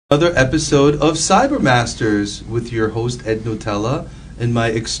Another episode of CyberMasters with your host Ed Notella and my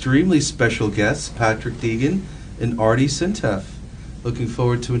extremely special guests Patrick Deegan and Artie Sintef. Looking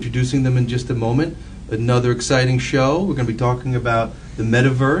forward to introducing them in just a moment. Another exciting show. We're going to be talking about the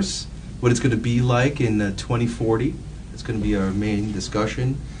metaverse, what it's going to be like in 2040. It's going to be our main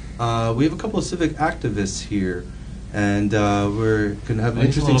discussion. We have a couple of civic activists here, and we're going to have an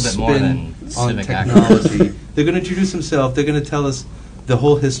interesting spin on technology. They're going to introduce themselves. They're going to tell us the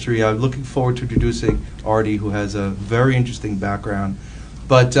whole history. I'm looking forward to introducing Artie, who has a very interesting background.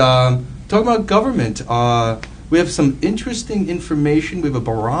 But talking about government, we have some interesting information. We have a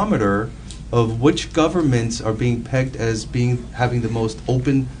barometer of which governments are being pegged as having the most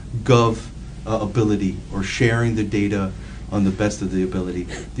open gov ability, or sharing the data on the best of the ability.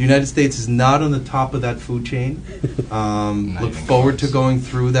 The United States is not on the top of that food chain. Look forward to going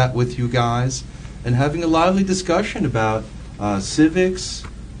through that with you guys and having a lively discussion about civics,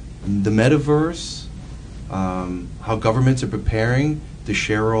 the metaverse, how governments are preparing to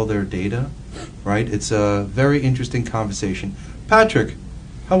share all their data, right? It's a very interesting conversation. Patrick,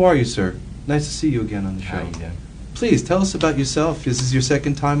 how are you, sir? Nice to see you again on the show. How you doing? Please, tell us about yourself. This is your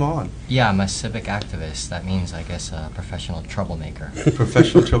second time on. Yeah, I'm a civic activist. That means, I guess, a professional troublemaker.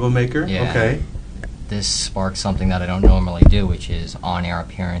 Professional troublemaker? Yeah. Okay. This sparks something that I don't normally do, which is on-air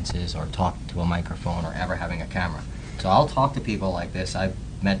appearances or talking to a microphone or ever having a camera. So I'll talk to people like this. I've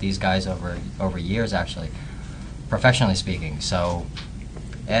met these guys over years, actually, professionally speaking. So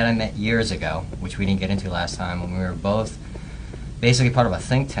Ed I met years ago, which we didn't get into last time, when we were both basically part of a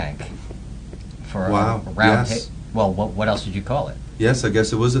think tank for a round yes. Well, what else would you call it? Yes, I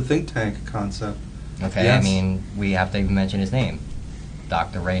guess it was a think tank concept. Okay, yes. I mean, we have to even mention his name,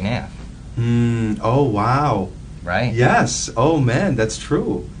 Dr. Ray Naff. Oh, wow. Right? Yes. Oh, man, that's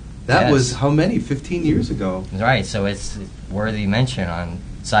true. That yes. was how many? 15 years ago. Right, so it's worthy mention on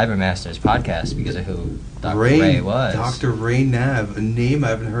CyberMasters podcast because of who Dr. Ray was. Dr. Ray Nav, a name I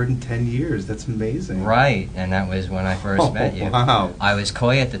haven't heard in 10 years. That's amazing. Right, and that was when I first met you. Wow. I was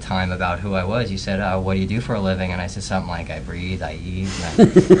coy at the time about who I was. You said, what do you do for a living? And I said something like, I breathe, I eat.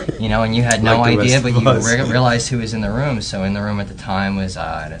 And and you had no like idea, but you realized who was in the room. So in the room at the time was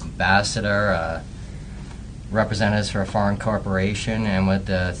an ambassador, representatives for a foreign corporation, and what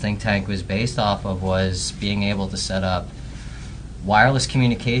the think tank was based off of was being able to set up wireless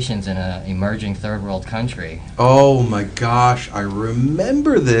communications in an emerging third world country. Oh my gosh, I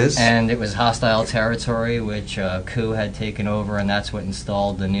remember this. And it was hostile territory, which coup had taken over, and that's what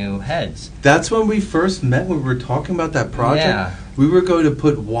installed the new heads. That's when we first met, when we were talking about that project. Yeah. We were going to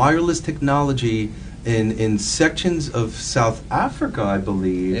put wireless technology in sections of South Africa, I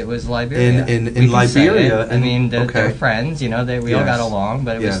believe. It was Liberia. In Liberia. I mean, they're friends, we all yes. got along,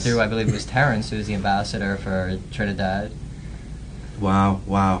 but it yes. was through, I believe it was Terrence, who was the ambassador for Trinidad.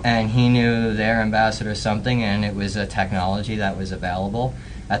 Wow. And he knew their ambassador something, and it was a technology that was available.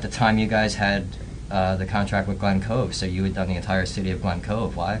 At the time, you guys had the contract with Glen Cove, so you had done the entire city of Glen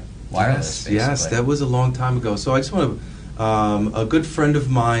Cove. Why? Wireless, yes, that was a long time ago. So I just want to, a good friend of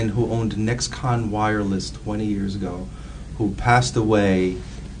mine who owned Nexcon Wireless 20 years ago, who passed away,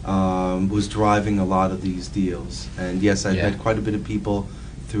 was driving a lot of these deals. And yes, I've met quite a bit of people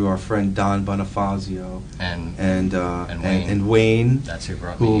through our friend Don Bonifazio and Wayne. That's who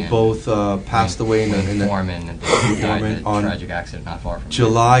brought me in. Who both passed away in the Foreman and died in a tragic accident not far from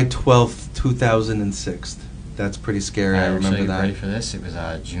July 12th, 2006. That's pretty scary. I remember that. Ready for this? It was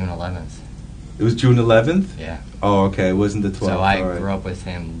June 11th. It was June 11th? Yeah. Oh, okay. It wasn't the 12th. So I grew up with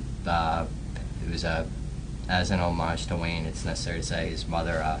him. It was as an homage to Wayne. It's necessary to say his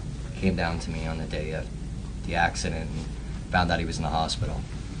mother came down to me on the day of the accident and found out he was in the hospital.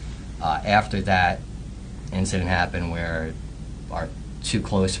 After that incident happened, where our two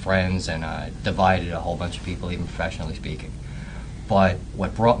close friends and divided a whole bunch of people, even professionally speaking. But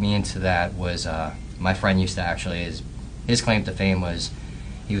what brought me into that was my friend used to actually, his claim to fame was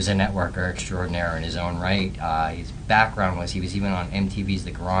he was a networker extraordinaire in his own right. His background was he was even on MTV's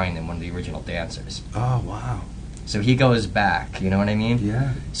The Grind and one of the original dancers. Oh, wow. So he goes back, you know what I mean?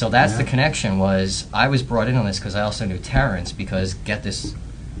 Yeah. So that's the connection. Was I was brought in on this because I also knew Terrence, because get this,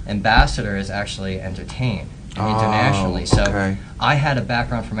 ambassadors actually entertain internationally. So I had a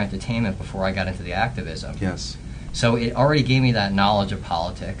background from entertainment before I got into the activism. Yes. So it already gave me that knowledge of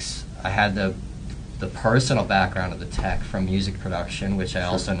politics. I had the personal background of the tech from music production, which I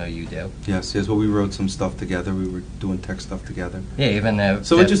also know you do. Yes. Well, we wrote some stuff together. We were doing tech stuff together. Yeah, even the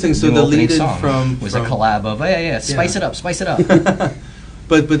so interesting. So the lead-in was a collab of spice it up.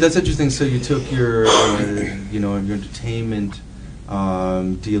 But that's interesting. So you took your your entertainment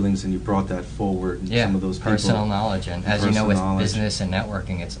dealings, and you brought that forward. And Yeah, some of those personal people, knowledge, and as you know, with business and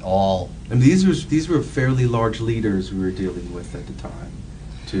networking, it's all. And these were fairly large leaders we were dealing with at the time.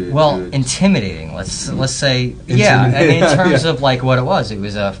 Intimidating. Let's say, yeah. I mean, in terms of like what it was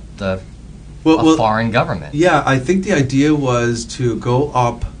a foreign government. Yeah, I think the idea was to go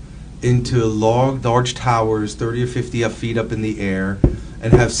up into large towers, 30 or 50 feet up in the air,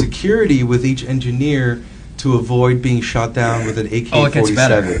 and have security with each engineer to avoid being shot down with an AK-47. Oh, it gets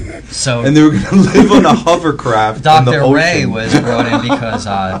better. So, and they were going to live on a hovercraft. Dr. Ray was brought in because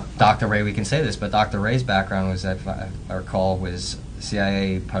Dr. Ray, we can say this, but Dr. Ray's background was, if I recall, was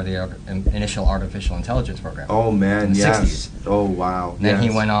CIA, part of the initial artificial intelligence program. Oh, man, in the yes. 60s. Oh, wow. And then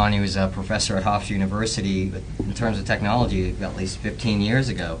he went on, he was a professor at Hofstra University. In terms of technology, at least 15 years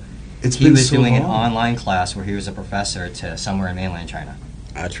ago, he was doing an online class where he was a professor to somewhere in mainland China.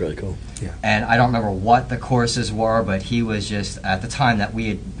 That's really cool. Yeah. And I don't remember what the courses were, but he was just, at the time that we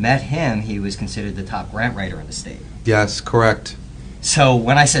had met him, he was considered the top grant writer in the state. Yes, correct. So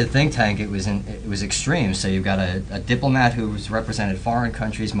when I said think tank, it was extreme. So you've got a diplomat who's represented foreign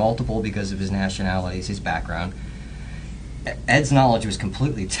countries, multiple because of his nationalities, his background. Ed's knowledge was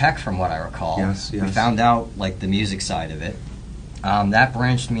completely tech, from what I recall. Yes. We found out like the music side of it. That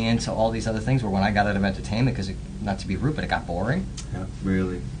branched me into all these other things. Where when I got out of entertainment, because not to be rude, but it got boring. Yeah,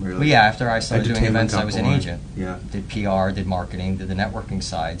 really. Well, yeah, after I started doing events, I was an boring. agent. Yeah. Did PR, did marketing, did the networking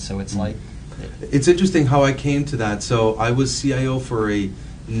side. So it's like. It's interesting how I came to that. So I was CIO for an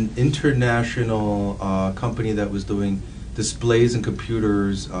international company that was doing displays and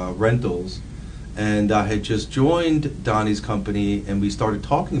computers rentals. And I had just joined Donnie's company, and we started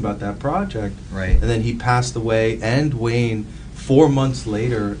talking about that project. Right. And then he passed away, and Wayne, 4 months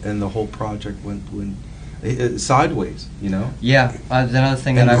later, and the whole project went sideways, you know? Yeah. Another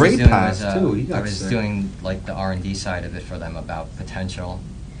thing and that I was doing was I was doing like the R&D side of it for them about potential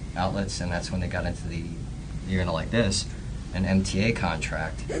outlets, and that's when they got into you're gonna like this, an MTA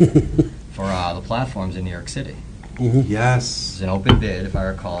contract for the platforms in New York City. Mm-hmm. It Yes. was an open bid, if I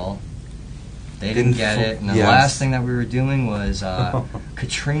recall. They didn't get it, and the last thing that we were doing was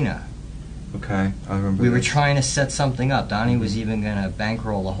Katrina. Okay, I remember. We were trying to set something up. Donnie was even going to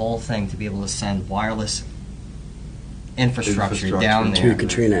bankroll the whole thing to be able to send wireless infrastructure down there. To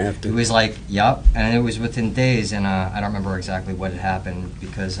Katrina after. It was like, yup, and it was within days, and I don't remember exactly what had happened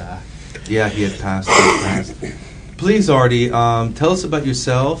because... yeah, he had passed. Please, Artie, tell us about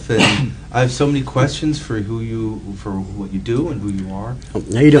yourself, and I have so many questions for what you do and who you are. How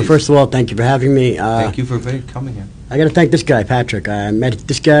you doing? First of all, thank you for having me. Thank you for coming here. I got to thank this guy, Patrick. I met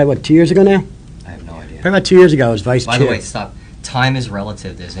this guy, 2 years ago now? I have no idea. Probably about 2 years ago. I was vice chair. By the way, stop. Time is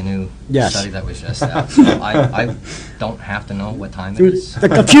relative. There's a new study that was just out. So I don't have to know what time it is.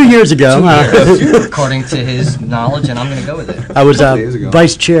 A few years ago. According to his knowledge, and I'm going to go with it. I was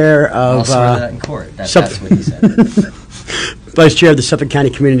vice chair of... I'll swear that in court. That's what he said. Vice chair of the Suffolk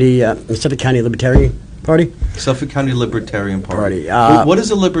County Suffolk County Libertarian Party. Suffolk County Libertarian Party. What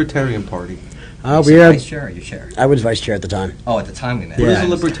is a Libertarian Party? We are vice chair or you chair? I was vice chair at the time. Oh, at the time we met. What does a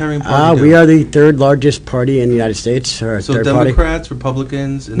Libertarian Party do? We are the third largest party in the United States. Or so third Democrats, party.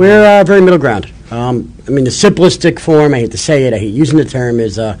 Republicans? We're very middle ground. I mean, the simplistic form, I hate to say it, I hate using the term,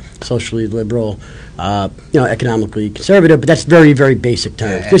 is socially liberal, economically conservative, but that's very, very basic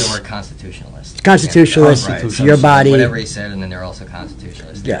terms. And the word constitutionalist. Constitutionalist, right. your body. Whatever he said, and then they're also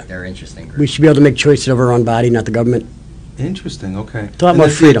constitutionalists. They're interesting groups. We should be able to make choices over our own body, not the government. Interesting. Okay. It's a lot more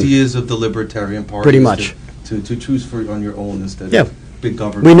freedom. The ideas of the Libertarian Party. Pretty much. To choose on your own instead of big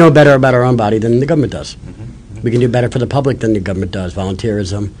government. We know better about our own body than the government does. Mm-hmm. We can do better for the public than the government does.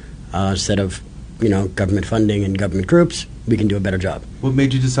 Volunteerism, instead of government funding and government groups, we can do a better job. What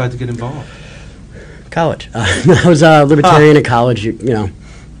made you decide to get involved? College. I was a libertarian in college.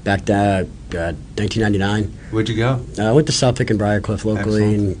 Back to 1999. Where'd you go? I went to Suffolk and Briarcliff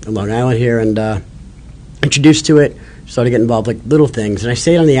locally in Long Island here, and introduced to it. Started getting involved, like little things, and I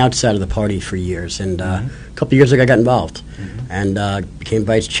stayed on the outside of the party for years. And a couple of years ago, I got involved, and became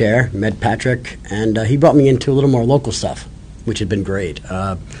vice chair. Met Patrick, and he brought me into a little more local stuff, which had been great.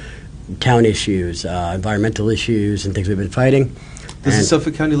 Town issues, environmental issues, and things we've been fighting. Does the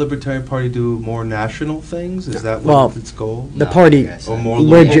Suffolk County Libertarian Party do more national things? Is that its goal? The party, or more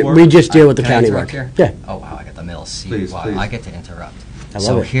local work? we just deal with the county work. Here? Yeah. Oh wow, I got the middle seat. Please. I get to interrupt. I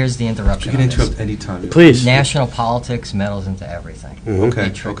love it. Here's the interruption. You can interrupt anytime. Please. National politics meddles into everything. Okay.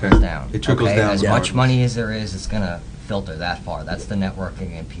 It trickles down. It trickles down. As much money as there is, it's going to filter that far. That's the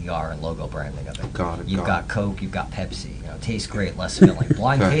networking and PR and logo branding of it. Got it. You've got Coke, you've got Pepsi. Tastes great, less filling.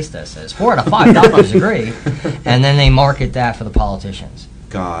 Blind taste test says 4 out of 5 doctors agree, and then they market that for the politicians.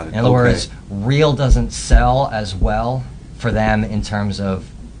 Got it. In other words, real doesn't sell as well for them in terms of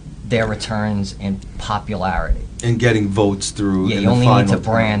their returns and popularity. And getting votes through. Yeah, in you the only need to final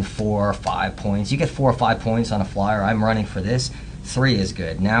brand 4 or 5 points. You get 4 or 5 points on a flyer. I'm running for this. 3 is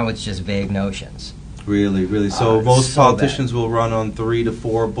good. Now it's just vague notions. Really, really. So most so politicians will run on 3 to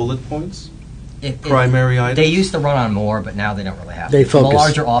 4 bullet points. If Primary items. they used to run on more, but now they don't really have They to. For the focus.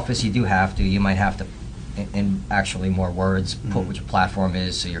 larger office, you do have to. You might have to, in actually more words, put what your platform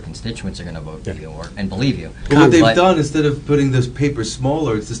is, so your constituents are going to vote for you and believe you. But what they've But- done, instead of putting this paper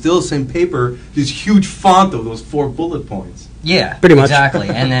smaller, it's still the same paper, this huge font of those 4 bullet points. Yeah, Pretty much. exactly.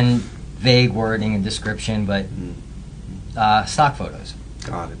 And then vague wording and description, but stock photos.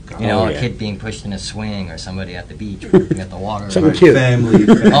 Got it. Got You know, Oh, a yeah. kid being pushed in a swing, or somebody at the beach looking at the water. Something Right, cute. family.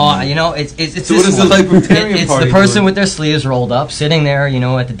 Oh, you know, it's So this what is the one. Libertarian It's Party the person doing? with their sleeves rolled up, sitting there, you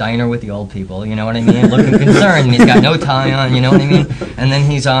know, at the diner with the old people. You know what I mean? Looking concerned. And he's got no tie on. You know what I mean? And then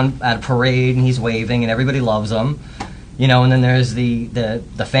he's at a parade and he's waving, and everybody loves him. You know, and then there's the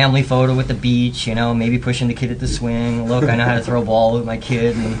family photo with the beach. You know, maybe pushing the kid at the swing. Look, I know how to throw a ball with my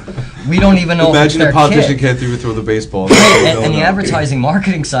kid. And we don't even know if it's Imagine their a politician kid. can't even throw the baseball. And the advertising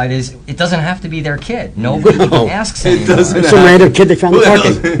marketing side is it doesn't have to be their kid. Nobody No. even asks It anymore. doesn't Some random kid they found in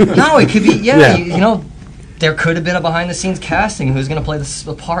the parking. No, it could be, Yeah. you know, there could have been a behind-the-scenes casting who's going to play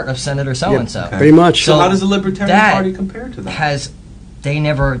the part of Senator so-and-so. Okay. Pretty much. So So how does the Libertarian that Party compare to that? They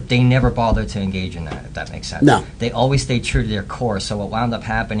never bothered to engage in that, if that makes sense. No. They always stayed true to their core. So what wound up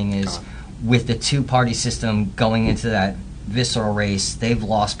happening is, with the two-party system going into that visceral race, they've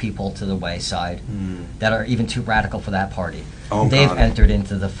lost people to the wayside that are even too radical for that party. Oh, They've got it. entered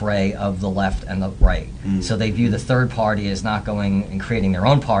into the fray of the left and the right. Mm. So they view the third party as not going and creating their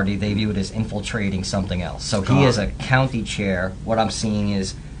own party. They view it as infiltrating something else. So he Got is it. a county chair. What I'm seeing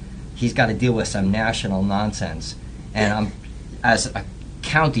is he's got to deal with some national nonsense. And as a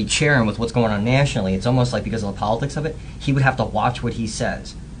county chair and with what's going on nationally, it's almost like because of the politics of it, he would have to watch what he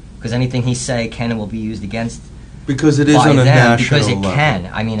says. Because anything he say can and will be used against Because it is by on a them, national because it level. can.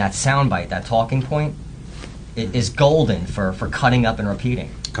 I mean, that soundbite, that talking point, it is golden for cutting up and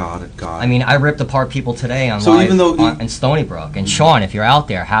repeating. Got it. I mean, I ripped apart people today on So live even though in Stony Brook. And Sean, if you're out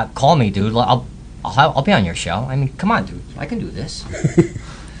there, call me, dude. I'll be on your show. I mean, come on, dude. I can do this.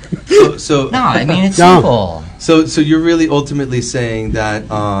 So No, I mean, it's No. simple. So you're really ultimately saying that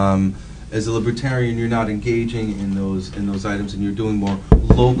as a libertarian, you're not engaging in those items, and you're doing more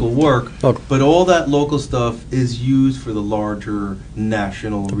local work. Local. But all that local stuff is used for the larger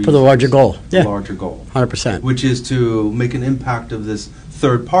national reasons, For the larger goal. the Yeah. larger goal, 100%. which is to make an impact of this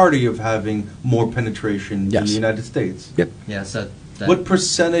third party of having more penetration in Yes. the United States. Yeah, so What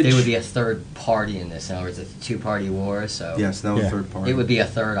percentage? They would be a third party in this. In other words, it's a two-party war, so Yes, now a Yeah. third party. it would be a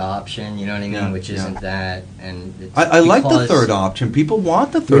third option. You know what I mean? Yeah, Which yeah. isn't that. And it's I like the because- third option. People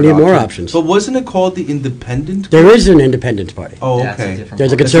want the third need option. more options. But wasn't it called the independent? There is an independence party. Oh, That's a okay. different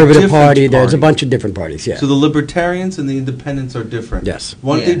There's a party. It's a conservative different party. There's a party. bunch of different parties. Yeah. So the libertarians and the independents are different. Yes.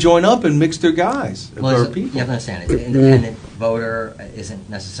 Why don't Yeah. they join up and mix their guys, Well, or it's- people? you have to understand, it's an independent voter isn't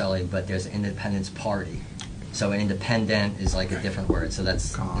necessarily, but there's an independence party. So an independent is like a different word. So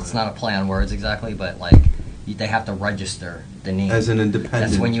that's Got it's it. not a play on words exactly, but like they have to register the name. As an independent.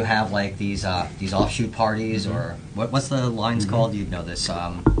 That's when you have like these offshoot parties or what's the lines called? You'd know this.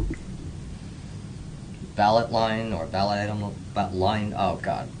 Ballot line or ballot item line. Oh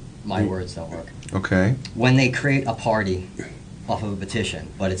God, my words don't work. Okay. When they create a party off of a petition,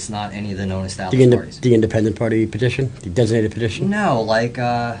 but it's not any of the known established parties. The independent party petition, the designated petition. No, like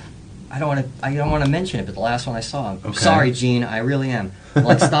I don't want to mention it, but the last one I saw. I'm Okay. sorry, Gene, I really am.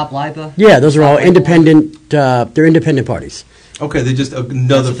 Like Stop LIPA. Yeah, those are all Stop LIPA. independent. They're independent parties. Okay, they're just another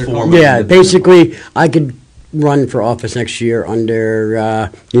That's what they're form. called. of Yeah, independent basically, I could run for office next year under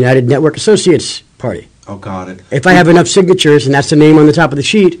United Network Associates Party. Oh, got it. If I have enough signatures and that's the name on the top of the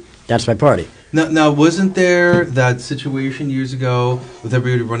sheet, that's my party. Now, wasn't there that situation years ago with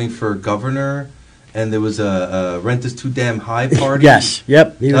everybody running for governor, and there was a rent is too damn high party? Yes.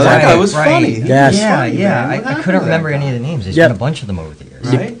 Yep. He Now, was that out guy there. was funny. He Yes. was Yeah, funny, yeah. man. What I happened couldn't to remember that any guy? of the names. There's Yep. been a bunch of them over the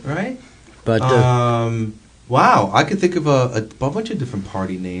years. Right. But Wow, I could think of a bunch of different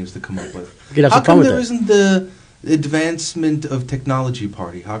party names to come up with. You could have How some fun come with there it. isn't the advancement of technology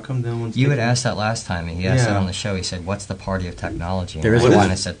party? How come no one's You had taking- asked that last time, and he asked Yeah. it on the show. He said, "What's the party of technology?" And There is that's one.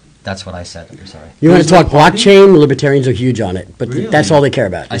 when I said, "That's what I said." I'm sorry. you want to There's talk no party? blockchain? The libertarians are huge on it, but Really? that's all they care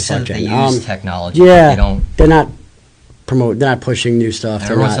about. I is said that they blockchain. use technology. but Yeah, they don't. they're not They're not pushing new stuff. And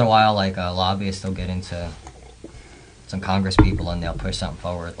They're every once in a not. while, like lobbyists, they'll get into some Congress people and they'll push something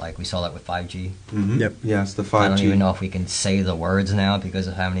forward. Like we saw that with 5G. Mhm. Yep. Yes, the I 5G. don't even know if we can say the words now because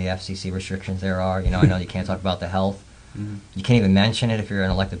of how many FCC restrictions there are. You know, I know you can't talk about the health. Mhm. You can't even mention it if you're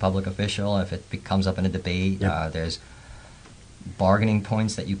an elected public official. If it comes up in a debate, Yep. there's bargaining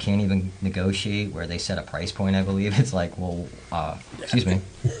points that you can't even negotiate, where they set a price point, I believe. It's like, well, excuse me.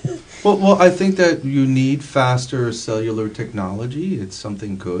 Well, I think that you need faster cellular technology. It's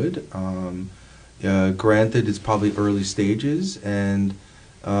something good. Granted, it's probably early stages, and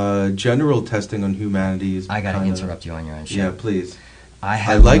general testing on humanity is. I got to interrupt you on your own show. Yeah, please. I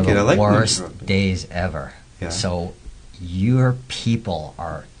have one of the when worst days ever. Yeah. So your people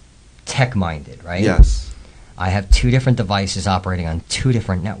are tech-minded, right? Yes. I have 2 different devices operating on 2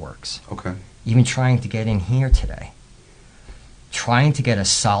 different networks. Okay. Even trying to get in here today. Trying to get a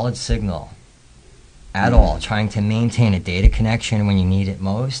solid signal at all. Trying to maintain a data connection when you need it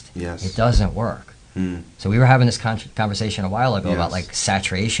most. Yes. It doesn't work. Mm. So we were having this conversation a while ago about like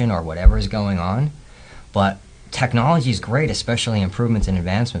saturation or whatever is going on. But technology is great, especially improvements and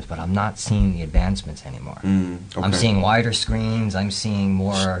advancements, but I'm not seeing the advancements anymore. Okay. I'm seeing wider screens. I'm seeing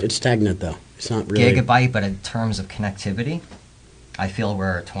more It's stagnant, though. It's not really... gigabyte, but in terms of connectivity, I feel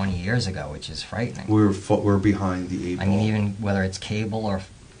we're 20 years ago, which is frightening. We're behind the 8 ball. I mean, even whether it's cable or,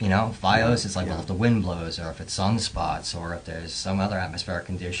 Fios, it's like, well, if the wind blows, or if it's sunspots, or if there's some other atmospheric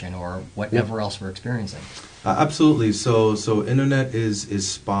condition, or whatever else we're experiencing. Absolutely. So internet is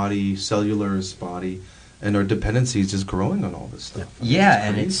spotty, cellular is spotty, and our dependency is just growing on all this stuff. Yeah,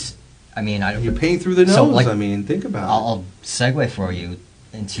 and it's, you're paying through the nose. So, like, think about it. I'll segue for you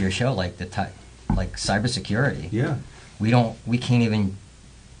into your show, like like cybersecurity. Yeah. We can't even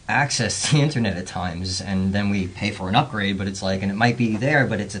access the internet at times, and then we pay for an upgrade, but it's like, and it might be there,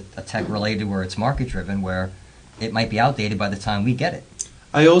 but it's a tech related where it's market driven, where it might be outdated by the time we get it.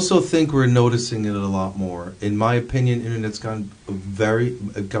 I also think we're noticing it a lot more. In my opinion, internet's gone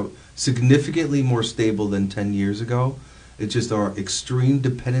significantly more stable than 10 years ago. It's just our extreme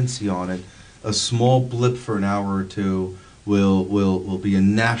dependency on it. A small blip for an hour or two will be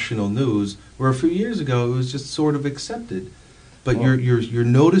in national news, where a few years ago it was just sort of accepted. But you're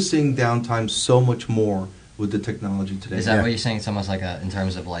noticing downtime so much more with the technology today. Is that what you're saying? It's almost like in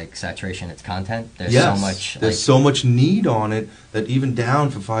terms of like saturation, it's content. There's yes, so much. There's so much need on it that even down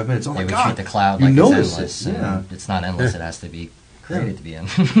for 5 minutes. Oh my God! Treat the cloud you like notice it's endless. it. Yeah. It's not endless. It has to be created to be in.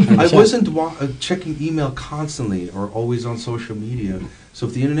 I wasn't checking email constantly or always on social media. So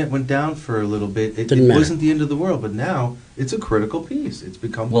if the internet went down for a little bit, it wasn't the end of the world. But now it's a critical piece. It's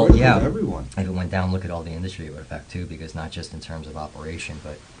become critical to everyone. If it went down, look at all the industry it would affect too, because not just in terms of operation,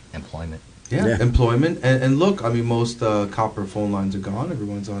 but employment. Yeah. Employment. And look, I mean, most copper phone lines are gone.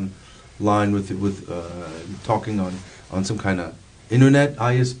 Everyone's on line with talking on some kind of internet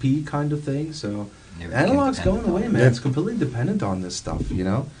ISP kind of thing. So analog's going away, man. It's completely dependent on this stuff,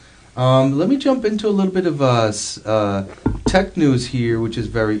 Let me jump into a little bit of tech news here, which is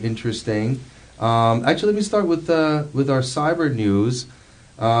very interesting. Actually, let me start with our cyber news,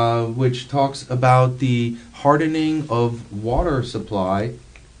 which talks about the hardening of water supply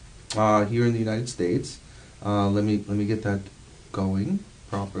here in the United States. Let me get that going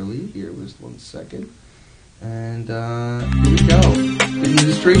properly. Here, just 1 second. And here we go. The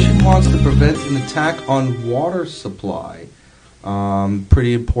administration wants to prevent an attack on water supply.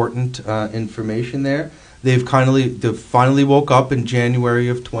 Pretty important information there. They finally woke up in January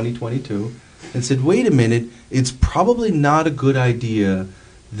of 2022 and said, wait a minute, it's probably not a good idea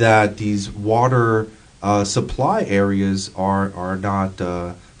that these water supply areas are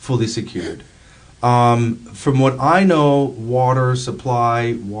not fully secured. From what I know, water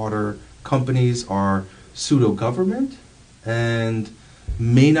supply, water companies are pseudo-government and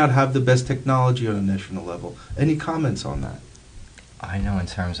may not have the best technology on a national level. Any comments on that? I know in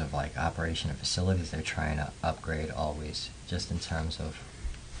terms of like operation of facilities, they're trying to upgrade always, just in terms of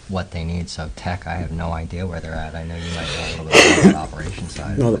what they need. So tech, I have no idea where they're at. I know you might know a little bit more about the operation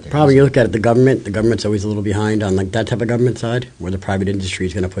side. Well, the problem you look at it, the government's always a little behind on like that type of government side, where the private industry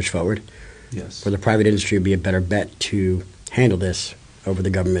is going to push forward. Yes. Where the private industry would be a better bet to handle this over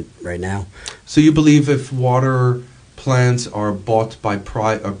the government right now. So you believe if water plants are bought by or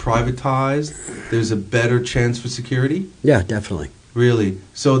privatized, there's a better chance for security? Yeah, definitely. Really?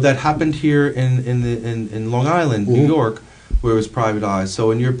 So that happened here in Long Island, New York, where it was privatized. So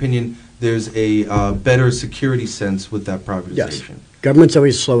in your opinion, there's a better security sense with that privatization? Yes. Government's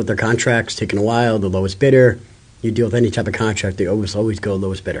always slow with their contracts, taking a while, the lowest bidder. You deal with any type of contract, they always go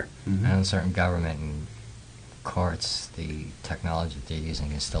lowest bidder. Mm-hmm. And in certain government and courts, the technology that they're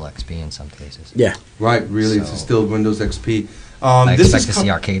using is still XP in some cases. Yeah. Right, really, it's still Windows XP. I expect to see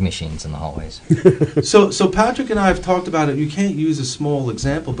arcade machines in the hallways. So Patrick and I have talked about it. You can't use a small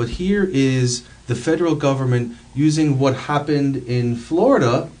example, but here is the federal government using what happened in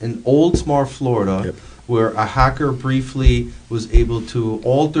Florida, in Oldsmar, Florida, where a hacker briefly was able to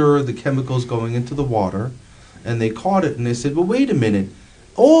alter the chemicals going into the water and they caught it, and they said, well, wait a minute.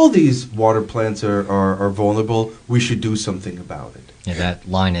 All these water plants are vulnerable. We should do something about it. Yeah, that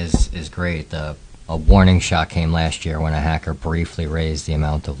line is great. A warning shot came last year when a hacker briefly raised the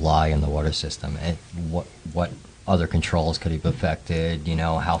amount of lye in the water system. What other controls could he have affected? You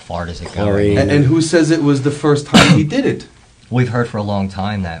know, how far does it go? And who says it was the first time he did it? We've heard for a long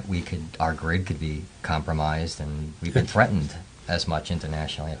time that our grid could be compromised, and we've been threatened as much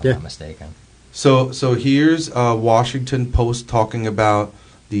internationally, if I'm not mistaken. So here's Washington Post talking about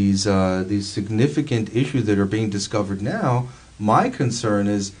these significant issues that are being discovered now. My concern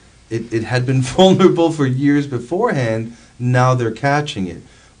is it had been vulnerable for years beforehand. Now they're catching it.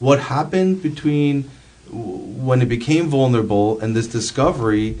 What happened between when it became vulnerable and this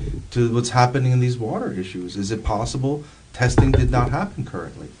discovery to what's happening in these water issues? Is it possible testing did not happen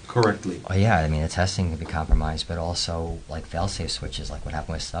correctly? Oh yeah, I mean the testing can be compromised, but also like fail-safe switches, like what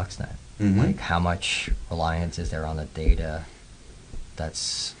happened with Stuxnet. Like how much reliance is there on the data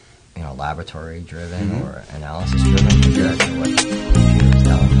that's laboratory driven or analysis driven compared to what the computer is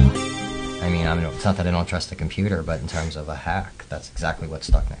telling them? I mean, it's not that I don't trust the computer, but in terms of a hack, that's exactly what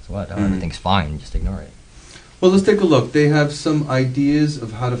Stuxnet was. Everything's fine, just ignore it. Well, let's take a look. They have some ideas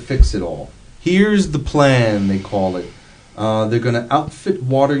of how to fix it all. Here's the plan, they call it. They're going to outfit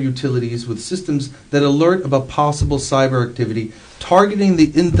water utilities with systems that alert about possible cyber activity, targeting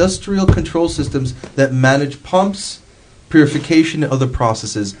the industrial control systems that manage pumps, purification, and other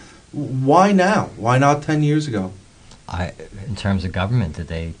processes. Why now? Why not 10 years ago? In terms of government,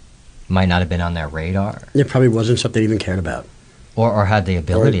 they might not have been on their radar. It probably wasn't something they even cared about. Or had the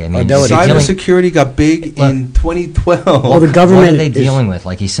ability. Cybersecurity got big in 2012. Well, the government what are they dealing with?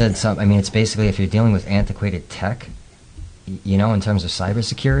 Like he said, it's basically if you're dealing with antiquated tech, in terms of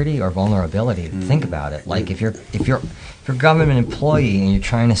cybersecurity or vulnerability, think about it. Like if you're a government employee and you're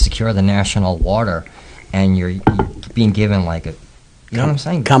trying to secure the national water, and you're being given like a, you know what I'm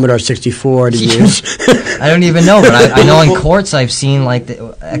saying? Commodore 64 to use. I don't even know, but I know in courts I've seen like the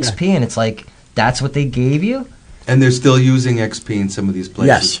XP, and it's like that's what they gave you. And they're still using XP in some of these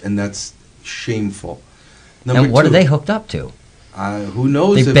places, yes, and that's shameful. And what are they hooked up to? Who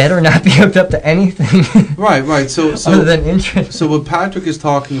knows? They better not be hooked up to anything. Right. So other than interest. So what Patrick is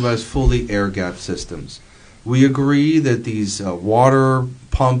talking about is fully air-gapped systems. We agree that these water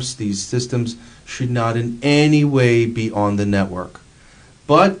pumps, these systems, should not in any way be on the network.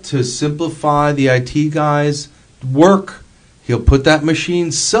 But to simplify the IT guy's work, he'll put that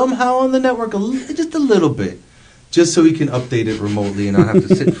machine somehow on the network, just a little bit, just so he can update it remotely and not have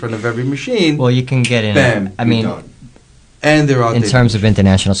to sit in front of every machine. Well, you can get in. Bam, done. And they're outdated. In terms of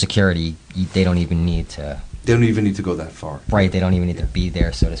international security, they don't even need to. They don't even need to go that far. Right, they don't even need to be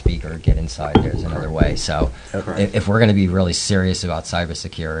there, so to speak, or get inside. There's another way. So if we're going to be really serious about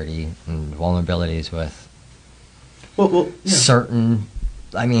cybersecurity and vulnerabilities with certain,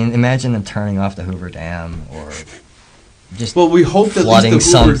 imagine them turning off the Hoover Dam or just we hope that flooding the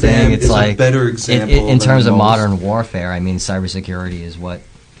Hoover something. Dam it's is like a better example. In terms of modern warfare, cybersecurity is what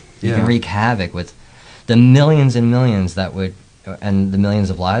you can wreak havoc with the millions and millions that would. And the millions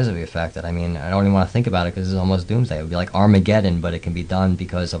of lives that we affected. I don't even want to think about it because it's almost doomsday. It would be like Armageddon, but it can be done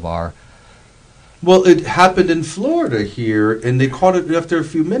because of our... Well, it happened in Florida here, and they caught it after a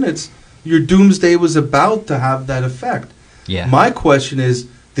few minutes. Your doomsday was about to have that effect. Yeah. My question is,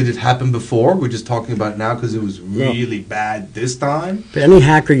 did it happen before? We're just talking about it now because it was really bad this time. But any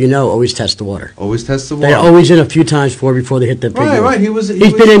hacker always tests the water. Always tests the water. They always in a few times before they hit the big Right. He's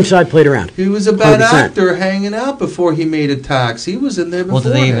been inside, played around. He was a bad 100%. actor hanging out before he made attacks. He was in there before. Well, do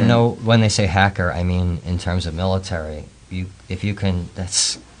they even know when they say hacker? In terms of military, if you can,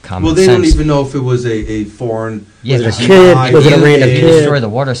 that's common sense. Well, they don't even know if it was a foreign... Yeah, was it a kid? Was it a random you kid? destroy the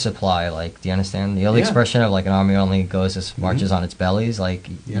water supply, do you understand? The old expression of an army only marches on its bellies,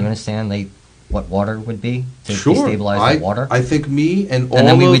 you understand what water would be to destabilize the water? I think me and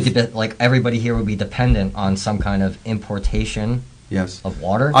then we would everybody here would be dependent on some kind of importation of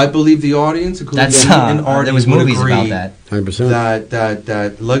water. I believe the audience, including me and Artie, there was movies about that. 100%.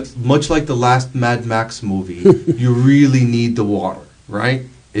 That much like the last Mad Max movie, you really need the water, right?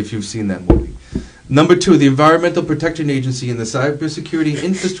 If you've seen that movie. Number 2, the Environmental Protection Agency and the Cybersecurity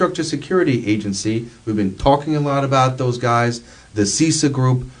Infrastructure Security Agency, we've been talking a lot about those guys, the CISA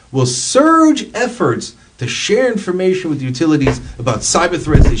group, will surge efforts to share information with utilities about cyber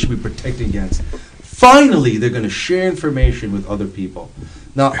threats they should be protected against. Finally, they're going to share information with other people.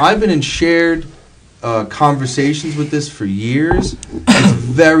 Now, I've been in shared conversations with this for years. It's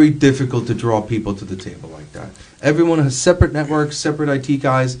very difficult to draw people to the table like that. Everyone has separate networks, separate IT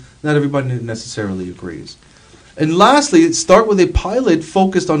guys. Not everybody necessarily agrees. And lastly, start with a pilot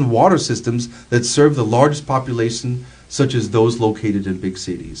focused on water systems that serve the largest population, such as those located in big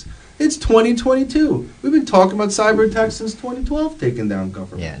cities. It's 2022. We've been talking about cyber attacks since 2012, taking down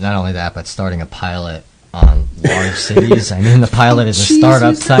government. Yeah, not only that, but starting a pilot on large cities. I mean, the pilot is a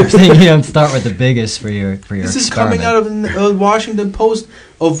startup type thing. You don't start with the biggest for your This is experiment. coming out of the Washington Post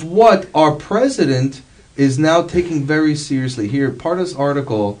of what our president is now taking very seriously. Here, part of this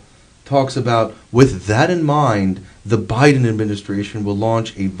article talks about, with that in mind, the Biden administration will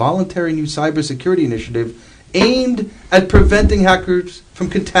launch a voluntary new cybersecurity initiative aimed at preventing hackers from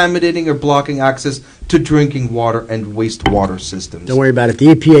contaminating or blocking access to drinking water and wastewater systems. Don't worry about it. The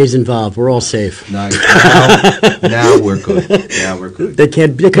EPA's involved. We're all safe. Nice. Now we're good. Now we're good. They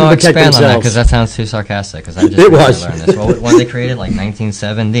couldn't protect expand on that themselves. because that sounds too sarcastic. Because I just It recently was. learned this. Well, when they created like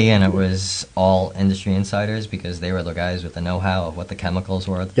 1970, and it was all industry insiders because they were the guys with the know-how of what the chemicals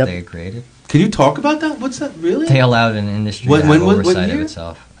were that they had created. Can you talk about that? What's that really? They allowed an industry What- to when- have what oversight of year?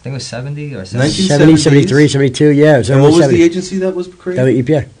 itself. I think it was 70 or 1970. 70, 73, 72, yeah. It was And early what was 70s. the agency that was created?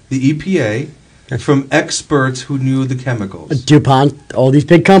 The EPA. The EPA, from experts who knew the chemicals. DuPont, all these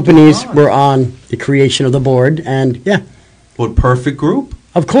big companies DuPont. were on the creation of the board, and yeah, What perfect group?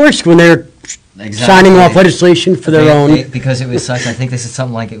 of course, when they're signing off legislation for their own. Because it was such. I think this is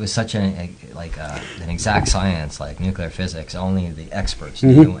something like it was such an exact science, like nuclear physics. Only the experts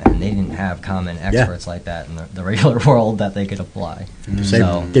knew, and they didn't have common experts like that in the regular world that they could apply.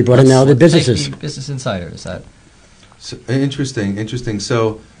 So They brought in that's all the what businesses. makes the business insiders. That So, interesting.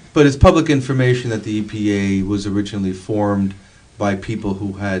 So, but it's public information that the EPA was originally formed by people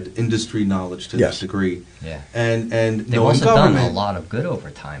who had industry knowledge to Yes. that degree. yeah. And They knowing must have done a government. lot of good over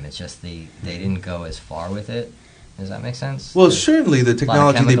time. It's just they didn't go as far with it. Does that make sense? Well, There's certainly the a lot of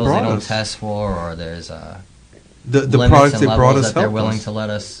technology they chemicals brought don't us, test for, or there's the limits products and they brought levels us that they're helped willing us. to let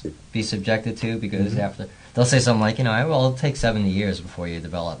us be subjected to because after they'll say something like, well, it'll take 70 years before you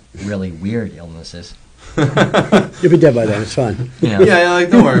develop really weird illnesses. You'll be dead by then. It's fine. You know? Yeah, like,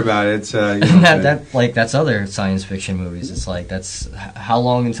 don't worry about it. It's That's other science fiction movies. It's like how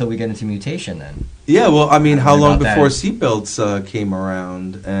long until we get into mutation then? Yeah, well, I mean, how What long about before that? seatbelts came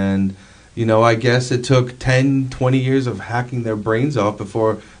around? And, I guess it took 10, 20 years of hacking their brains off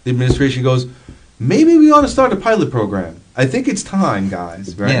before the administration goes, maybe we ought to start a pilot program. I think it's time,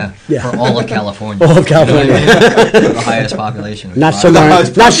 guys, right? Yeah. For all of California. All of California. You know what I mean? The highest population. Not somewhere.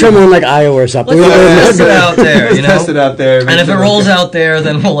 somewhere like Iowa or something. Let's test it out there, Let's test it out there. And if it rolls out there,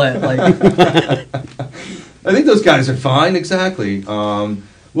 then we'll let, I think those guys are fine, exactly.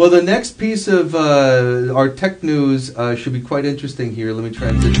 Well, the next piece of our tech news should be quite interesting here. Let me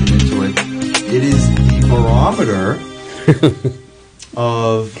transition into it. It is the barometer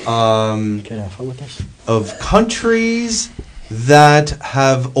of Have fun with this. of countries that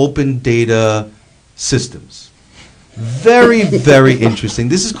have open data systems. Very, very interesting.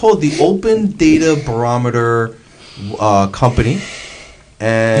 This is called the Open Data Barometer Company.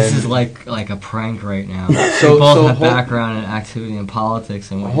 And This is like a prank right now. So- We both so have hold- background in activity and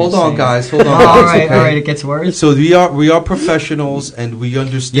politics, and what hold you're on, saying. guys. Hold on. all guys, right, okay? all right. It gets worse. So we are professionals and we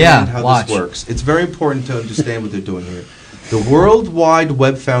understand Yeah, how watch. this works. It's very important to understand what they're doing here. The World Wide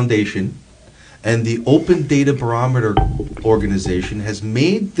Web Foundation and the Open Data Barometer Organization has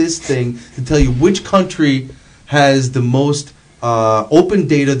made this thing to tell you which country has the most open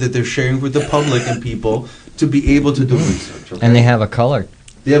data that they're sharing with the public and people to be able to do research. Okay? And they have a color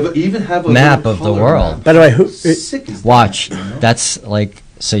They even have a map little of the color world. map. By the way, who? Sick as Watch. that, you know? That's like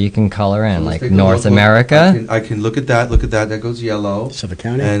so you can color in Let's like take a North look. America. I can look at that. Look at that. That goes yellow. Suffolk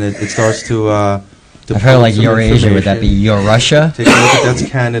County. And it starts to I've heard like some Eurasia. Would that be information. Eurussia? Take a look at that's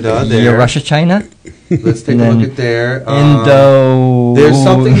Canada there. Eurussia, China? Let's take And a then look at there. Indo. There's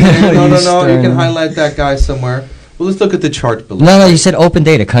something there. No. You Eastern. can highlight that guy somewhere. Well, let's look at the chart below. No, you said open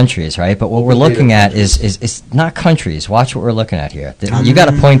data countries, right? But what we're Open looking data at is not countries. Watch what we're looking at here. You got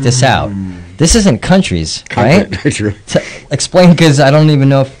to point this out. This isn't countries, right? True. Explain, because I don't even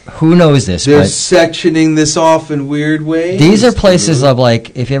know who knows this. They're But sectioning this off in weird ways. these are places of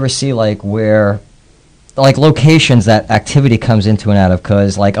like, if you ever see like where, like locations that activity comes into and out of,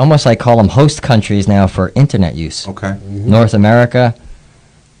 because like almost like call them host countries now for internet use. Okay, North America,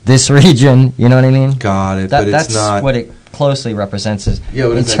 this region, you know what I mean? got it. But That's it's not. what it closely represents. Yeah,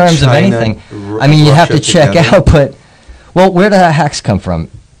 what In is that, terms of China, anything, R- I mean, you have to Russia check together? out. But well, where do the hacks come from?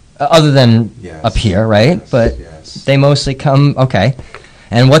 Other than Yes, up here, right? yes, But yes. they mostly come. Okay,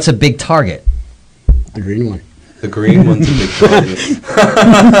 and what's a big target? The green one. The green one's a big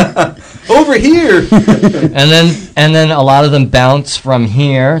target. Over here. And then a lot of them bounce from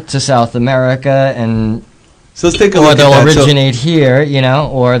here to South America and So let's take a or look at they'll that. originate here, you know,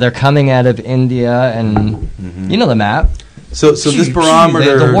 or they're coming out of India, and you know the map. So this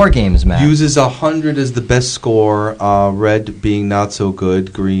barometer the war games map uses 100 as the best score, red being not so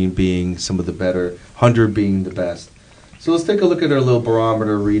good, green being some of the better, 100 being the best. So let's take a look at our little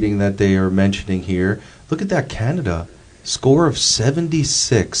barometer reading that they are mentioning here. Look at that, Canada. Score of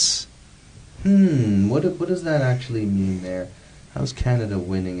 76. What does that actually mean there? How's Canada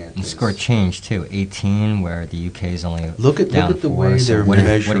winning at The this? score changed too, 18, where the UK is only Look at down the 4, way so they're what did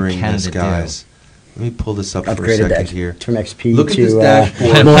measuring Canada this, do? guys. Let me pull this up for a Upgraded second the here. from XP Look at this to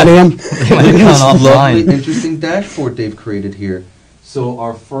dashboard. Millennium. They might Look have at gone this lovely, offline. interesting dashboard they've created here. So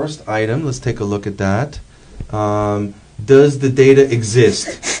our first item, let's take a look at that. Does the data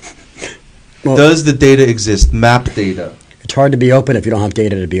exist? Well, Does the data exist? Map data. it's hard to be open if you don't have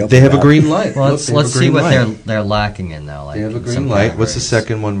data to be open. They have a about. green light. Well, Look, they have let's a see green what light. they're lacking in though. Like They have a in green some light. What's the categories.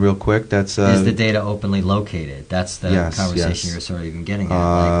 second one, real quick? That's Is the data openly located? That's the Yes, conversation yes. you were sort of even getting at.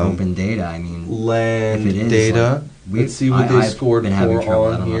 Like open data. I mean, land if it is, data. like, Let's see what they I've scored been having for trouble.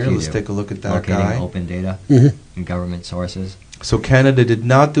 I on don't know if here. you Let's do. take a look at that locating guy. open data Mhm. in government sources. So Canada did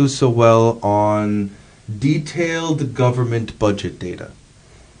not do so well on detailed government budget data.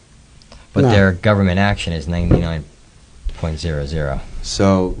 But No. their government action is 99.00.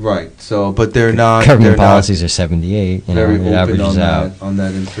 So but they're not. Government they're policies are 78. You know, very it open averages on out.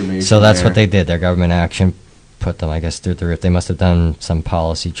 that information. So that's there. what they did. Their government action put them, I guess, through the roof. They must have done some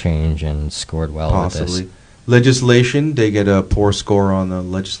policy change and scored well Possibly. with this. Legislation, they get a poor score on the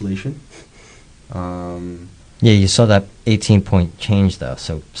legislation. Yeah, you saw that 18-point change, though.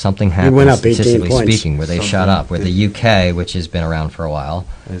 So something happened, went up 18 statistically points. speaking, where they shot Something up. Where the UK, which has been around for a while,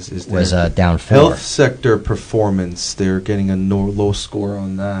 is was there. down 4. Health sector performance, they're getting a low score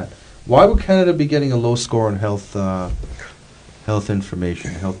on that. Why would Canada be getting a low score on health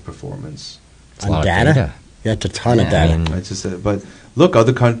information, health performance? It's a On lot of data? Yeah, it's a ton of Yeah, data. I mean, It's just, but look,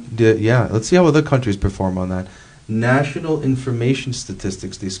 let's see how other countries perform on that. National information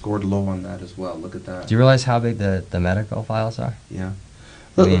statistics, they scored low on that as well. Look at that. do you realize how big the medical files are? Yeah.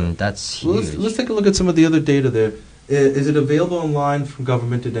 I mean, that's Well, huge. let's take a look at some of the other data there. Is it available online from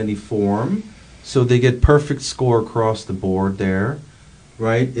government in any form? So they get perfect score across the board there,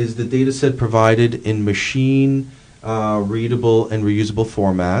 right? Is the data set provided in machine readable and reusable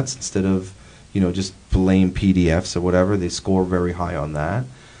formats instead of, just plain PDFs or whatever? They score very high on that.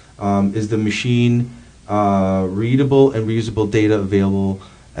 Is the machine readable and reusable data available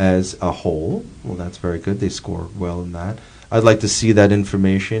as a whole? Well, that's very good. They score well in that. I'd like to see that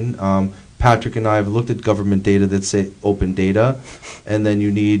information. Patrick and I have looked at government data that say open data, and then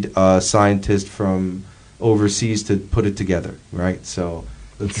you need a scientist from overseas to put it together, right? So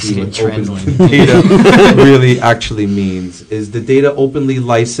let's see what open data really actually means. Is the data openly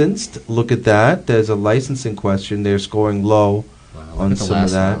licensed? Look at that. There's a licensing question. They're scoring low on some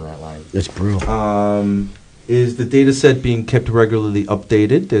of that. It's brutal. Is the data set being kept regularly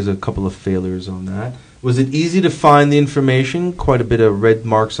updated? There's a couple of failures on that. Was it easy to find the information? Quite a bit of red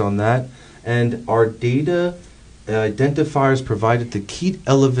marks on that. And are data identifiers provided to key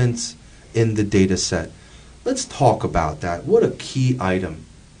elements in the data set? Let's talk about that. What a key item.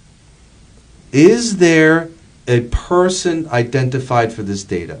 Is there a person identified for this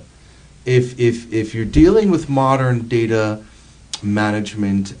data? If you're dealing with modern data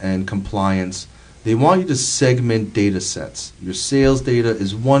management and compliance, they want you to segment data sets. Your sales data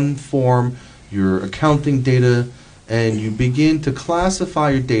is one form, your accounting data, and you begin to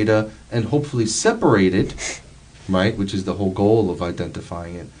classify your data and hopefully separate it, right, which is the whole goal of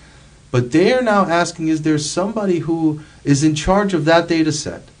identifying it. But they are now asking, is there somebody who is in charge of that data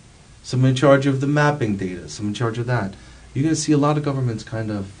set? Someone in charge of the mapping data, someone in charge of that. You're going to see a lot of governments kind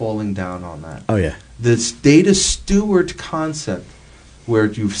of falling down on that. Oh, yeah. This data steward concept, where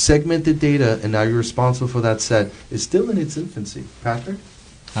you've segmented data and now you're responsible for that set, is still in its infancy. Patrick?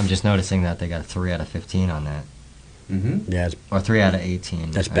 I'm just noticing that they got a 3 out of 15 on that. Mm-hmm. Yeah, Or 3 out of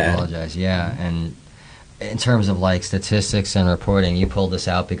 18. That's I bad. apologize. Yeah, and in terms of like statistics and reporting, you pulled this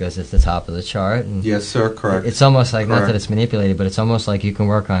out because it's the top of the chart. And Yes, sir, correct. it's almost like, not Correct. that it's manipulated, but it's almost like you can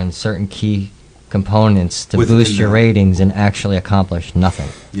work on certain key components to Within boost your that. ratings and actually accomplish nothing.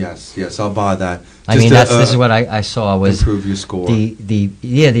 Yes, I'll buy that. I Just mean, to, this is what I saw was improve your score.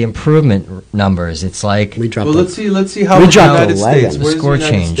 the improvement numbers. It's like we dropped Well, it. let's see how We the dropped United 11. States. The Where's score the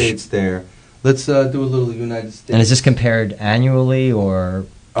United change. States there? Let's do a little United States. and is this compared annually or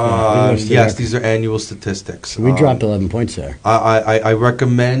Yes, these are annual statistics. We dropped 11 points there. I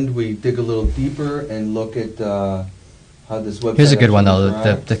recommend we dig a little deeper and look at how this website. here's a good one though.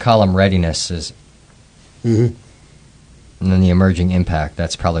 actually The column readiness is Mm-hmm. And then the emerging impact,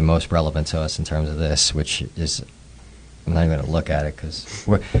 that's probably most relevant to us in terms of this, which is, I'm not even going to look at it because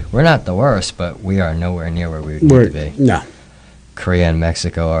we're not the worst, but we are nowhere near where we would need to be. No. Korea and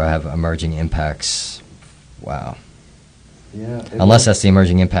Mexico have emerging impacts. Wow. Yeah. Unless that's the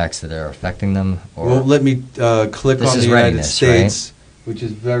emerging impacts that are affecting them. Or well, let me click this on is the United readiness, States, which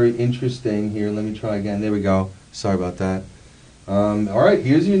is very interesting here. Let me try again. There we go. Sorry about that. All right,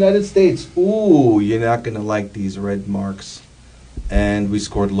 here's the United States. Ooh, you're not going to like these red marks. And we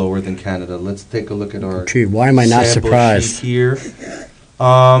scored lower than Canada. Let's take a look at our Gee, why am I not sample surprised? sheet here.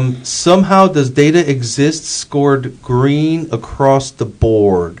 Somehow, does data exist? Scored green across the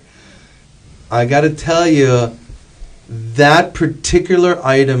board. I got to tell you, that particular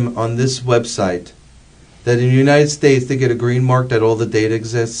item on this website, that in the United States they get a green mark that all the data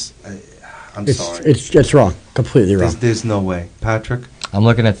exists, I'm sorry. It's wrong. Completely wrong. There's no way. Patrick? I'm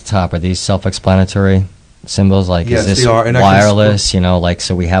looking at the top. Are these self-explanatory symbols? Like, Yes, is this they are, and wireless? You know, like,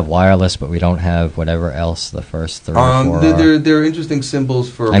 so we have wireless, but we don't have whatever else the first three or four are. They're interesting symbols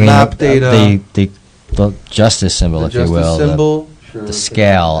for I mean, map data. The justice symbol, the if you justice will. symbol. The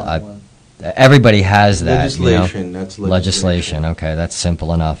scale. Everybody has that. Legislation. You know? That's legislation. Okay, that's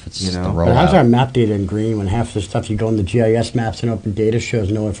simple enough. It's just the But how's rollout. our map data in green when half the stuff you go in the GIS maps and open data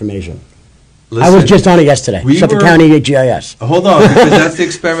shows no information? I was Listen, just on it yesterday. we Suffolk were- County GIS. Hold on, because that's the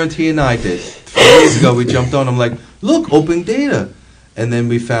experiment he and I did. 3 days ago, we jumped on. I'm like, look, open data. And then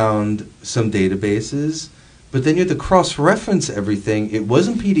we found some databases. But then you had to cross-reference everything. It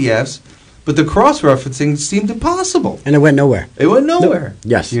wasn't PDFs, but the cross-referencing seemed impossible. And it went nowhere. It went nowhere.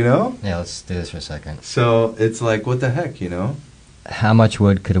 Yes. You know? Yeah, let's do this for a second. So it's like, what the heck, you know? How much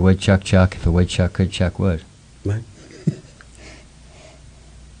wood could a woodchuck chuck if a woodchuck could chuck wood?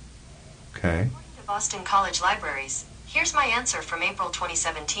 Okay. To Boston College Libraries. Here's my answer from April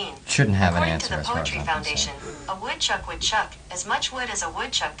 2017. Shouldn't have an According answer to the as far as Poetry I'm Foundation, concerned. a woodchuck would chuck as much wood as a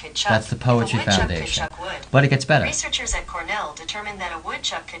woodchuck could chuck. That's the Poetry if a woodchuck Foundation. Could chuck wood. But it gets better. Researchers at Cornell determined that a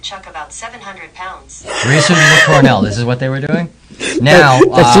woodchuck could chuck about 700 pounds. Researchers at Cornell, this is what they were doing? Now,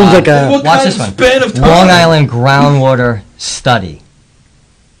 That seems like a- What watch kind this of one. span of time? Long Island groundwater study.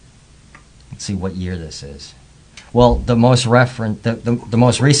 Let's see what year this is. Well, the most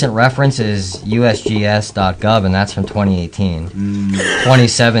recent reference is usgs.gov, and that's from 2018.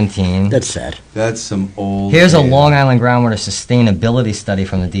 2017. That's sad. That's some old. Here's a data. Long Island groundwater sustainability study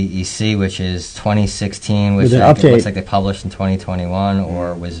from the DEC, which is 2016, which With an I think it looks update. like they published in 2021,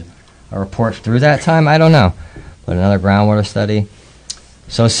 or was a report through that time. I don't know, but another groundwater study.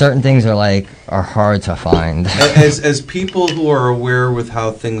 So certain things are hard to find. As people who are aware with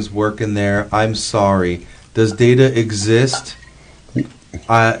how things work in there, I'm sorry. Does data exist?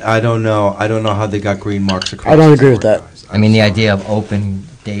 I don't know. I don't know how they got green marks across. I don't the agree with board, that. guys. I mean, the I'm idea sorry. of open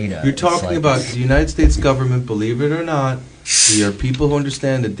data. You're it's talking like- about the United States government. Believe it or not, we are people who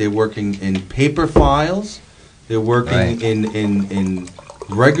understand that they're working in paper files. They're working Right. in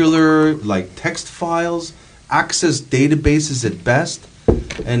regular text files, access databases at best,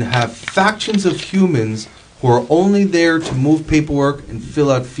 and have factions of humans who are only there to move paperwork and fill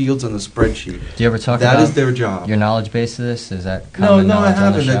out fields on a spreadsheet. Do you ever talk That about is their job. your knowledge base of this? Is that No, common no, I knowledge on the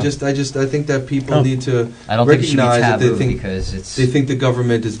haven't. show? I think that people Oh. need to I don't think it should be recognize that taboo they think because it's they think the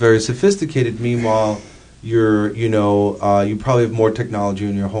government is very sophisticated. Meanwhile, you probably have more technology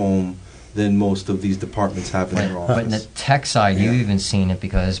in your home than most of these departments have in their But in the office. tech side, you've Yeah. even seen it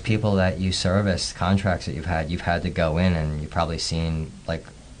because people that you service, contracts that you've had to go in and you've probably seen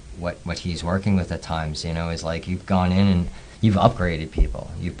what he's working with at times. Is like you've gone in and you've upgraded people.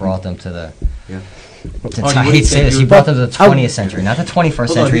 You've brought them to the. Yeah. I hate to say this. You brought them to the 20th century, not the 21st Hold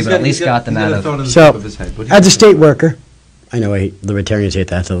on, century, he's but at least got them he's out got a of. thought on the So, top of his head. What do you As a think? state worker, I know libertarians hate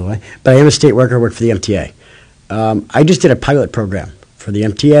that, by the way, but I am a state worker. I work for the MTA. I just did a pilot program for the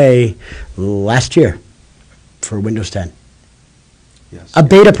MTA last year for Windows 10. Yes. A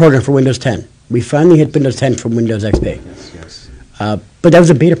beta program for Windows 10. We finally hit Windows 10 from Windows XP. Yes. But that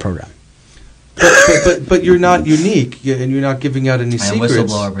was a beta program. But you're not unique, and you're not giving out any And secrets.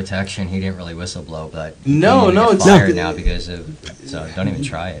 whistleblower protection, he didn't really whistleblow, but he No, can't even no, get it's fired not- now because of. So don't even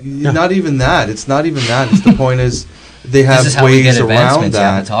try it. Not even that. It's not even that. It's the point is they have This is how we ways get around advancements. You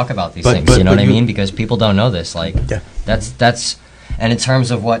have that. to talk about these But- things. but- You know but what I you- mean? Because people don't know this. Yeah. That's. And in terms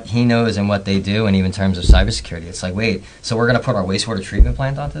of what he knows and what they do, and even in terms of cybersecurity, it's like, wait, so we're going to put our wastewater treatment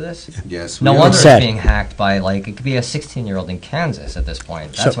plant onto this? Yes. No we wonder are. it's Sad. being hacked by, it could be a 16-year-old in Kansas at this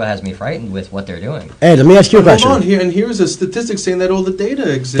point. That's So- what has me frightened with what they're doing. Hey, let me ask you a But question. hold on, here's a statistic saying that all the data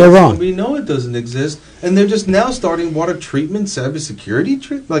exists. They're wrong. And we know it doesn't exist, and they're just now starting water treatment, cybersecurity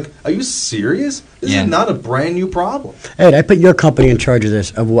treatment. Are you serious? This Yeah. is not a brand new problem. Ed, I put your company in charge of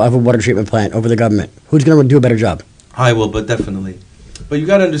this, of a water treatment plant over the government. Who's going to do a better job? I will, but definitely. But you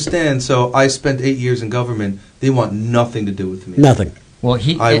got to understand. So I spent 8 years in government. They want nothing to do with me. Nothing. Well,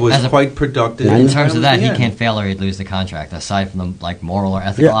 I was quite productive. In terms of that, he end. can't fail or he'd lose the contract. Aside from the moral or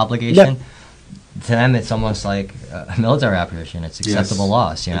ethical obligation, to them it's almost like a military operation. It's acceptable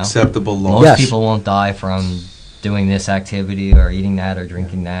loss. Acceptable loss. Most people won't die from doing this activity or eating that or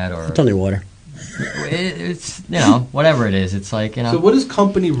drinking that or. It's only water. It's whatever it is. It's like So what is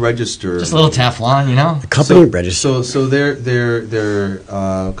company register? Just a little Teflon, The company register. So their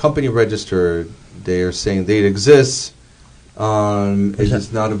company register. They are saying they exist. It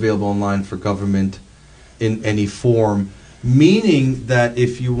is not available online for government in any form, meaning that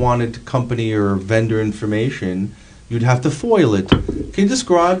if you wanted company or vendor information, you'd have to foil it. Can you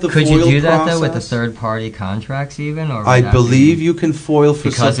describe the foil process? Could you do that, though, with the third-party contracts even? Or I believe you can foil for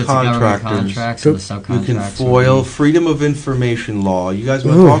because subcontractors. It's a government contract, so the subcontracts you can foil Freedom of Information law. You guys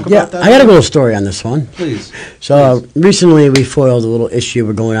want to talk about that? I got a little story on this one. Please. So recently we foiled a little issue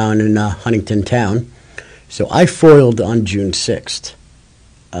we're going on in Huntington Town. So I foiled on June 6th.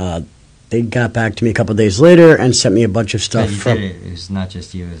 They got back to me a couple of days later and sent me a bunch of stuff. You did it. It was not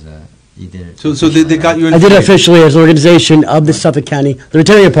just you. You did it. So they got you. I did it officially as an organization of the Suffolk County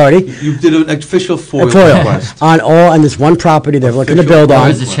Libertarian Party. You did an official foil request on this one property they're looking to build on. I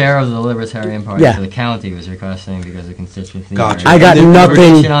was the chair of the Libertarian Party for the county was requesting because of constituency. Gotcha. I got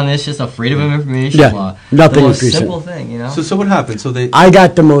nothing on this. Just a freedom of information law. Nothing. The most simple thing, So what happened? I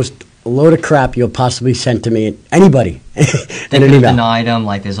got the most load of crap you'll possibly send to me, anybody. They could have denied them.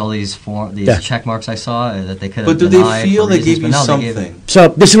 Like there's all these check marks I saw that they could have denied. But do they feel they gave you something? So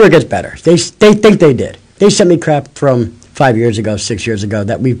this is where it gets better. They think they did. They sent me crap from 5 years ago, 6 years ago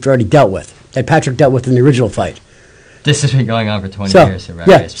that we've already dealt with, that Patrick dealt with in the original fight. This has been going on for 20 years. For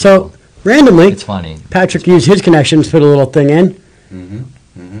various so randomly, it's funny. Patrick used his connections, put a little thing in,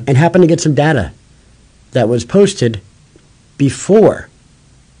 and happened to get some data that was posted before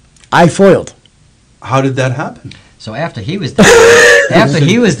I foiled. How did that happen? So after he was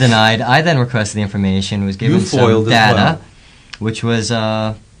denied, I then requested the information, was given some data, which was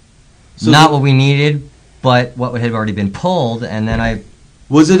not what we needed, but what had already been pulled, and then I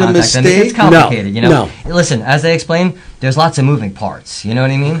was it a mistake? It's complicated, No. Listen, as they explained, there's lots of moving parts. You know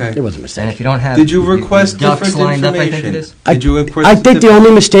what I mean? Okay. It was a mistake. And if you don't have, did you request ducks different lined information? up, I think it is. Did you request? I think the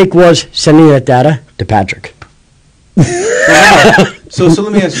only mistake was sending that data to Patrick. So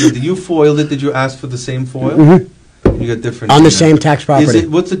let me ask you: did you foil it? Did you ask for the same foil? You got different on the same tax property.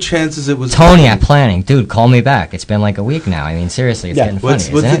 What's the chances it was Tony? I'm planning, dude. Call me back. It's been like a week now. I mean, seriously, it's getting funny.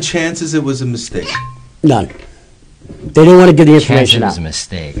 What's the chances it was a mistake? None. They didn't want to give the information It out. was a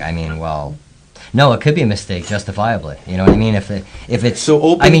mistake. I mean, well, no, it could be a mistake justifiably. You know what I mean? If it's so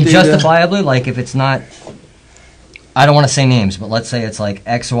open I mean, data, justifiably, like if it's not. I don't want to say names, but let's say it's like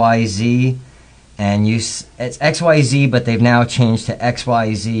XYZ. And it's XYZ, but they've now changed to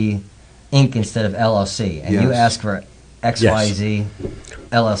XYZ Inc. instead of LLC. And you ask for XYZ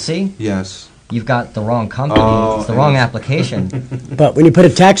LLC. Yes. You've got the wrong company. It's the wrong application. But when you put a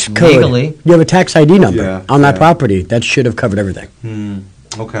tax code, legally, you have a tax ID number on that property. That should have covered everything.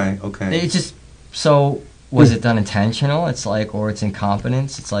 Okay. It's just so. Was it done intentional? It's like, or it's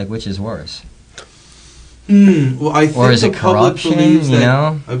incompetence. It's like, which is worse? Well, I think or is the it public corruption? believes that, You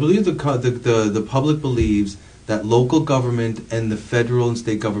know, I believe the public believes that local government and the federal and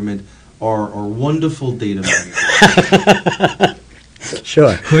state government are wonderful data managers.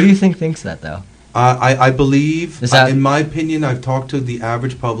 Sure. Who do you think thinks that though? I believe, in my opinion, I've talked to the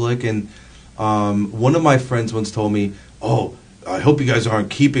average public, and one of my friends once told me, "Oh, I hope you guys aren't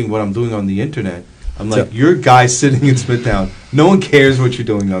keeping what I'm doing on the internet." I'm like, "You're a guy sitting in Smithtown. No one cares what you're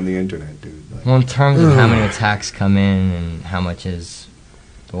doing on the internet, dude." Well, in terms of how many attacks come in and how much is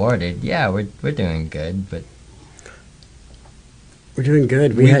thwarted, yeah, we're doing good, but we're doing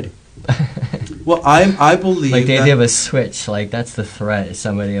good. We had. Well, I believe like the idea of a switch, like that's the threat.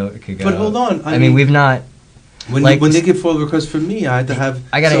 Somebody could go. But hold on, I mean, we've not. When they get FOIL requests from me, I had to have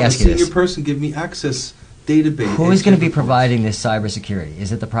a senior person give me access database. Who is going to be providing this cybersecurity?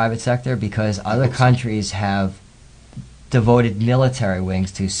 Is it the private sector? Because other countries have devoted military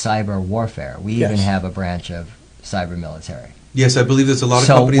wings to cyber warfare. We even have a branch of cyber military. Yes, I believe there's a lot of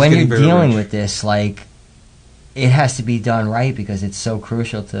companies getting getting very So when you're dealing rich. with this, like, it has to be done right because it's so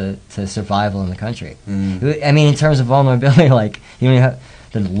crucial to survival in the country. I mean, in terms of vulnerability, like, you have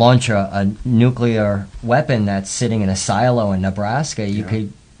to launch a nuclear weapon that's sitting in a silo in Nebraska, you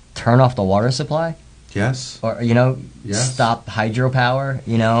could turn off the water supply. Yes. Or, stop hydropower,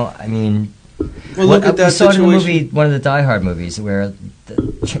 I mean... Well, look at that we saw it in the situation. movie, one of the Die Hard movies, where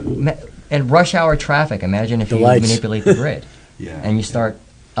in rush hour traffic, imagine if you manipulate the grid and you start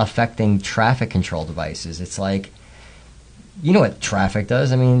affecting traffic control devices. It's like you know what traffic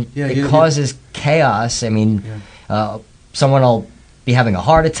does. I mean, Yeah, it causes chaos. I mean, someone will be having a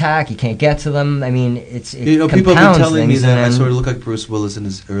heart attack. You can't get to them. I mean, it people have been compounds telling me things, that I and sort of look like Bruce Willis in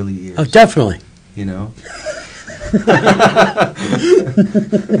his early years. Oh, definitely. You know?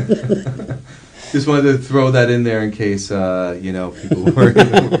 Just wanted to throw that in there in case, people weren't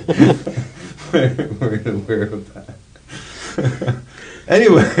aware of that.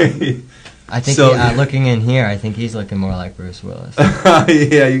 Anyway. I think looking in here, I think he's looking more like Bruce Willis.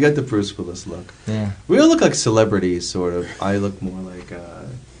 Yeah, you got the Bruce Willis look. Yeah. We all look like celebrities, sort of. I look more like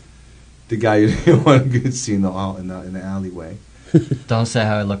the guy you want to see in the alleyway. Don't say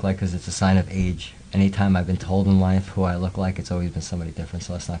how I look like, because it's a sign of age. Anytime I've been told in life who I look like, it's always been somebody different,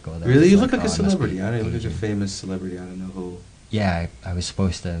 so let's not go there. Really? It's You look like a I must celebrity. be I don't look like a aging. famous celebrity. I don't know who. Yeah, I was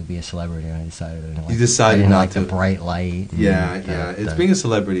supposed to be a celebrity, and I decided I didn't like, You decided I didn't not like to. the bright light. Yeah, and yeah. the It's being a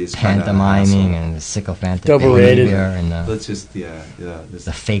celebrity is kind of pantomiming and the sycophantic Overrated. behavior and the Let's just the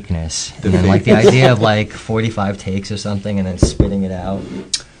fakeness. The And then like the fakeness. idea of like 45 takes or something and then spitting it out.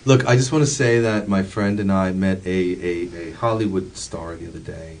 Look, I just want to say that my friend and I met a Hollywood star the other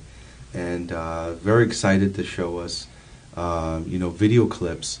day, and very excited to show us, video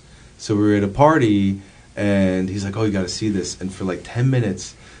clips. So we were at a party, and he's like, "Oh, you got to see this!" And for like 10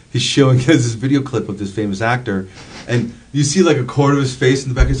 minutes, he's showing us this video clip of this famous actor, and you see like a quarter of his face in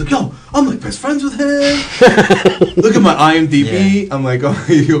the back. He's like, "Yo, I'm like best friends with him." Look at my IMDb. I'm like, "Oh,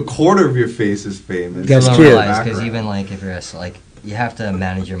 a quarter of your face is famous." That's People don't cute. realize, because Background. even like if you're you have to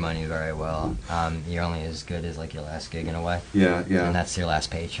manage your money very well. You're only as good as like your last gig in a way. Yeah, yeah. And that's your last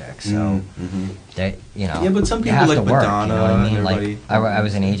paycheck. So they, Yeah, but some you people have like to work, Madonna you know what I mean? and Like everybody. I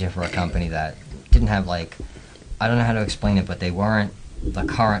was an agent for a company that didn't have like, I don't know how to explain it, but they weren't the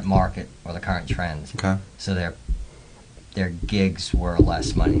current market or the current trends. Okay. So their gigs were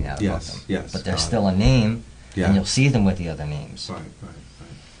less money now. To book them. Yes. But they're still a name, Yeah. and you'll see them with the other names.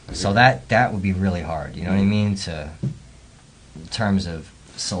 Right. So that would be really hard. You know what I mean? In terms of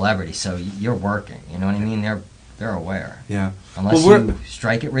celebrity. So you're working. You know what I mean? They're aware. Yeah. Unless Well, you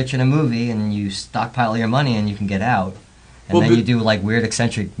strike it rich in a movie and you stockpile your money and you can get out. And Well, then but- you do like weird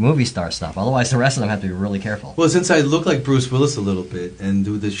eccentric movie star stuff. Otherwise, the rest of them have to be really careful. Well, since I look like Bruce Willis a little bit and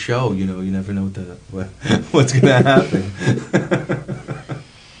do this show, you never know what's going to happen.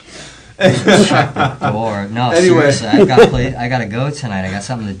 Check the door. No, Anyway. seriously, I gotta go tonight. I got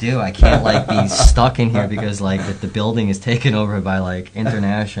something to do. I can't like be stuck in here because like the building is taken over by like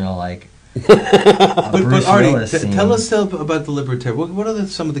international like. But Bruce Artie, Willis scene. tell us about the Libertarian. What are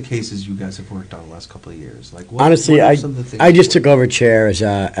some of the cases you guys have worked on the last couple of years? Like, Honestly, what are some of the things I just took over chair as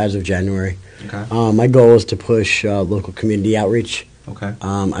of January. Okay. My goal is to push local community outreach. Okay.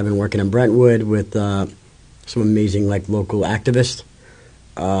 I've been working in Brentwood with some amazing like local activists.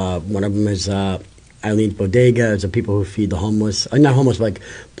 One of them is Eileen's Bodega. It's the people who feed the homeless, not homeless, but like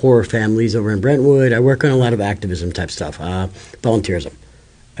poor families over in Brentwood. I work on a lot of activism type stuff, volunteerism.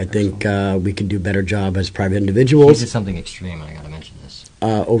 I think we could do a better job as private He individuals did something extreme, and I gotta mention this.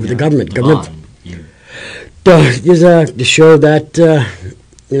 over the Yeah. government. Devon, you There's the show that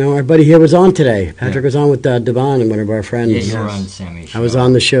our buddy here was on today. Patrick was on with Devon and one of our friends. Yeah, you were on Sammy's show. I was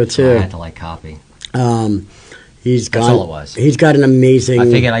on the show I too. had to like copy. He's That's got. all it was. He's got an amazing. I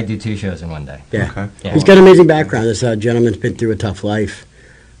figured I'd do 2 shows in one day. Yeah. Okay. Yeah. He's got an amazing background. This gentleman's been through a tough life.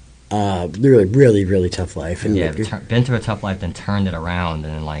 Really, really, really tough life. And Yeah, been through a tough life, then turned it around,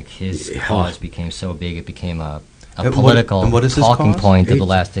 and then like his cause became so big, it became a And political what is his talking cause? point of the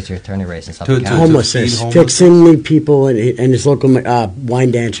last district attorney race in Suffolk To- County. homelessness, feed fixing the people in his local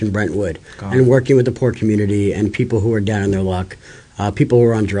wine dance in Brentwood, Got and it. working with the poor community and people who are down on their luck, people who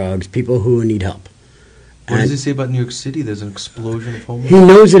are on drugs, people who need help. What does And he say about New York City? There's an explosion of he homelessness.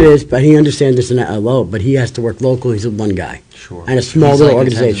 knows it is, but he understands it's not low. But he has to work local. He's one guy Sure. and a small He's little like,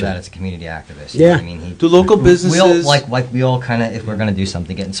 in terms of organization. that, it's a community activist. Yeah. I mean, Do local we businesses all like we all kind of, if we're going to do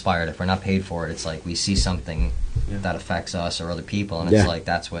something, get inspired. If we're not paid for it, it's like we see something Yeah. that affects us or other people, and Yeah. it's like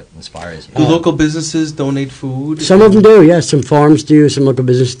that's what inspires you. do local businesses donate food? Some of them do, yes. Some farms do. Some local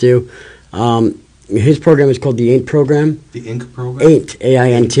businesses do. His program is called the AINT program. The Inc. program. AINT,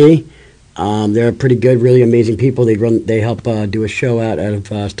 AINT. They're pretty good, really amazing people. They help do a show out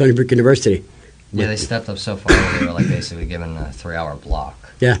of Stony Brook University. Yeah, they stepped up so far. They were like basically given a 3-hour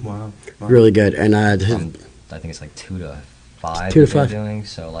block. Yeah, Wow. Wow. really good. And I think it's like 2 to 5. 2 to that they're 5. Doing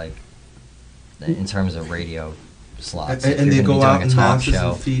so like in terms of radio slots. And, if and you're they gonna go be doing out a in talk masses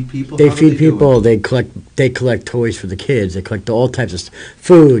show. and feed people. they How do feed do people. it? They collect toys for the kids. They collect all types of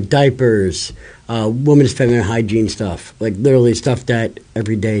food, diapers, women's feminine hygiene stuff. Like literally stuff that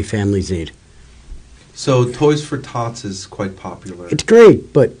everyday families need. So Toys for Tots is quite popular, It's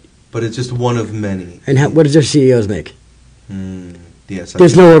great, but but it's just one of many. what does their CEOs make? Yes,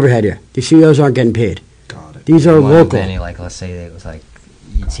 There's no overhead here. The CEOs aren't getting paid. Got it. These are One of local. many, like, let's say it was like,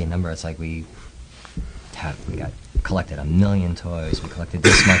 you'd see a number, it's like we got collected 1 million toys, we collected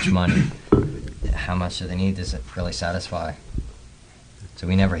this much money. How much do they need? Does it really satisfy? So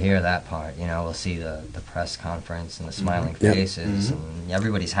we never hear that part, you know. We'll see the press conference and the smiling Yep. faces, and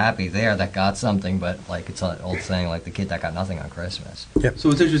everybody's happy there that got something, but like it's an old saying, like the kid that got nothing on Christmas. So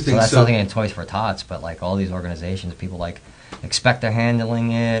it's interesting. So that's nothing in Toys for Tots, but like all these organizations, people like expect they're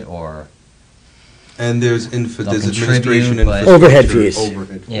handling it, or and there's They'll administration contribute, and but- Overhead fees.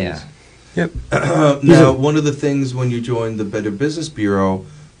 Overhead fees. yeah. Yep. Now, one of the things when you join the Better Business Bureau,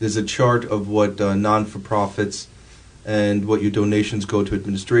 there's a chart of what non-for-profits and what your donations go to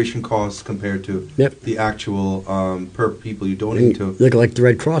administration costs compared to Yep. the actual per people you donate to. Look like the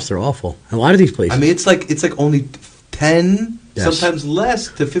Red Cross. They're awful. A lot of these places. I mean, it's like only 10, Yes. sometimes less,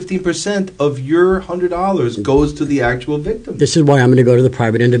 to 15% of your $100 goes to the actual victim. This is why I'm going to go to the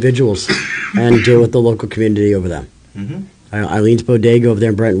private individuals and deal with the local community over them. Mm-hmm. Eileen's Bodega over there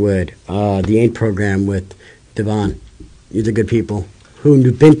in Brentwood, the AINT program with Devon. These are good people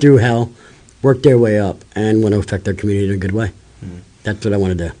who've been through hell, worked their way up, and want to affect their community in a good way. That's what I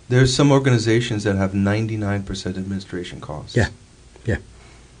want to do. There's some organizations that have 99% administration costs. Yeah. Yeah.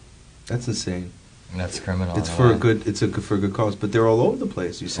 That's insane. That's criminal. It's in for way. a good. It's for a good cause, but they're all over the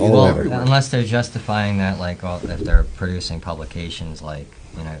place. You see All them Well, over. everywhere. unless they're justifying that, like, well, if they're producing publications, like,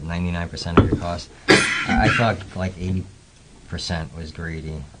 99% of your cost. I thought like 80% was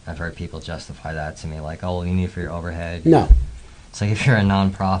greedy. I've heard people justify that to me, like, oh, well, you need it for your overhead. No. It's like if you're a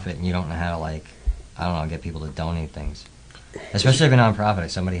nonprofit and you don't know how to, like, I don't know, get people to donate things. Especially if you're a nonprofit,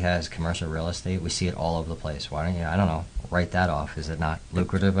 if somebody has commercial real estate, we see it all over the place. Why don't you, I don't know, write that off? Is it not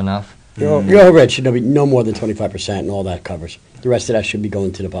lucrative enough? Your overhead should be no more than 25%, and all that covers. The rest of that should be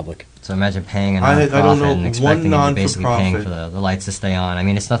going to the public. So imagine paying a I nonprofit don't know, and expecting one them to basically paying for non-for-profit. the lights to stay on. I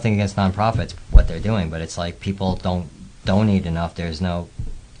mean, it's nothing against nonprofits, what they're doing, but it's like people don't donate enough. There's no...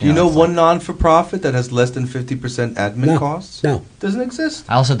 Do you know it's one like- non-for-profit that has less than 50% admin No. costs? No. Doesn't exist.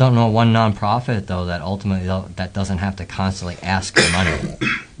 I also don't know one nonprofit, though, that ultimately that doesn't have to constantly ask for money.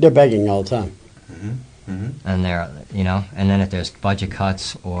 They're begging all the time. And they're, and then if there's budget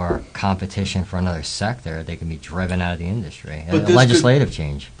cuts or competition for another sector, they can be driven out of the industry. But there's Legislative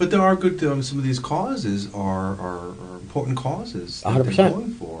change. But there are good. Some of these causes are important causes. that 100%. they're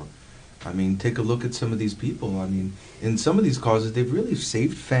going for. I mean, take a look at some of these people. I mean, in some of these causes, they've really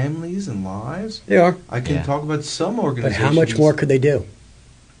saved families and lives. They are. I can Yeah. talk about some But organizations. how much more could they do?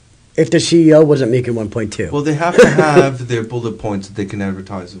 If the CEO wasn't making 1.2. Well, they have to have their bullet points that they can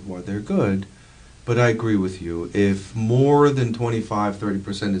advertise of why they're good. But I agree with you. If more than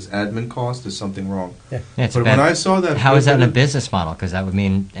 25-30% is admin cost, there's something wrong. Yeah, it's But bad. when I saw that, How is that in a business model? Because that would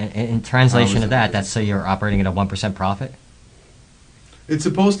mean, in translation How of is that, it? that's so you're operating at a 1% profit? It's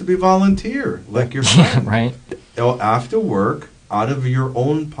supposed to be volunteer, like your Yeah, friend. right? After work, out of your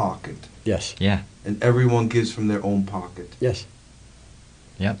own pocket, Yes. Yeah. and everyone gives from their own pocket. Yes.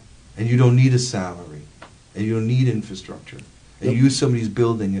 Yep. And you don't need a salary, and you don't need infrastructure, and Nope. you use somebody's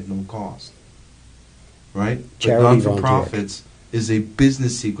building at no cost. Right? Charity But volunteer. non-for-profits is a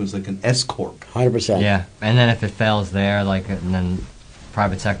business sequence, like an S corp. 100%. Yeah. And then if it fails there, and then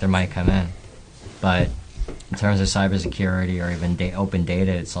private sector might come in. But in terms of cybersecurity or even open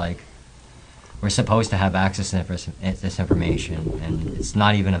data, it's like we're supposed to have access to this information, and it's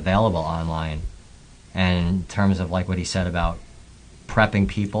not even available online. And in terms of like what he said about prepping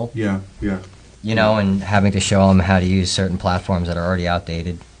people, Yeah. and having to show them how to use certain platforms that are already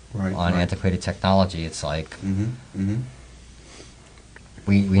outdated Right. on right. antiquated technology, it's like Mm-hmm.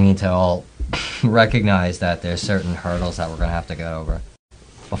 we need to all recognize that there's certain hurdles that we're going to have to get over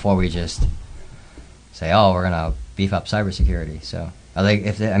before we just say, oh, we're going to beef up cybersecurity. So,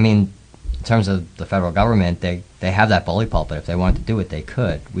 in terms of the federal government, they have that bully pulpit. If they wanted to do it, they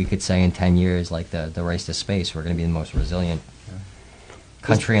could. We could say in 10 years, like the race to space, we're going to be the most resilient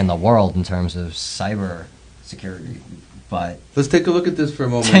country in the world in terms of cyber security. But Let's take a look at this for a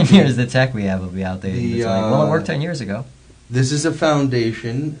moment. 10 years, the tech we have will be outdated. The, It's like, well, it worked 10 years ago. This is a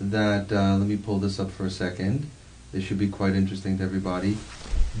foundation that, let me pull this up for a second. This should be quite interesting to everybody.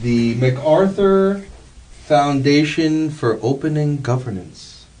 The MacArthur Foundation for Opening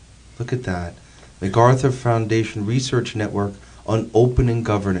Governance. Look at that. MacArthur Foundation Research Network on Opening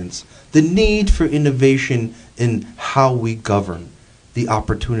Governance. The need for innovation in how we govern. The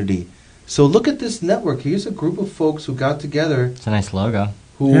opportunity. So look at this network. Here's a group of folks who got together It's a nice logo.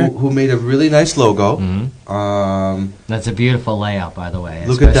 who made a really nice logo. Mm-hmm. That's a beautiful layout, by the way.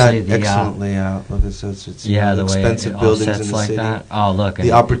 Look at that especially the, excellent layout. Look at that. It's the way expensive it buildings offsets in the like city. that. Oh, look.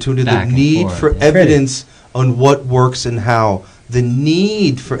 The opportunity, the back and need forth. for Yeah. evidence on what works and how. The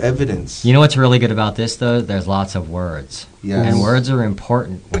need for evidence. You know what's really good about this, though? There's lots of words. Yes. And words are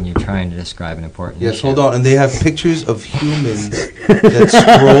important when you're trying to describe an important Yes, issue. hold on. And they have pictures of humans that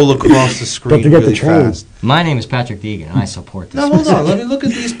scroll across the screen forget the really train. fast. My name is Patrick Deegan, and I support this. Now, hold on. Let me look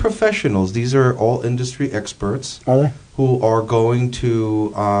at these professionals. These are all industry experts Are they? who are going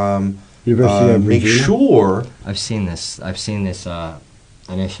to University of make Virginia? sure. I've seen this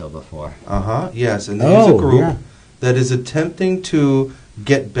initial before. Yes, and there's a group yeah. that is attempting to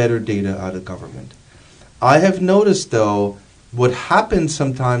get better data out of government. I have noticed, though, what happens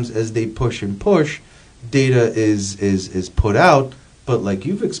sometimes as they push and push, data is put out, but like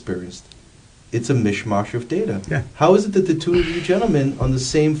you've experienced, it's a mishmash of data. Yeah. How is it that the two of you gentlemen on the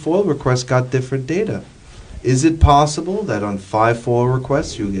same FOIL request got different data? Is it possible that on 5 FOIL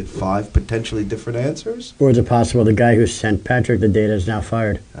requests you get 5 potentially different answers? Or is it possible the guy who sent Patrick the data is now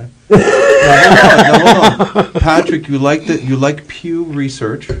fired? Now, hold on. Patrick, you like Pew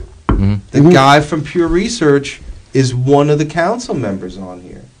Research. Mm-hmm. The guy from Pew Research is one of the council members on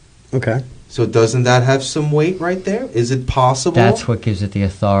here. Okay. So doesn't that have some weight right there? Is it possible? That's what gives it the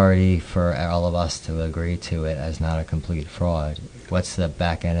authority for all of us to agree to it as not a complete fraud. What's the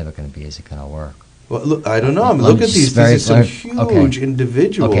back end of it going to be? Is it going to work? Well, look, I don't know. I mean, Let look me at just these. These are some okay. huge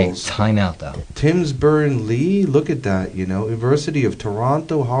individuals. Okay, time out, though. Timsburn Lee, look at that. University of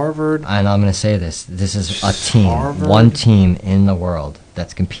Toronto, Harvard. And I'm going to say this. This is a team, Harvard. one team in the world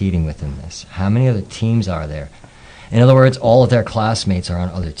that's competing within this. How many other teams are there? In other words, all of their classmates are on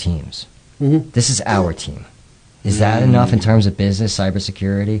other teams. Mm-hmm. This is our team. Is that enough in terms of business,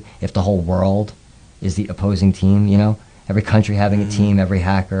 cybersecurity, if the whole world is the opposing team, Every country having a team, every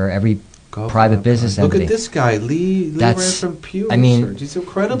hacker, every private business Look entity. at this guy, Lee ran That's- from Pew I mean, Research. He's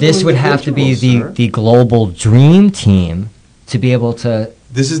incredible. This would have to be individual, sir. the global dream team to be able to.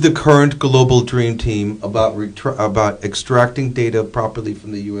 This is the current global dream team about extracting data properly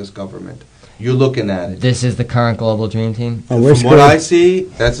from the U.S. government. You're looking at it. This is the current global dream team. Oh, we're From what I screwed. see,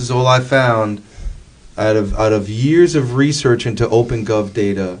 that's all I found. Out of years of research into OpenGov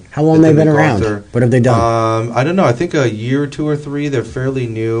data. How long that have they the been around? MacArthur- What have they done? I don't know. I think a year, 2 or 3. They're fairly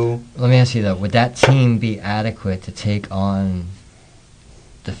new. Let me ask you though: would that team be adequate to take on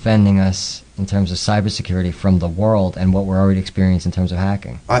defending us in terms of cybersecurity from the world and what we're already experiencing in terms of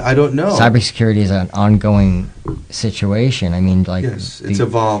hacking? I don't know. Cybersecurity is an ongoing situation. I mean, like Yes, it's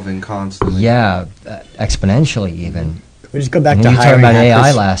evolving constantly. yeah, exponentially even. We just go back And to you talked hiring about AI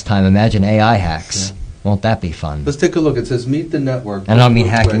hackers. last time. Imagine AI hacks. Yeah. Won't that be fun? Let's take a look. It says meet the network. And I don't mean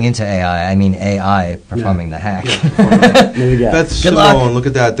Real hacking quick. into AI. I mean AI performing the hack. Yeah, performing that. There we go. Beth Good luck. Simone, look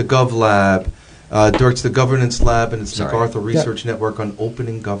at that. The Gov Lab directs the Governance Lab and its Sorry. MacArthur Research Network on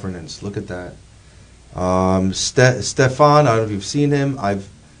opening governance. Look at that. Stefan, I don't know if you've seen him. I've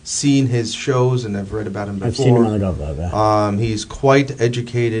seen his shows and I've read about him before. I've seen him on the GovLab, yeah. He's quite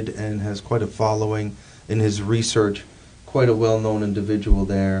educated and has quite a following in his research. Quite a well-known individual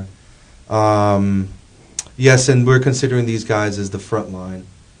there. Yes, and we're considering these guys as the front line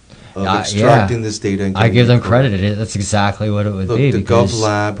of extracting this data. And I getting give them it correct. credit. That's exactly what it would Look, be. the because Gov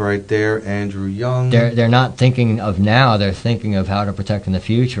Lab right there, Andrew Young. they're not thinking of now. They're thinking of how to protect in the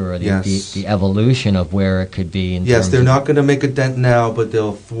future or Yes. the evolution of where it could be. In Yes, terms they're of, not going to make a dent now, but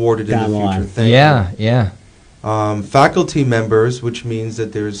they'll thwart it Down in the the future. line. Thank Yeah. you. Faculty members, which means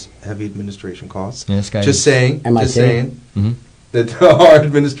that there's heavy administration costs. And this guy Just saying. MIT. Just saying. Mhm. That there are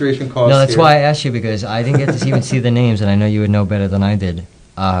administration costs. No, that's here. why I asked you, because I didn't get to even see the names, and I know you would know better than I did.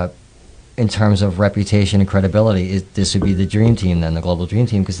 In terms of reputation and credibility, this would be the dream team then, the global dream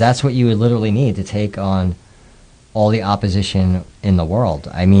team, because that's what you would literally need to take on all the opposition in the world.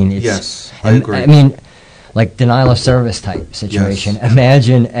 I mean, it's... Yes, I and- agree. I mean, like denial of service type situation. Yes.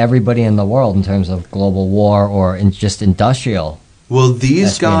 Imagine everybody in the world in terms of global war or in just industrial. Will these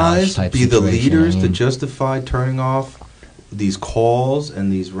espionage guys type be the situation, leaders I to mean. justify turning off these calls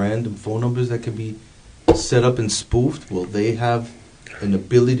and these random phone numbers that can be set up and spoofed? Will they have an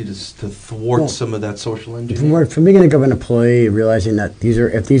ability to thwart Well, some of that social From engineering? being a government employee, realizing that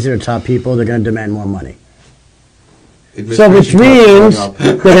if these are the top people, they're going to demand more money. So which means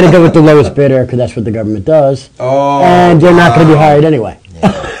they're going to go with the lowest bidder because that's what the government does, Oh, and they're not going to be wow. hired anyway.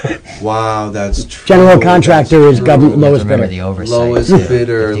 Wow, that's true. General contractor That's is true. government You have to lowest remember bidder. the oversight. Lowest If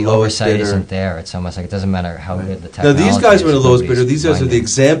bidder, the lowest oversight bidder. isn't there, it's almost like it doesn't matter how good the Now technology these guys is, were the lowest bidder. nobody's These guys are the minded.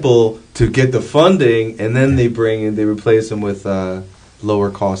 example to get the funding, and then they replace them with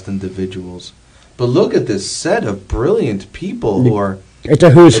lower cost individuals. But look at this set of brilliant people who are It's a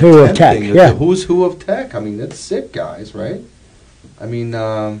who's who of tech. attempting. It's Yeah. the who's who of tech. I mean, that's sick, guys, right? I mean,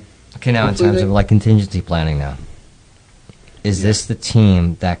 Okay, now in hopefully terms they- of like contingency planning now, is this the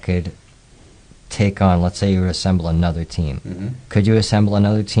team that could take on, let's say you would assemble another team. Mm-hmm. Could you assemble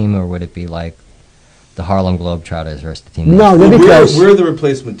another team, or would it be like the Harlem Globetrotters versus the team? No, they'd be close. We're the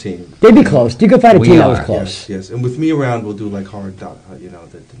replacement team. They'd be close. You could find a We team that was are. close. Yes. And with me around, we'll do like hard, the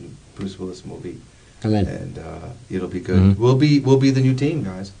Bruce Willis movie, I'm in. and it'll be good. Mhm. We'll be the new team,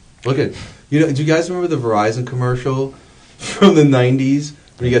 guys. Look at do you guys remember the Verizon commercial from the '90s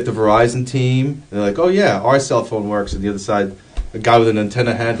when you get the Verizon team? And they're like, oh yeah, our cell phone works, and the other side, a guy with an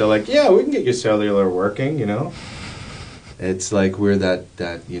antenna hat. They're like, yeah, we can get your cellular working. It's like we're that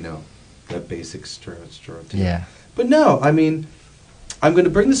basic straw team. Yeah. But no, I mean, I'm going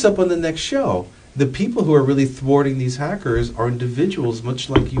to bring this up on the next show. The people who are really thwarting these hackers are individuals much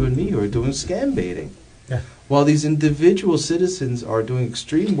like you and me who are doing scam baiting. Yeah. While these individual citizens are doing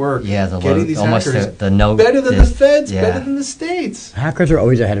extreme work Yeah, getting these almost hackers the no better than the feds, yeah. better than the states. Hackers are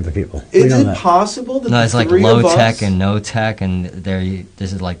always ahead of the people. We Is know it that. possible that No, the it's like three low of us, tech and no tech, and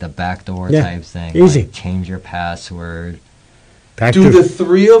this is like the backdoor Yeah, type thing. easy. Like change your password. Back do to the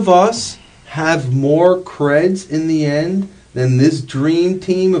three of us have more creds in the end than this dream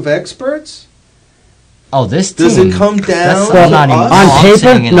team of experts? Oh, this team. Does it come down That's to not even us? on I'm paper,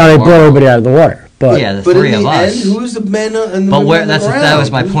 saying in no, the they blow world. everybody out of the water. But Yeah, the But three in of the us. end, who's the men and the But women on that the was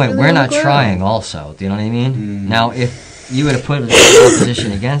ground? my Who's point. really We're on the not ground? trying. Also, do you know what I mean? Mm. Now, if you were to put a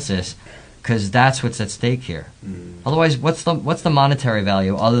position against this, because that's what's at stake here. Mm. Otherwise, what's the monetary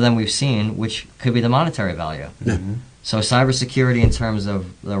value other than we've seen, which could be the monetary value? Mhm. So cybersecurity in terms of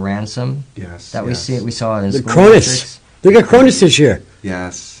the ransom Yes. that yes. we saw in the school Cronus. districts. Look at Cronus this year.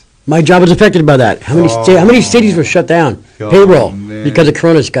 Yes. My job was affected by that. How many Oh. cities were shut down? Oh, Payroll man. because the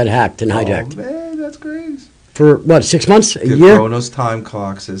Cronus got hacked and hijacked. Oh, man, that's crazy. For what, 6 months? A The year? Kronos time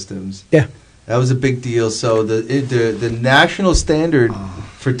clock systems. Yeah. That was a big deal. So the national standard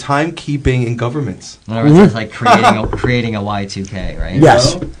for timekeeping in governments. In other words, it's like creating a Y2K, right?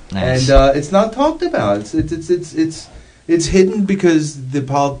 Yes. You know? Nice. And it's not talked about. It's hidden because the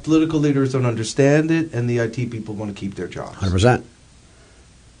political leaders don't understand it, and the IT people want to keep their jobs. 100%.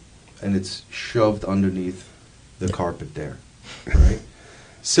 And it's shoved underneath the carpet there, right?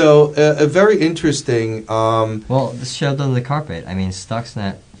 So a very interesting. Well, this shoved under the carpet. I mean,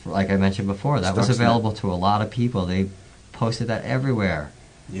 Stuxnet, like I mentioned before, that was Stuxnet. available to a lot of people. They posted that everywhere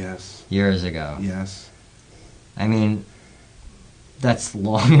Yes. years ago. Yes. I mean, that's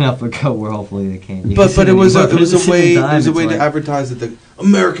long enough ago where hopefully they can't. You can But see it them- was you a put this in way time, it's to like- advertise that the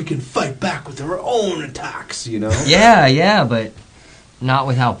America can fight back with their own attacks. Yeah, but not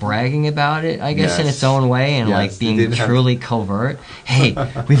without bragging about it, I guess, in Yes. its own way, and Yes, like they being did have- truly covert. Hey,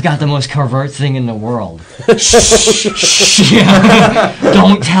 we've got the most covert thing in the world. Yeah.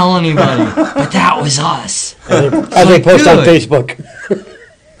 Don't tell anybody, but that was us. As they post on Dude. Facebook.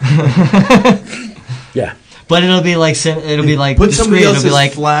 Yeah. But it'll be like Put somebody discreet. It'll else's be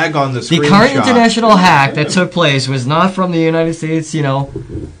like flag on the the screenshot. current international hack that took place was not from the United States,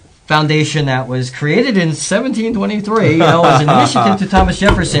 foundation that was created in 1723, as an initiative to Thomas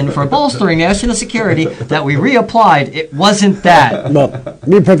Jefferson for bolstering national security that we reapplied. It wasn't that. Well, to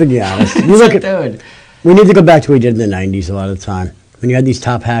be perfectly honest, you look at, Dude. we need to go back to what we did in the 90s a lot of the time. When you had these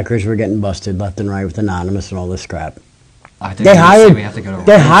top hackers who were getting busted left and right with Anonymous and all this crap. I think They hired, we have to go to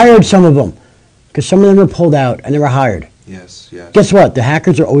they hired some of them because some of them were pulled out and they were hired. Yes, yes. Guess what? The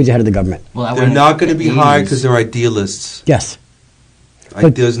hackers are always ahead of the government. Well, that They're went not going to be in the hired 80s. because they're idealists. Yes.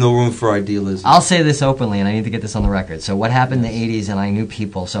 But- There's no room for idealism. I'll say this openly, and I need to get this on the record. So what happened in the 80s, and I knew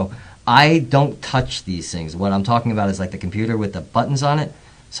people. So I don't touch these things. What I'm talking about is like the computer with the buttons on it.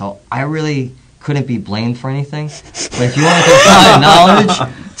 So I really couldn't be blamed for anything. But if you want to apply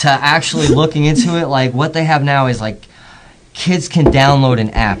knowledge to actually looking into it, like what they have now is like kids can download an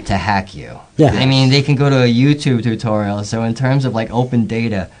app to hack you. Yeah. I mean, they can go to a YouTube tutorial. So in terms of like open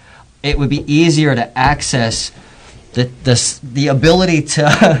data, it would be easier to access the ability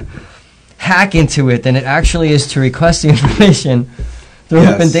to hack into it than it actually is to request the information through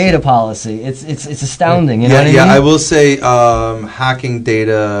Yes. open data policy. It's astounding. You know yeah, what I yeah. mean? I will say hacking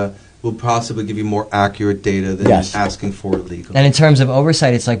data will possibly give you more accurate data than Yes. asking for it legally. And in terms of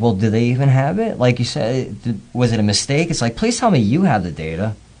oversight, it's like, well, do they even have it? Like you said, was it a mistake? It's like, please tell me you have the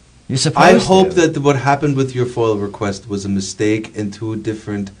data. You're supposed I to. hope that what happened with your FOIL request was a mistake and two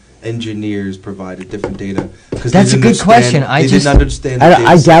different engineers provided different data. Because That's a good question. They did not understand the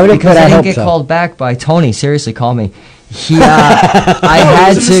I data doubt it, because but I I didn't hope get so. called back by Tony. Seriously, call me. He, I No,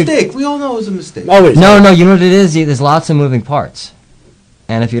 had it was a to. mistake. We all know it was a mistake. Always. No, you know what it is? There's lots of moving parts.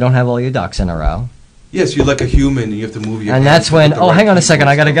 And if you don't have all your ducks in a row, Yes, you're like a human and you have to move your and hands that's to when, put the oh, right hang on a keyboard second,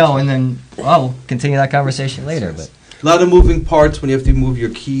 I gotta stuff. go, and then, we'll continue that conversation later. But A lot of moving parts when you have to move your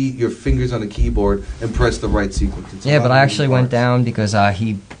fingers on a keyboard and press the right sequence. It's a yeah, lot but of I moving actually went parts. down because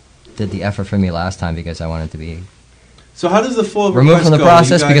did the effort for me last time because I wanted to be So how does the FOIL removed request from the go?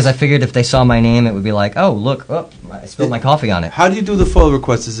 process You because I guys- figured if they saw my name, it would be like, oh, look, I spilled my coffee on it. How do you do the FOIL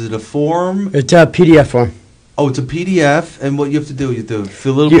request? Is it a form? It's a PDF form. Oh, it's a PDF, and what you have to do, you have to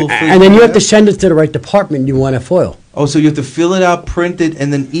fill it You, out. and then you have to send it to the right department you want to FOIL. Oh, so you have to fill it out, print it,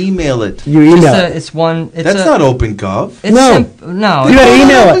 and then email it. You email Just it. it's one. It's That's not OpenGov. It's No. no. You got to Oh,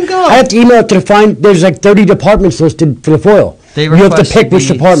 email my it. God. I have to email it to find. There's like 30 departments listed for the FOIL. They You have to request pick which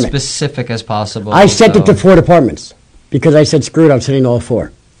be department. specific as possible. I sent it so- to 4 departments because I said screw it. I'm sending all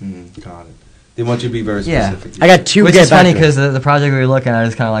 4. Got it. They want you to be very Yeah. specific. I got 2. Which get is back funny to me. because the project we were looking at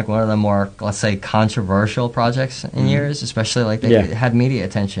is kind of like one of the more, let's say, controversial projects in years, especially like they Yeah. had media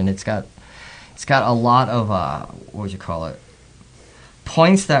attention. It's got a lot of what would you call it?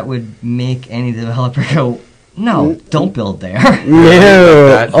 Points that would make any developer go, no, don't build there.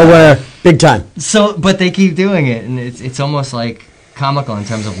 No. Oh, big time. So, but they keep doing it, and it's almost like comical in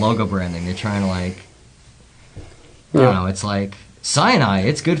terms of logo branding. They're trying to like, I don't know. It's like cyanide.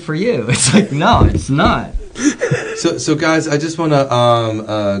 It's good for you. It's like no, it's not. So guys, I just want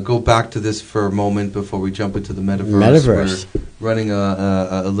to go back to this for a moment before we jump into the metaverse. Metaverse. We're running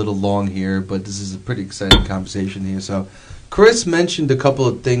a little long here, but this is a pretty exciting conversation here. So, Chris mentioned a couple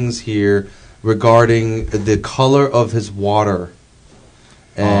of things here regarding the color of his water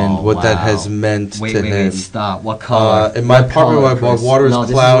and Oh, what that wow. has meant Wait, to wait, him. wait, stop. What color? In my What apartment, color, my Chris? water is No, this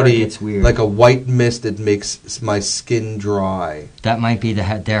is where it cloudy, gets weird. like a white mist. It makes my skin dry. That might be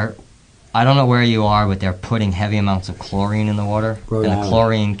they're. I don't know where you are, but they're putting heavy amounts of chlorine in the water, Rhode and the Island.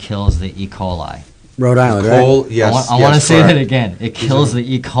 chlorine kills the E. coli. Rhode Island, right? Coal, yes, I want to yes, say that correct. again. It kills the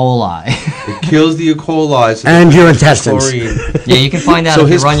E. coli. It kills the E. coli. So And the your intestines. chlorine. Yeah, you can find out So if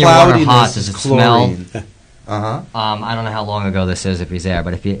you his run your water hot. cloudiness Does is it smell? chlorine. Uh-huh. I don't know how long ago this is if he's there,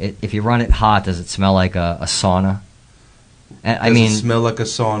 but if you run it hot, does it smell like a sauna? And, I Does mean, it smell like a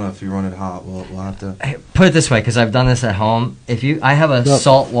sauna if you run it hot? We'll have to. put it this way, because I've done this at home. I have a Yep.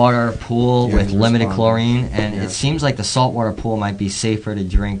 saltwater pool Yeah, with he's limited responding. chlorine, and Yeah. it seems like the saltwater pool might be safer to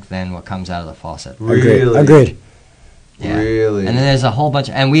drink than what comes out of the faucet. Really? Agreed. Yeah. Really? And then there's a whole bunch,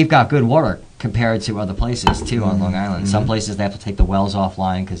 and we've got good water compared to other places too on Long Island. Mm-hmm. Some places they have to take the wells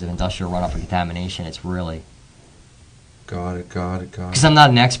offline because of industrial runoff and contamination. It's really, Got it. because I'm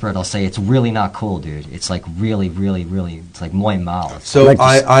not an expert, I'll say it's really not cool, dude. It's like really, really, really, it's like muy mal. So Like to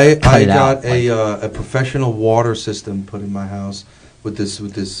I cut it got out, a professional water system put in my house with this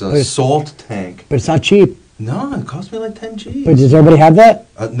it's- salt tank. But it's not cheap. No, it cost me like 10 G's. But does everybody have that?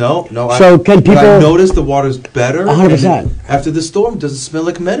 No. So can but I people- noticed the water's better. 100%. and after the storm, it doesn't smell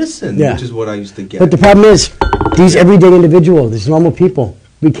like medicine, Yeah. which is what I used to get. But the problem is, these everyday individuals, these normal people,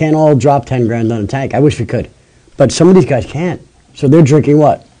 we can't all drop 10 grand on a tank. I wish we could. But some of these guys can't. So they're drinking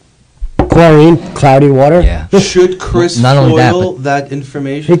what? Chlorine, cloudy water. Yeah. Should Chris Not only that, foil that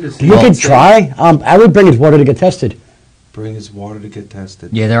information? to see You if could it's safe? try. I would bring his water to get tested. Bring his water to get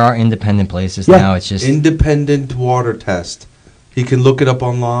tested. Yeah, there are independent places Yeah. now. It's just Independent water test. He can look it up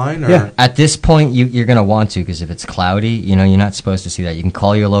online, or Yeah. at this point you're going to want to, because if it's cloudy, you're not supposed to see that. You can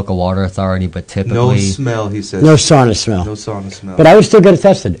call your local water authority, but typically no smell. He says No sauna smell. No sauna smell. But I would still get it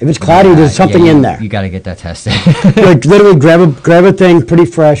tested. If it's cloudy, there's something in there. You got to get that tested. Like literally grab a thing pretty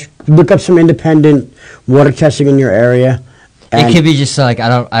fresh. Look up some independent water testing in your area. It could be just like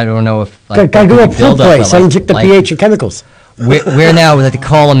I don't know if like gotta go to a the pool buildup, place but, and check the like, pH and chemicals. We're now what they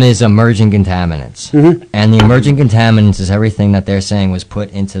call them is emerging contaminants, Mhm. and the emerging contaminants is everything that they're saying was put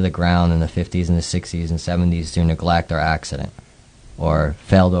into the ground in the 50s and the 60s and 70s through neglect or accident or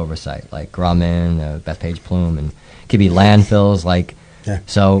failed oversight, like Grumman, Bethpage Plume, and it could be landfills. Like, Yeah.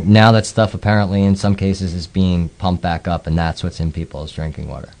 so now that stuff apparently in some cases is being pumped back up, and that's what's in people's drinking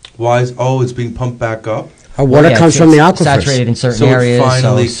water. Why is it's being pumped back up? Our water Yeah, comes it's- from the it's aquifers. saturated in certain So it areas,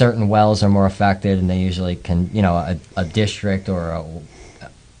 finally- so certain wells are more affected, and they usually can, a district or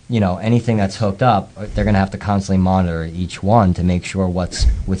anything that's hooked up, they're going to have to constantly monitor each one to make sure what's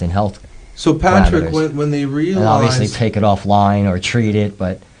within health, So Patrick, parameters. when they and obviously realize, take it offline or treat it.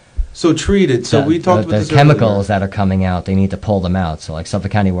 But so treat it. So the, we talked the, about this the chemicals earlier. that are coming out, they need to pull them out. So like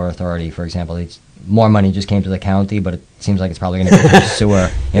Suffolk County Water Authority, for example, more money just came to the county, but it seems like it's probably going to go to sewer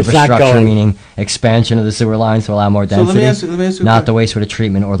infrastructure, going. meaning expansion of the sewer lines to allow more So let density. me ask you. Not the wastewater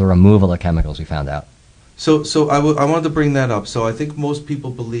treatment or the removal of chemicals, we found out. So I wanted to bring that up. So I think most people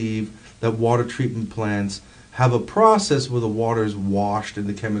believe that water treatment plants have a process where the water is washed and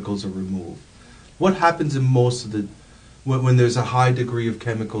the chemicals are removed. What happens in most of the when there's a high degree of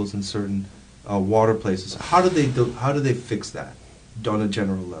chemicals in certain water places? How do they fix that on a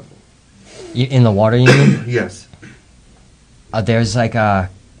general level? In the water, you mean? Yes. There's I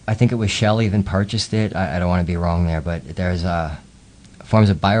think it was Shell even purchased it. I don't want to be wrong there, but there's forms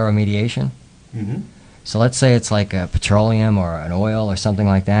of bioremediation. Mm-hmm. So let's say it's like a petroleum or an oil or something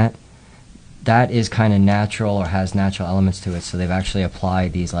like that. That is kind of natural or has natural elements to it. So they've actually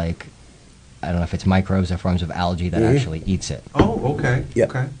applied these, like, I don't know if it's microbes or forms of algae that actually eats it. Oh, okay. Yep.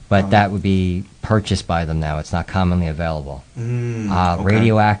 Okay. But that would be purchased by them now. It's not commonly available. Okay.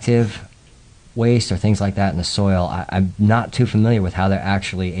 Radioactive waste or things like that in the soil, I'm not too familiar with how they're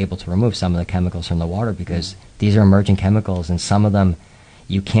actually able to remove some of the chemicals from the water, because these are emerging chemicals, and some of them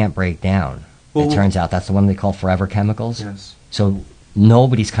you can't break down. Well, it turns out that's the one they call forever chemicals. Yes. So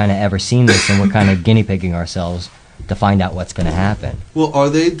nobody's kind of ever seen this, and we're kind of guinea pigging ourselves to find out what's going to happen. Well, are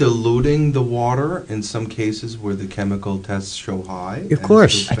they diluting the water in some cases where the chemical tests show high? Of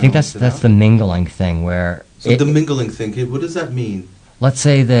course. I think that's the mingling thing where... So the mingling thing, what does that mean? Let's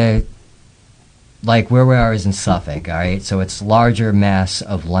say like where we are is in Suffolk, all right? So it's larger mass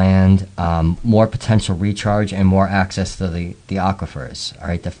of land, more potential recharge, and more access to the aquifers, all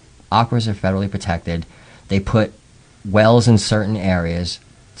right? The aquifers are federally protected. They put wells in certain areas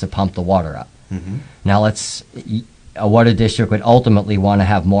to pump the water up. Mm-hmm. Now a water district would ultimately want to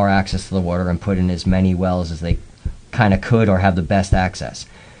have more access to the water and put in as many wells as they kind of could or have the best access.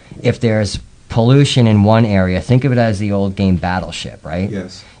 If there's pollution in one area, think of it as the old game Battleship, right?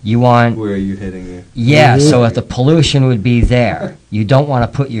 Yes. You want... Where are you hitting it? Yeah, so if the pollution would be there, you don't want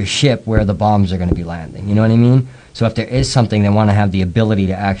to put your ship where the bombs are going to be landing. You know what I mean? So if there is something, they want to have the ability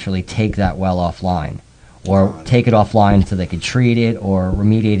to actually take that well offline, or take it offline so they can treat it or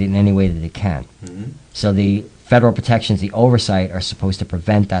remediate it in any way that they can. Mm-hmm. So the federal protections, the oversight, are supposed to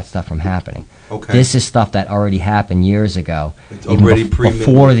prevent that stuff from happening. Okay. This is stuff that already happened years ago, It's even already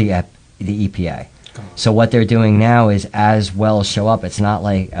before the EPA. So what they're doing now is, as wells show up, it's not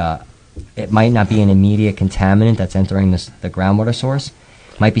like it might not be an immediate contaminant that's entering the groundwater source.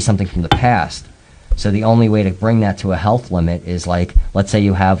 It might be something from the past. So the only way to bring that to a health limit is, like, let's say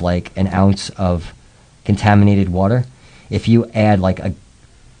you have like an ounce of contaminated water. If you add like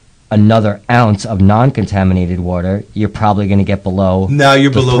another ounce of non-contaminated water, you're probably going to get below Now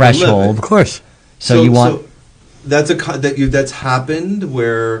you're the below threshold. the limit. Of course. So you want... that's happened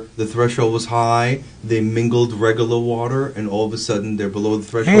where the threshold was high, they mingled regular water, and all of a sudden they're below the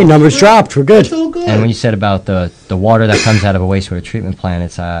threshold. Hey, numbers dropped. We're good. It's all good. And when you said about the water that comes out of a wastewater treatment plant,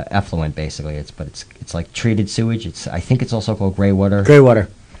 it's effluent basically. It's like treated sewage. I think it's also called gray water. Gray water.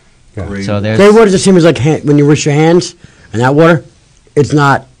 Great. So there's... Gray water just seems like when you wash your hands, and that water, it's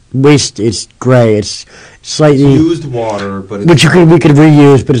not waste. It's gray. It's slightly used water, but it's which we could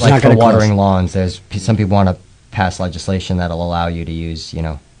reuse, but it's like not for going to watering lawns. There's some people want to pass legislation that'll allow you to use,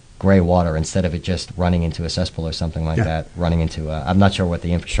 gray water instead of it just running into a cesspool or something like that. Running into I'm not sure what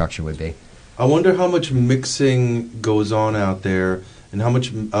the infrastructure would be. I wonder how much mixing goes on out there, and how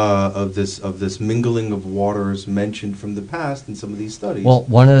much of this mingling of waters mentioned from the past in some of these studies. Well,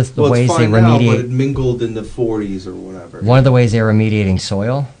 one of the ways it's they fine now, but remediate... it mingled in the 40s or whatever. One of the ways they were remediating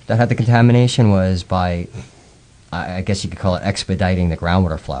soil that had the contamination was by, I guess you could call it, expediting the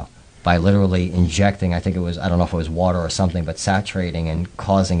groundwater flow. By literally injecting, I think it was, I don't know if it was water or something, but saturating and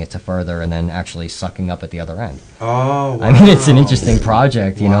causing it to further and then actually sucking up at the other end. Oh, wow. I mean, it's an interesting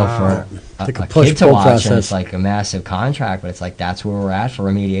project, for Like a a push kid to pull watch, and process. it's like a massive contract, but it's like that's where we're at for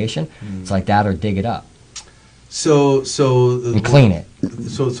remediation. It's like that or dig it up So and clean it.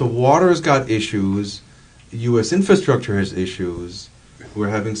 So water's got issues. U.S. infrastructure has issues. We're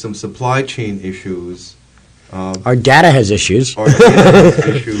having some supply chain issues. Our data has issues. Our data has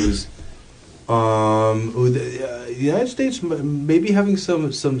issues. The United States may be having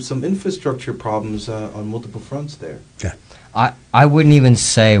some infrastructure problems on multiple fronts there. Yeah. I wouldn't even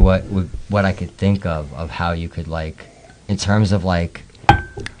say what I could think of how you could, like, in terms of like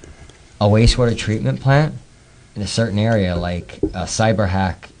a wastewater treatment plant in a certain area, like a cyber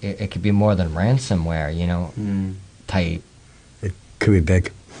hack. It could be more than ransomware, type. It could be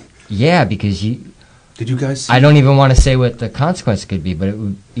big. Yeah, because Did you guys see? I don't even want to say what the consequence could be, but it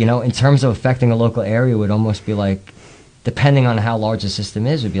would, in terms of affecting a local area, would almost be like, depending on how large the system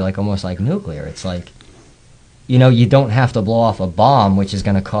is, would be like almost like nuclear. It's like, you don't have to blow off a bomb, which is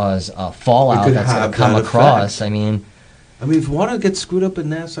going to cause a fallout that's going to come across. Effect. I mean, if water gets screwed up in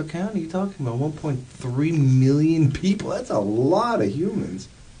Nassau County, you're talking about 1.3 million people. That's a lot of humans.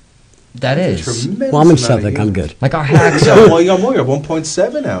 That That's is. a tremendous Well, I'm in amount of Suffolk. I'm humans. good. Like our hacks So, are... well, you got more. You got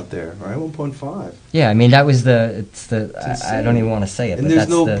 1.7 out there, right? 1.5. Yeah, I mean, that was I insane. don't even want to say it, And but there's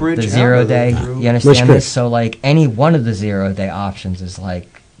that's no the bridge 0 out day. of it. You Which understand bridge? this? So, like, any one of the 0 day options is like,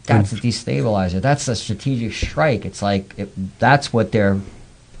 that's a destabilizer. That's a strategic strike. It's like, that's what they're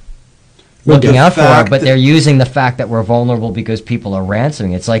looking out for it, fact but that- they're using the fact that we're vulnerable because people are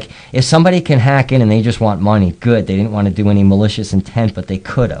ransoming. It's like if somebody can hack in and they just want money, good. They didn't want to do any malicious intent, but they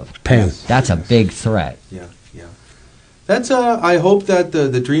could have. Pam. That's a big threat. Yeah, yeah. That's I hope that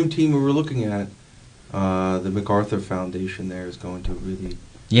the dream team we were looking at, the MacArthur Foundation, there is going to really.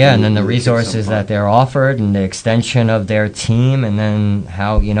 Yeah, and then the really kick some resources butt. that they're offered and the extension of their team, and then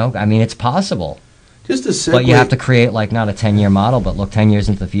how, I mean, it's possible. Just a segue. But you have to create, like, not a 10-year model, but look 10 years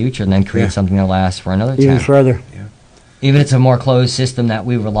into the future and then create Yeah. something that lasts for another 10. Even further. Even if it's a more closed system that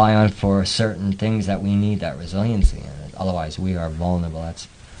we rely on for certain things that we need that resiliency in it. Otherwise, we are vulnerable.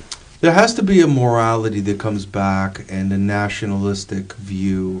 There has to be a morality that comes back and a nationalistic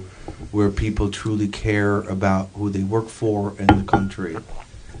view where people truly care about who they work for and the country.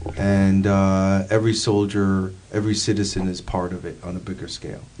 And every soldier, every citizen is part of it on a bigger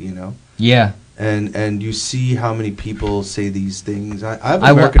scale, Yeah. And you see how many people say these things. I have an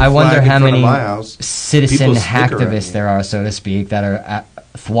I American wonder flag in how front of many my house. citizen People snicker at hacktivists me. there are, so to speak, that are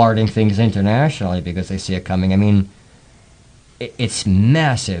thwarting things internationally because they see it coming. I mean, it's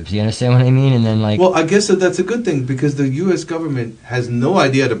massive. Do you understand what I mean? And then, like, Well, I guess that's a good thing because the U.S. government has no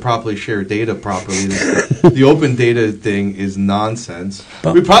idea to properly share data properly. The open data thing is nonsense.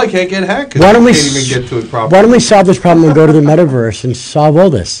 But we probably can't get hacked why because don't we we can't s- even get to it properly. Why don't we solve this problem and go to the metaverse and solve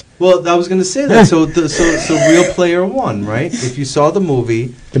all this? Well, I was going to say that. So Real Player One, right? If you saw the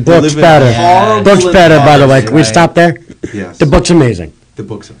movie, The they book's live in better. horrible Book's better, by the way. Can we environments, stop there? right? Yes. The book's amazing. The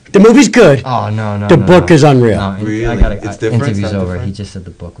book's. The movie's good. oh, no. The book is unreal. No, Really? I gotta, It's different? interview's It's not over. different? He just said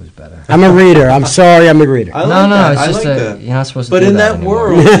the book was better. I'm a reader. I'm sorry, I'm a reader. I like No, that. it's I just like a, that. you're not supposed to But do in that that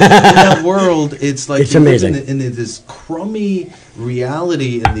anymore. world, it's like It's you live amazing. in this crummy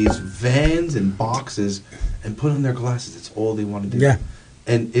reality in these vans and boxes, and put on their glasses. It's all they want to do. Yeah.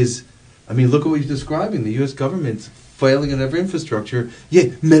 And look at what you're describing. The U.S. government's failing in every infrastructure. Yeah,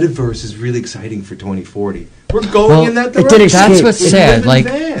 metaverse is really exciting for 2040. We're going in that it didn't direction. escape. That's what's We sad. live in Like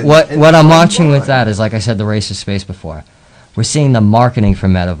vans, what and I'm it's watching fun. with that is, like I said, the race of space before. We're seeing the marketing for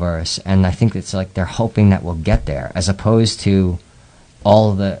metaverse, and I think it's like they're hoping that we'll get there, as opposed to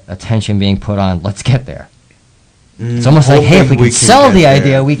all the attention being put on let's get there. It's almost like, hey, if we Hoping can sell get the there.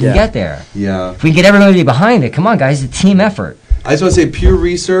 idea, we can Yeah. get there. Yeah. If we can get everybody behind it, come on, guys, it's a team effort. I just want to say, Pew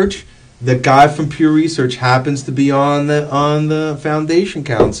Research. The guy from Pew Research happens to be on the Foundation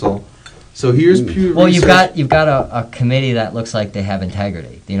Council. So here's Pew Well, Research. you've got a committee that looks like they have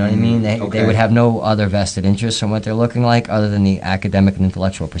integrity. Do you know what I mean? They okay. would have no other vested interest from what they're looking like other than the academic and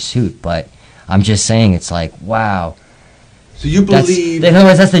intellectual pursuit. But I'm just saying, it's like, wow. So you That's, believe? in other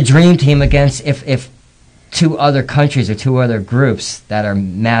words, that's the dream team against if two other countries or two other groups that are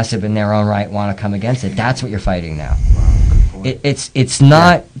massive in their own right want to come against it. That's what you're fighting now. It's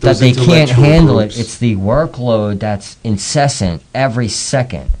not that Those they can't intellectual handle groups. it. It's the workload that's incessant every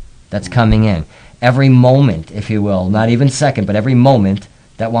second that's coming in. Every moment, if you will. Not even second, but every moment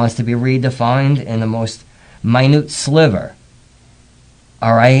that wants to be redefined in the most minute sliver.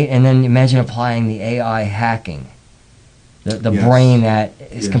 All right? And then imagine applying the AI hacking. The Yes. brain that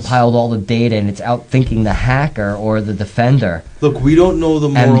has Yes. compiled all the data and it's outthinking the hacker or the defender. Look, we don't know the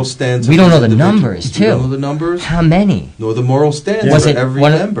moral And stance. we of don't know these the individuals. numbers, We don't too. know the numbers. How many? Nor the moral stance Yeah. Was for it every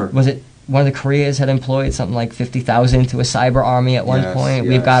one member. was it one of the Koreas had employed something like 50,000 into a cyber army at one Yes, point? yes.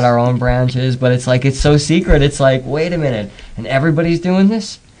 We've got our own branches, but it's like it's so secret. It's like, wait a minute, and everybody's doing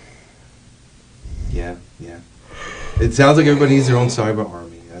this? Yeah. It sounds like everybody needs their own cyber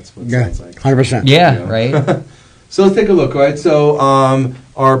army. That's what it Yeah, sounds like. 100%. Yeah, Yeah. right. So let's take a look, right? So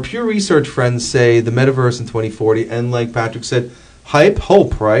our Pew Research friends say the metaverse in 2040, and like Patrick said,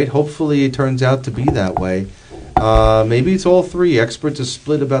 hope, right? Hopefully it turns out to be that way. Maybe it's all three. Experts are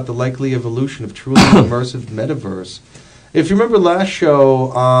split about the likely evolution of truly immersive metaverse. If you remember last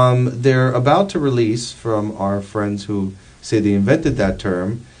show, they're about to release, from our friends who say they invented that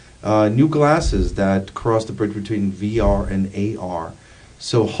term, new glasses that cross the bridge between VR and AR.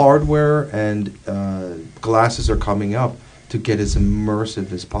 So hardware and glasses are coming up to get as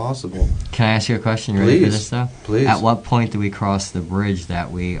immersive as possible. Can I ask you a question? You ready for Please. this, though? Please. At what point do we cross the bridge that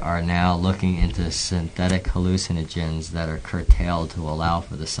we are now looking into synthetic hallucinogens that are curtailed to allow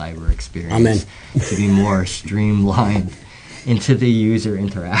for the cyber experience to be more streamlined into the user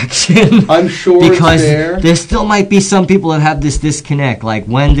interaction? I'm sure because it's there still might be some people that have this disconnect. Like,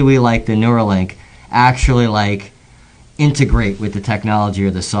 when do we, like the Neuralink, actually, like, integrate with the technology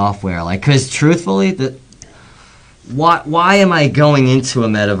or the software? Like, because truthfully, why am I going into a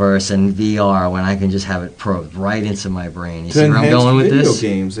metaverse and VR when I can just have it probed right into my brain? You see where I'm going with this?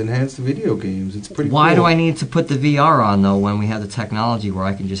 Enhance the video games. It's pretty Why cool. do I need to put the VR on, though, when we have the technology where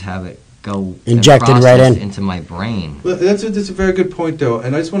I can just have it go Injected and right processed in. into my brain. Well, that's a very good point, though,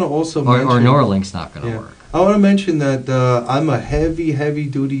 and I just want to also Or mention... Neuralink's not going to Yeah. work. I want to mention that I'm a heavy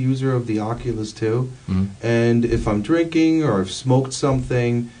duty user of the Oculus too, and if I'm drinking or I've smoked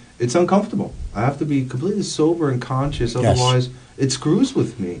something, it's uncomfortable. I have to be completely sober and conscious, otherwise it screws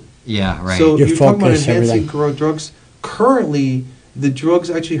with me. Yeah, right. So Your you're talking about focus, enhancing everything. drugs. Currently, the drugs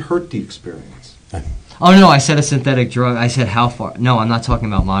actually hurt the experience. Oh, no, I said a synthetic drug. I said how far. No, I'm not talking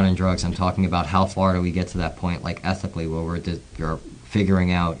about modern drugs. I'm talking about how far do we get to that point, like ethically, where you're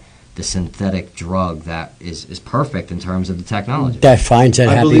figuring out the synthetic drug that is perfect in terms of the technology. That finds that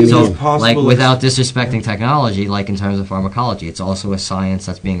I happy believe medium. it's possible. Like, without disrespecting technology, like in terms of pharmacology, it's also a science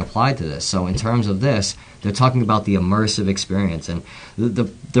that's being applied to this. So in terms of this, they're talking about the immersive experience. And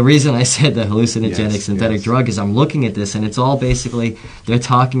the reason I said the hallucinogenic synthetic drug is I'm looking at this, and it's all basically, they're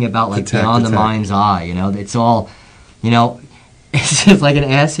talking about, like, beyond the mind's eye, you know? It's all, you know, it's just like an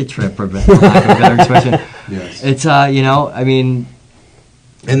acid trip, for lack of a better expression. Yes. It's, you know, I mean...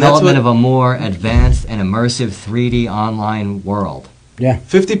 And that's development what of a more advanced and immersive 3D online world. Yeah.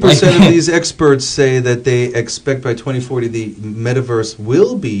 50% of these experts say that they expect by 2040 the metaverse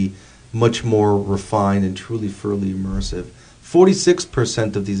will be much more refined and truly fully immersive.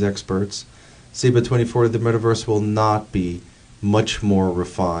 46% of these experts say by 2040 the metaverse will not be much more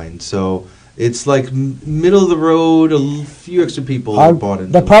refined. So it's like middle of the road. A few extra people bought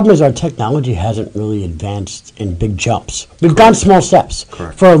into The it. problem is our technology hasn't really advanced in big jumps. We've gone small steps.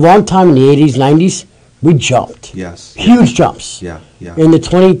 Correct. For a long time in the 80s, 90s, we jumped. Yes. Huge jumps. Yeah. Yeah. In the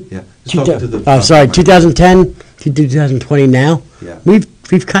 20... Yeah. Just talking to the 2010 to 2020 now, Yeah. we've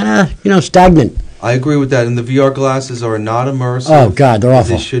kind of, stagnant. I agree with that. And the VR glasses are not immersive. Oh, God, they're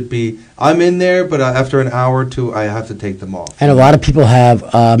awful. They should be. I'm in there, but after an hour or two, I have to take them off. And a lot of people have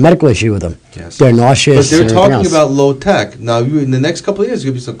a medical issue with them. Yes. They're nauseous. But they're and everything talking else. about low tech. Now, in the next couple of years, there's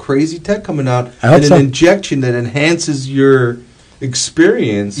going to be some crazy tech coming out. I hope and so. an injection that enhances your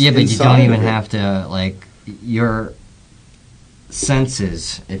experience. Yeah, but you inside don't of even it. have to, like, your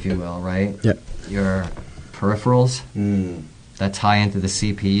senses, if you will, right? Yep. Your peripherals Mm. that tie into the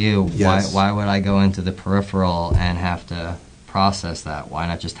CPU. Yes. Why would I go into the peripheral and have to process that? Why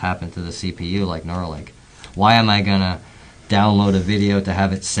not just tap into the CPU like Neuralink? Why am I going to download a video to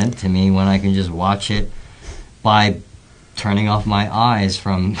have it sent to me when I can just watch it by turning off my eyes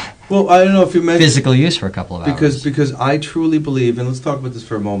from Well, I don't know if you mentioned physical use for a couple of hours? because I truly believe, and let's talk about this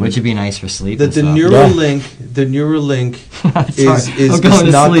for a moment. Which would be nice for sleep. that and the stuff. Neuralink Sorry, is I'm going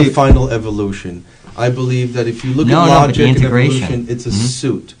to not the sleep. final evolution. I believe that if you look No, at no, but logic the and integration. evolution, it's a Mhm.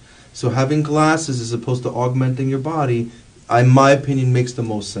 suit. So having glasses as opposed to augmenting your body, in my opinion, makes the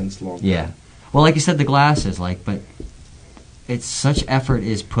most sense long term. Yeah. Well, like you said, the glasses, like, but it's such effort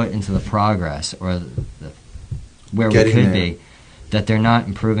is put into the progress or where Getting we could there. be that they're not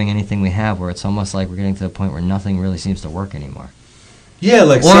improving anything we have. Where it's almost like we're getting to the point where nothing really seems to work anymore. Yeah,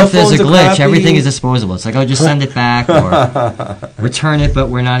 like Or cell if there's a phones are glitch, crappy. everything is disposable. It's like, oh, just send it back or return it, but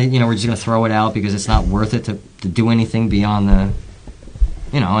we're not. We're just gonna throw it out because it's not worth it to do anything beyond the.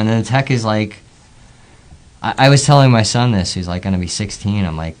 And then the tech is like. I was telling my son this, who's like going to be 16.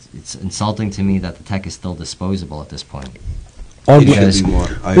 I'm like, it's insulting to me that the tech is still disposable at this point. It Because- should be more.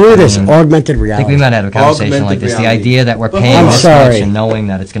 Look at this, I mean, augmented I think reality. we might have a conversation Augmented like this. reality. The idea that we're But paying hold on. this Sorry. much and knowing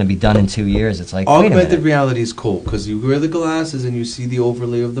that it's going to be done in 2 years, it's like, wait a Augmented minute. reality is cool because you wear the glasses and you see the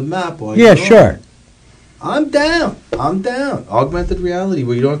overlay of the map. While Yeah, you're sure. on. I'm down. Augmented reality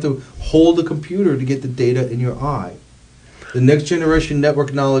where you don't have to hold a computer to get the data in your eye. The next generation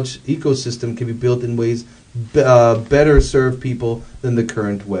network knowledge ecosystem can be built in ways better serve people than the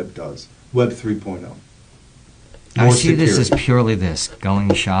current web does. Web 3.0. I More see this as security. purely this,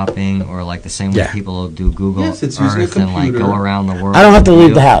 going shopping or like the same way Yeah. people do Google Yes, it's using a Earth and like computer. go around the world. I don't have to and leave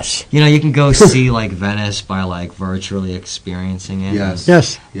view- the house. You can go see like Venice by like virtually experiencing it. Yes.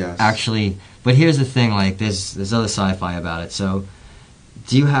 Yes. Yes. Actually, but here's the thing, like there's other sci-fi about it. So,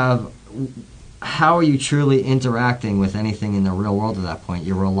 how are you truly interacting with anything in the real world at that point?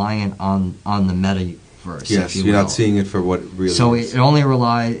 You're reliant on the metaverse. Yes, if you you're will. not seeing it for what it really So is.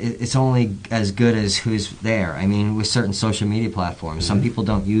 it's only as good as who's there. I mean, with certain social media platforms, some people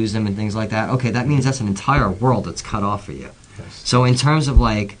don't use them and things like that. Okay, that means that's an entire world that's cut off for you. Yes. So in terms of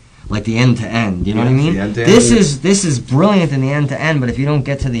like the end to end, you know what I Yes, mean? the end to end. This is brilliant in the end to end, but if you don't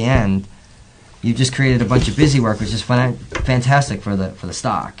get to the end, you've just created a bunch of busy work, which is fantastic for the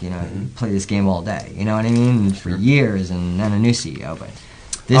stock. You play this game all day. You know what I mean? For years, and then a new CEO. But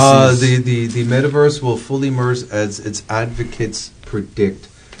this is the metaverse will fully merge as its advocates predict.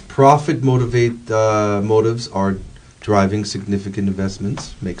 Profit motives are driving significant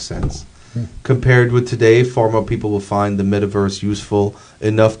investments. Makes sense. Compared with today, far more people will find the metaverse useful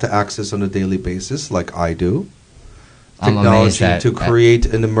enough to access on a daily basis, like I do. I'm amazed Technology to create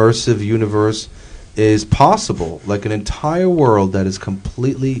an immersive universe is possible, like an entire world that is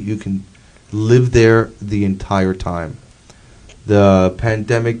completely, you can live there the entire time. The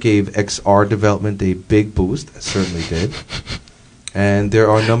pandemic gave XR development a big boost. It certainly did. And there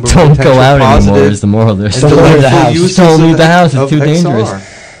are a number of Don't potential go out positive anymore is the moral there. and Don't leave the delightful house. uses Don't leave the house. of It's too XR.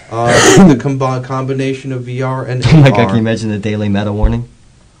 dangerous. The combination of VR and Oh my God, AR. can you imagine the daily meta warning?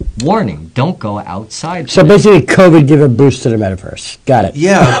 Warning, don't go outside. So basically, COVID gave a boost to the metaverse. Got it.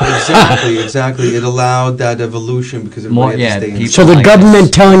 Yeah, exactly. It allowed that evolution because it More- had yeah, to stay in. people- So the like government this.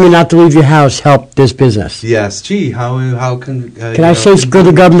 telling you not to leave your house helped this business. Yes. Gee, how can Can I say screw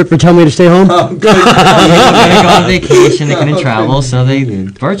the government for telling me to stay home? Oh, They couldn't go on vacation, they couldn't Oh, travel, so they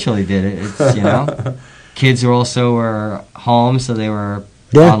convenient. virtually did it. It's, you know, kids were also were home, so they were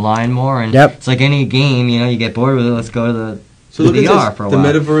Yeah. online more. And Yep. it's like any game, you know, you get bored with it. Let's go to the So look at VR this. for a The while.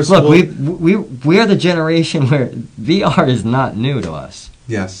 metaverse Look, will- we are the generation where VR is not new to us.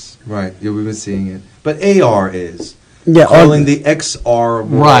 Yes, right. Yeah, we've been seeing it, but AR is Yeah, calling the XR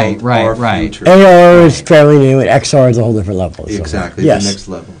world our Right. future. AR is fairly new, and XR is a whole different level. So. Exactly, Yes. the next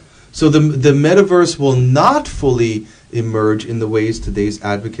level. So the metaverse will not fully emerge in the ways today's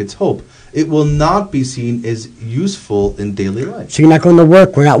advocates hope. It will not be seen as useful in daily life. So you're not going to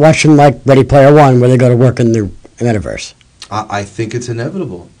work. We're not watching like Ready Player One, where they go to work in the metaverse. I think it's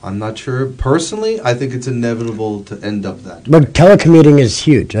inevitable. I'm not sure. Personally, I think it's inevitable to end up that. But telecommuting is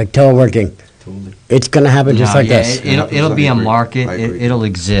huge, like teleworking. Totally. It's going to happen just No, like yeah, this. It'll be I a agree. market. I agree. It'll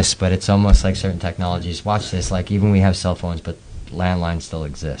exist, but it's almost like certain technologies. Watch this. Like even we have cell phones, but landlines still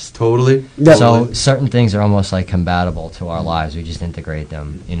exist. Totally. Yeah. So certain things are almost like compatible to our lives. We just integrate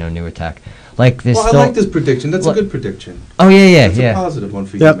them. You know, newer tech. Like this. Well, I like this prediction. That's What- a good prediction. Oh yeah, That's a yeah, positive one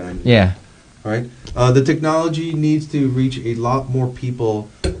for Yep. humanity. yeah. Right? The technology needs to reach a lot more people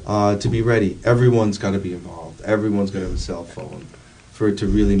to be ready. Everyone's got to be involved. Everyone's got to have a cell phone for it to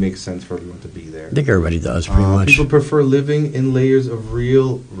really make sense for everyone to be there. I think everybody does, pretty much. People prefer living in layers of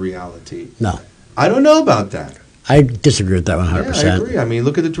real reality. No, I don't know about that. I disagree with that 100%. Yeah, I agree. I mean,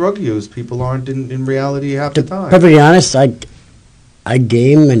 look at the drug use. People aren't in reality half the To be time. perfectly honest, I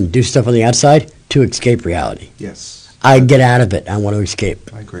game and do stuff on the outside to escape reality. Yes. I get out of it. I want to escape.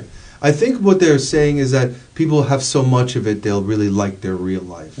 I agree. I think what they're saying is that people have so much of it, they'll really like their real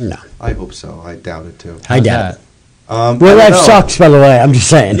life. No. I hope so. I doubt it, too. I How's doubt that? it. I Real don't life know. sucks, by the way. I'm just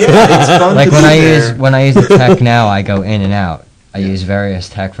saying. Yeah, it's fun Like to when be I there. use the tech now, I go in and out. I use various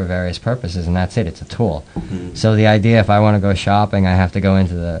tech for various purposes, and that's it. It's a tool. Mhm. So the idea, if I want to go shopping, I have to go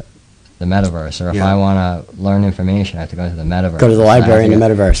into the metaverse, or if Yeah. I want to learn information, I have to go into the metaverse. Go to the I have library in to the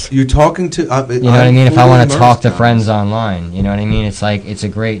go- metaverse. You're talking to... You know what I mean? If I want to talk to friends online, you know what I mean? It's like, it's a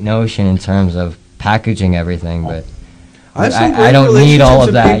great notion in terms of packaging everything, but I have some great I don't need all relationships of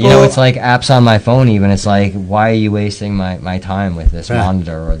with that. You know, people- it's like apps on my phone even. It's like, why are you wasting my time with this Yeah.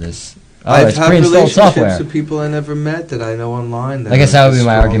 monitor or this... Oh, I've it's had pre-installed relationships software. with people I never met that I know online. I guess that would be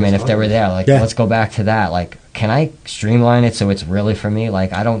my strong argument as if they were others. there. Like, Yeah. let's go back to that. Like, can I streamline it so it's really for me?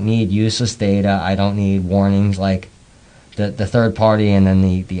 Like, I don't need useless data. I don't need warnings. Like, the third party and then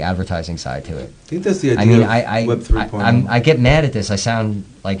the advertising side to it. I think that's the idea I mean, of Web 3.0. I get mad at this. I sound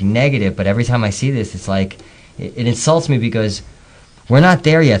like negative, but every time I see this, it's like it insults me because we're not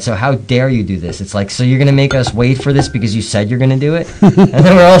there yet. So how dare you do this? It's like, so you're gonna make us wait for this because you said you're gonna do it, and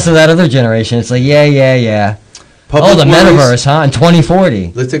then we're also that other generation. It's like, yeah. Public Oh, the worries- metaverse, huh? In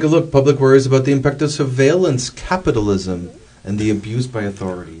 2040. Let's take a look. Public worries about the impact of surveillance capitalism and the abuse by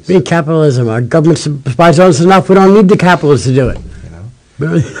authorities. Being capitalism. Our government supplies us enough. We don't need the capitalists to do it. You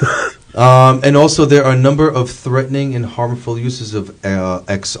know? And also, there are a number of threatening and harmful uses of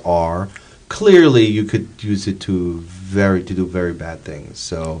XR. Clearly, you could use it to do very bad things.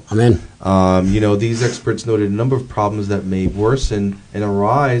 So, I'm in. these experts noted a number of problems that may worsen and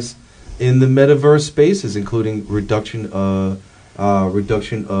arise in the metaverse spaces, including reduction of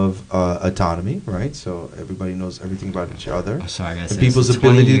autonomy. Right, so everybody knows everything about each other, Oh, sorry, I gotta and say people's this.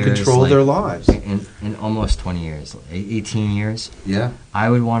 ability 20 to years, control like, their lives. In almost 20 years, 18 years, Yeah. I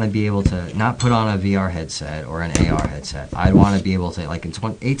would want to be able to not put on a VR headset or an AR headset. I'd want to be able to, like in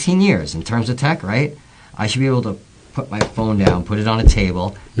 18 years, in terms of tech, right? I should be able to put my phone down, put it on a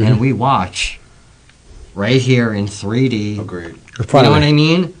table, and we watch right here in 3D. Agreed. You know what I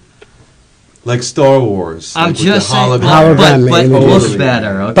mean? Like Star Wars. I'm like with just the saying, hologram. but images. looks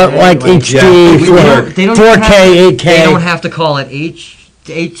better, okay? But like HD, Yeah. They don't 4K, have, 8K. They don't have to call it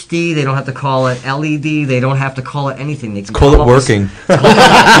HD. They don't have to call it LED. They don't have to call it anything. They can Call come it up with- working.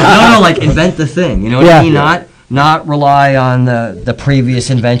 no, like invent the thing. You know what Yeah. I mean? Yeah. not rely on the previous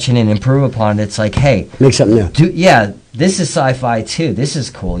invention and improve upon it. It's like, hey, Make something new. this is sci-fi too. This is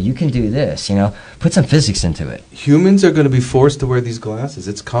cool. You can do this. Put some physics into it. Humans are going to be forced to wear these glasses.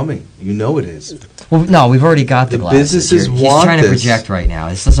 It's coming. You know it is. Well, no, we've already got the glasses. Businesses He's want trying to this. project right now.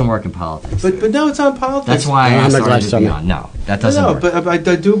 This doesn't work in politics. But no, it's on politics. That's why I I'm asked a glass Artie to be dummy. on. No, that doesn't No, work. but I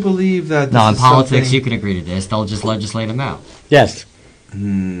do believe that. No, in this is politics, something- you can agree to this. They'll just legislate them out. Yes.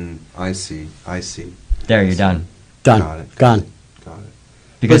 I see. There, you're done. Done. Got it. Gone. Got it.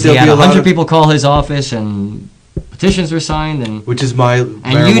 Because But he there'll had be a lot 100 of- people call his office and petitions were signed, and Which is my. you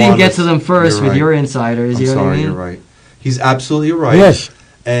didn't get to them first You're with right. your insiders. I'm You know what I sorry, mean? you're right. He's absolutely right. Yes.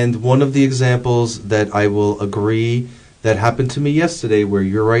 And one of the examples that I will agree that happened to me yesterday, where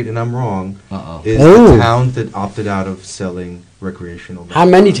you're right and I'm wrong, Uh-oh. is Oh. the town that opted out of selling recreational. How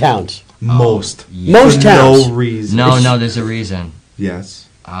many towns? Most. Yeah. Most For towns. No reason. No, there's a reason. Yes.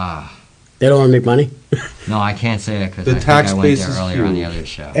 They don't want to make money. No, I can't say that because The I think tax I went base there is earlier on the huge. other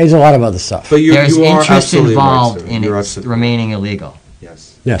show. There's a lot of other stuff. But you There's are interest absolutely involved right, sir. in You're it absolutely remaining illegal.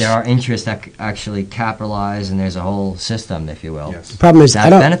 Yes. Yes. There are interests that actually capitalize, and there's a whole system, if you will, Yes. Problem is, that I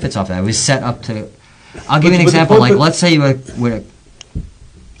don't. benefits off that. It was set up to. I'll give you an But the example. point- Like, let's say you would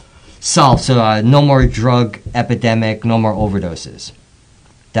solve no more drug epidemic, no more overdoses.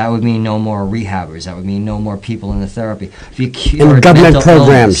 That would mean no more rehabbers. That would mean no more people in the therapy. If you cure And government mental programs.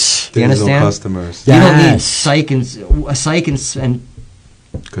 illness, do you There's no understand? customers. Yeah. You don't need Yes. psych and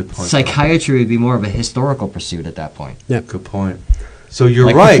Good point. psychiatry would be more of a historical pursuit at that point. Good point. So you're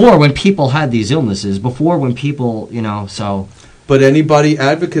Like right. before, when people had these illnesses, before when people, so But anybody,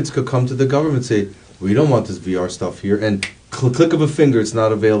 advocates could come to the government and say, we don't want this VR stuff here. And click of a finger, it's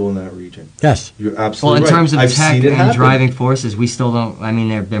not available in that region. Yes. You're well, absolutely in right. terms of I've tech seen it and happen. driving forces, we still don't. I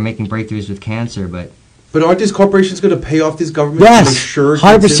mean, they're making breakthroughs with cancer, but But aren't these corporations going to pay off these governments Yes, to make sure it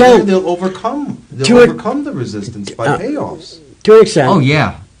 100%. gets in there? They'll overcome. They'll To it- overcome the resistance by payoffs, To an extent. oh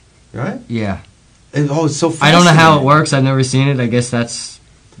yeah, right? yeah. And, it's so. I don't know how it fascinating. works. I've never seen it. I guess that's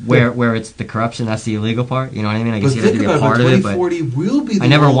where it's the corruption. That's the illegal part. You know what I mean? I guess But you have to think be a about part it. of it, but 2040 will be. The I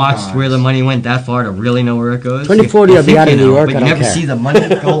never old watched guys. where the money went that far to really know where it goes. 2040 You I'll be think out of you New know, York, but I you don't never care. see the money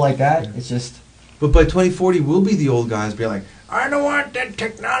go like that. It's just. But by 2040, we'll be the old guys. Be like, I don't want that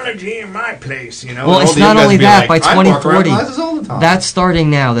technology in my place. You know. Well, And it's all the young not guys only be that. like, By I walk around 2040, glasses all the time. that's starting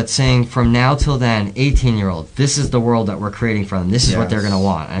now. That's saying from now till then, 18-year-old. This is the world that we're creating for them. This is what they're Yes. going to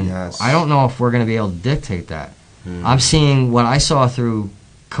want. And Yes. I don't know if we're going to be able to dictate that. I'm seeing what I saw through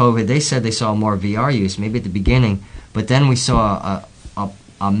COVID. They said they saw more VR use, maybe at the beginning, but then we saw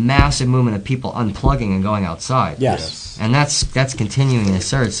a massive movement of people unplugging and going outside. Yes. And that's continuing in the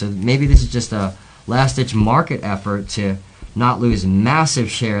surge. So maybe this is just a last-ditch market effort to not lose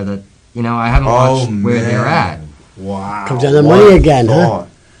massive share that, I haven't watched where they're at. Wow. Comes down to What money a again, huh? thought.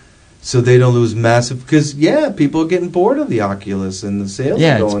 So they don't lose massive because people are getting bored of the Oculus and the sales.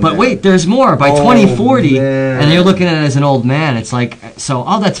 Yeah, are going but down. wait, there's more. By Oh, 2040, man. and you're looking at it as an old man, it's like,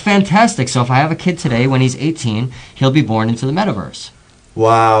 that's fantastic. So if I have a kid today, when he's 18, he'll be born into the metaverse.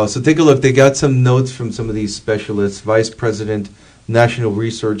 Wow. So take a look. They got some notes from some of these specialists. Vice President, National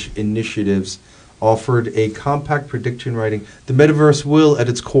Research Initiatives, offered a compact prediction writing. The metaverse will, at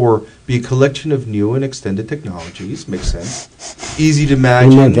its core, be a collection of new and extended technologies. Makes sense. Easy to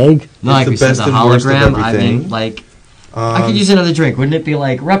imagine. More vague? It's No, like the we said, best the and worst of hologram. I everything. mean, like, I could use another drink. Wouldn't it be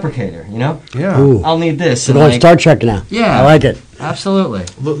like Replicator, Yeah. Ooh. I'll need this. We're And going like, Star Trek now. Yeah. I like it. absolutely.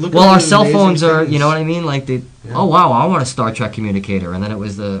 Look Well, at our the cell amazing phones are, things. you know what I mean? Like, oh, wow, I want a Star Trek communicator. And then it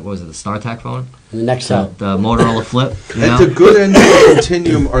was the StarTAC phone? And the next cell. The Motorola Flip, you At know? the good end of the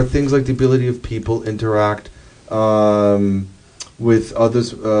continuum are things like the ability of people interact with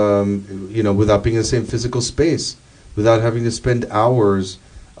others, without being in the same physical space, without having to spend hours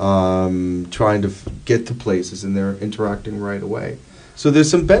trying to get to places, and they're interacting right away. So there's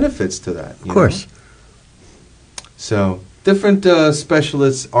some benefits to that. Of course. So different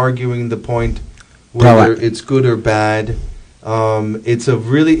specialists arguing the point whether Right. it's good or bad. It's a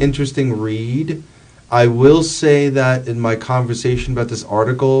really interesting read. I will say that in my conversation about this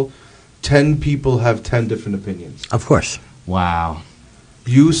article, 10 people have 10 different opinions. Of course. Wow.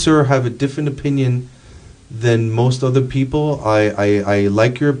 You, sir, have a different opinion than most other people. I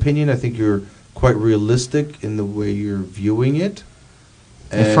like your opinion. I think you're quite realistic in the way you're viewing it.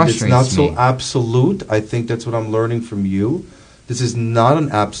 And it's frustrates not so me. absolute. I think that's what I'm learning from you. This is not an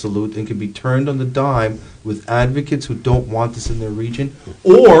absolute and can be turned on the dime with advocates who don't want this in their region,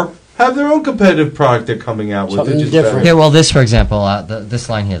 or have their own competitive product they're coming out with. Something They're just different. better. Yeah, well, this, for example, this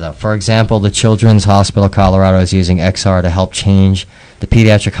line here, though. For example, the Children's Hospital Colorado is using XR to help change the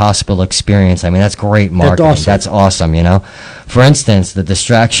pediatric hospital experience. I mean, that's great marketing. That's awesome, you know. For instance, the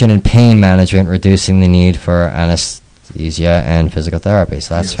distraction and pain management, reducing the need for anesthesia and physical therapy.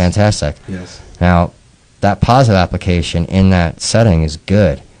 So that's fantastic. Yes. Now, that positive application in that setting is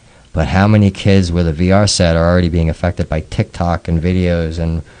good. But how many kids with a VR set are already being affected by TikTok and videos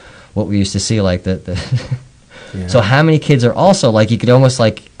and what we used to see, like So how many kids are also, like, you could almost,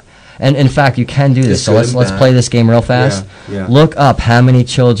 like, and in fact, you can do this. So let's play this game real fast. Yeah. Look up how many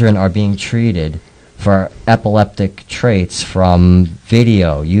children are being treated for epileptic traits from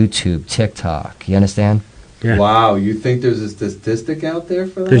video, YouTube, TikTok. You understand? Yeah. Wow, you think there's a statistic out there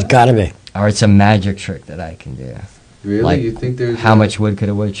for that? There's got to be. Or it's a magic trick that I can do. Really? Like, you think there's how much wood could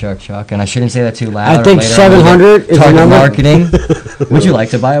a woodchuck chuck? And I shouldn't say that too loud. I think 700 is the target number. marketing. Would you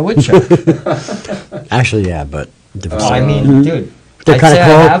like to buy a woodchuck? Actually, yeah, but different. I mean, dude, They're I'd kinda say I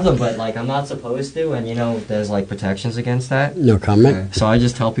cool. have them, but like I'm not supposed to, and you know, there's like protections against that. No comment. Okay. So I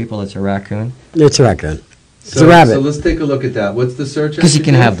just tell people it's a raccoon. It's a raccoon. It's So, a rabbit. so let's take a look at that. What's the search? Because you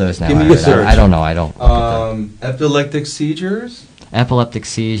can engine? have those now. Give me I your heard. search. I don't know. I don't. Epileptic seizures. Epileptic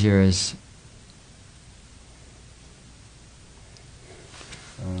seizures.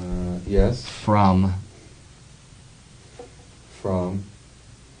 Yes. From. From.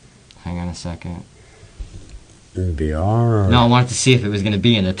 Hang on a second. VR or No, I wanted to see if it was going to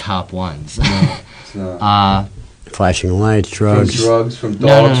be in the top ones. It's not. flashing lights, From drugs, drugs, from No,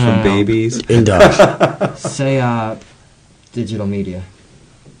 dogs, no, no, from no. babies. in dogs. Say digital media.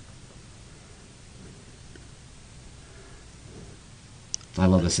 I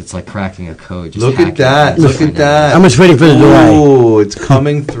love this. It's like cracking a code. Just Look hack at it that. and Look find at out. that. I'm just waiting for the delay. Ooh, it's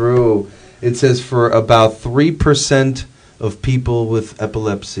coming through. It says for about 3% of people with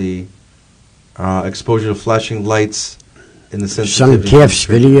epilepsy, exposure to flashing lights in the Some sensitivity. gifs,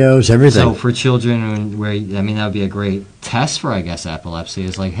 videos, everything. So for children, where I mean that would be a great test for, I guess, epilepsy.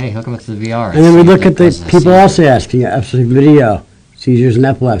 Is like, hey, hook them up to the VR. and then we see if look that at the causes a people seizure. also asking absolutely video, seizures and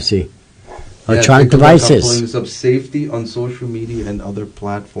epilepsy, electronic take a look. I'm pulling devices. this up. Safety on social media and other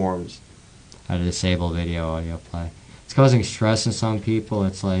platforms. How to disable video audio play. It's causing stress in some people.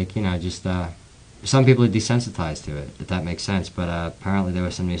 It's like, you know, just some people are desensitized to it, if that makes sense. But apparently there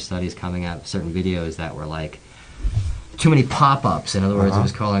were some new studies coming out of certain videos that were like too many pop-ups. In other words, it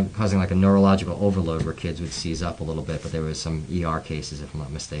was causing like a neurological overload where kids would seize up a little bit. But there was some ER cases, if I'm not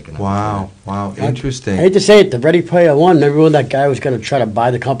mistaken. Wow, wow, I interesting. hate to say it, the Ready Player One, remember when that guy was going to try to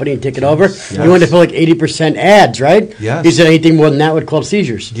buy the company and take it over? Yes. He wanted to put like 80% ads, right? Yes. He said anything more than that would cause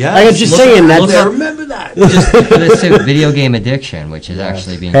seizures. Yes. I was just Look saying at- that. look at- remember that. Just for this too, video game addiction, which is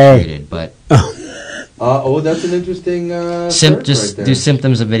actually being Hey. treated. But That's an interesting search just right there. do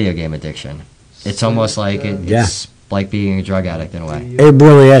symptoms of video game addiction. It's almost like Yeah. it's like being a drug addict in a way. It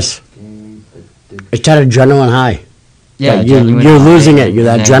really is. Game addiction. It's that adrenaline high. Yeah, Like, genuine you're high, losing it. You're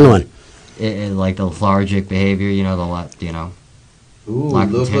that and then adrenaline. Like the lethargic behavior, you know, Ooh, lack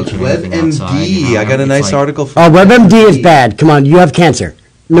of look, attention or anything outside, WebMD. you know, I got a it's nice like- article for Oh, WebMD is bad. Come on, you have cancer.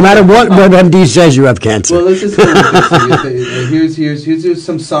 No matter what WebMD says, you have cancer. Well, let's just go with this. Here's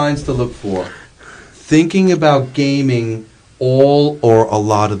some signs to look for. Thinking about gaming all or a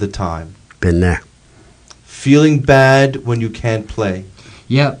lot of the time. Been there. Feeling bad when you can't play.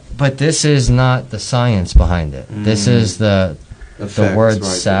 Yeah, but this is not the science behind it. This is the Effects, word right, the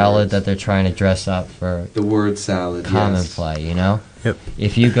salad words. that they're trying to dress up for The word salad, common yes. play, you know? Yep.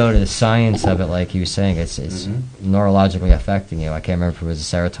 If you go to the science of it, like you were saying, it's neurologically affecting you. I can't remember if it was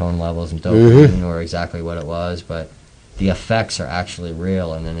the serotonin levels and dopamine or exactly what it was, but the effects are actually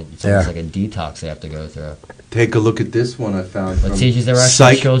real, and then it's almost Yeah. like a detox they have to go through. Take a look at this one I found But from teachers, there were actually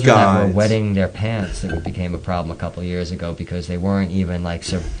Psych children that were Guides. wetting their pants that became a problem a couple of years ago because they weren't even like,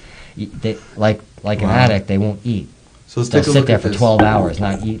 they, like an Wow. addict, they won't eat. So let's They'll take a sit look there at for this. 12 hours,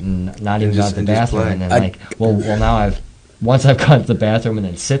 not eating, not even just- going to the and just bathroom, play. and then I- like, well, now once I've gone to the bathroom and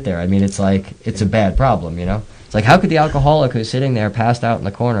then sit there, I mean, it's like, it's a bad problem, you know? It's like, how could the alcoholic who's sitting there passed out in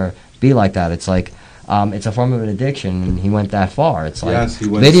the corner be like that? It's like, it's a form of an addiction, and he went that far. It's like, Yes, he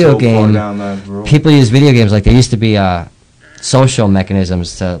went video so game, far down that road. people use video games like there used to be social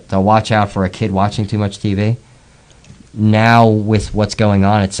mechanisms to watch out for a kid watching too much TV. Now with what's going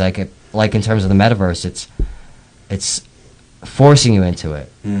on, it's like in terms of the metaverse, it's forcing you into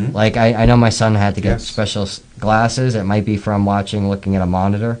it. Mhm. Like I know my son had to get Yes. special glasses. It might be from looking at a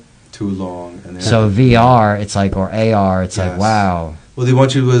monitor. Too long. And then- So VR, it's like, or AR, it's like, Yes. wow. Well, they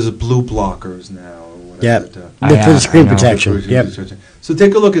want you as blue blockers now or Yep. Yeah, For the screen I know. protection. Yep. So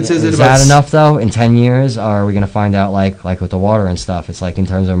take a look. It says Is about that enough though? In 10 years, or are we going to find out like with the water and stuff? It's like in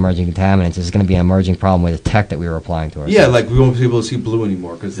terms of emerging contaminants, it's going to be an emerging problem with the tech that we were applying to ourselves. Yeah, like we won't be able to see blue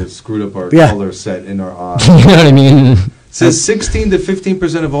anymore because they've screwed up our Yeah. color set in our eyes. You know what I mean? Says 16 to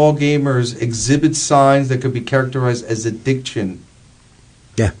 15% of all gamers exhibit signs that could be characterized as addiction.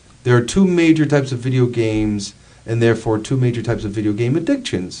 Yeah. There are two major types of video games, and therefore two major types of video game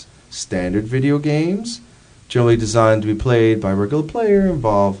addictions. Standard video games, generally designed to be played by a regular player,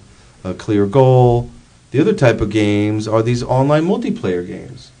 involve a clear goal. The other type of games are these online multiplayer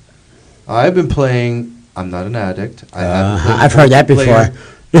games. I've been playing, I'm not an addict. I haven't played a I've heard that multiplayer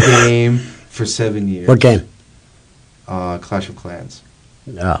before. game for 7 years. What game? Clash of Clans.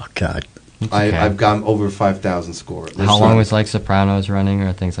 Oh, God. Okay. I've gotten over 5,000 score. How long was like Sopranos running,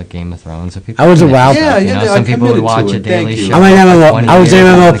 or things like Game of Thrones? Are people I was a into WoW that Yeah, stuff, you yeah, know? I Some people would committed to watch it. a daily Thank you. show. I'm an for MMO. 20 I was an years,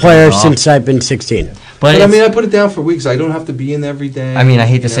 MMO and it player comes off. since I've been 16. But I it's- mean, I put it down for weeks. I don't have to be in every day. I mean, I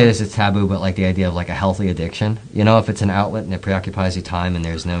hate to you say know? this, it's taboo, but like the idea of like a healthy addiction, you know, if it's an outlet and it preoccupies your time and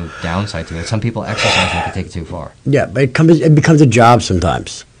there's no downside to it. Some people exercise and can take it too far. Yeah, but it becomes a job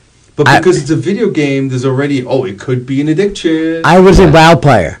sometimes. But I- because it's a video game, there's already, it could be an addiction. I was a Yeah. WoW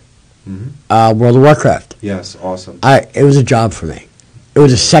player, World of Warcraft. Yes, awesome. It was a job for me. It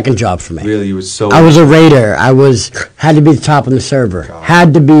was a second job for me. Really, you were so... I was a raider. Had to be the top on the server. God.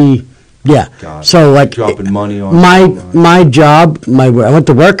 Had to be, yeah. God. So like Dropping money on my job. I went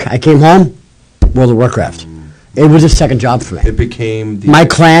to work. I came home. World of Warcraft. It was a second job for me. It became... the My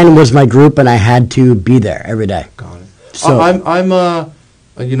clan was my group, and I had to be there every day. Got it. So- My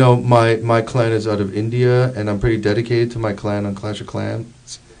clan is out of India, and I'm pretty dedicated to my clan on Clash of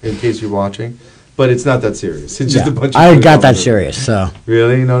Clans, in case you're watching. But it's not that serious. It's just Yeah. a bunch of... I people got that coming. serious. So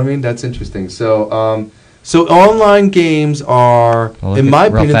Really? You know what I mean? That's interesting. So, so online games are, Well, in my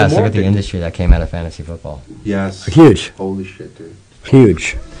real opinion, fast, the look more at the addictive. industry that came out of fantasy football. Yes. huge, Holy shit, dude.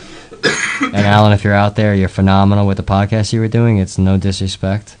 huge. And Alan, if you're out there, you're phenomenal with the podcast you were doing. It's no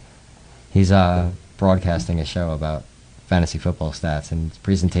disrespect. He's broadcasting a show about fantasy football stats, and his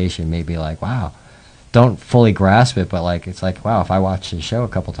presentation made me like, wow. Don't fully grasp it, but like it's like, wow, if I watch the show a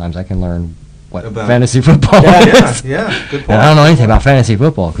couple times, I can learn what About- fantasy football Yeah, is. yeah, good point. And I don't know anything about fantasy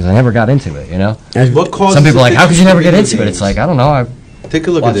football because I never got into it, you know? What causes Some people are like, how could you addiction never to get video into it? games? It's like, I don't know. I Take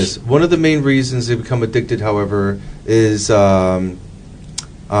a look Watch. at this. One of the main reasons they become addicted, however, is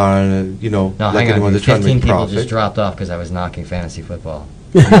No, like hang anyone on. that's trying to 15 make people profit. just dropped off because I was knocking fantasy football.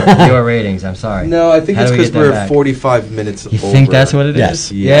 Your ratings, I'm sorry. No, I think How it's do we because get we're that at back? 45 minutes You over. think that's what it is?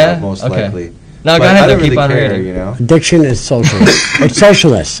 Yes. Yeah, most Okay. likely. No, But go ahead. I Though, don't keep really on care, reading. you know. Addiction is social. It's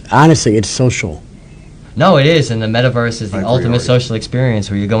socialist. Honestly, it's social. No, it is, and the metaverse is the I agree, ultimate Artie. social experience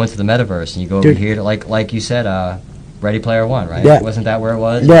where you go into the metaverse and you go over Dude. here to like you said, Ready Player One, right? Yeah. Wasn't that where it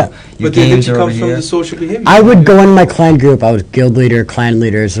was? Yeah. Your But the games addiction are over comes from here. the social behavior. I would go in my clan group. I was guild leader, clan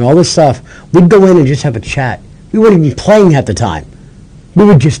leaders, and all this stuff. We'd go in and just have a chat. We weren't even playing at the time. We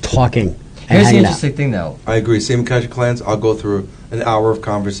were just talking and Here's the hanging out. interesting thing, though. I agree. Same with Clash of Clans. I'll go through an hour of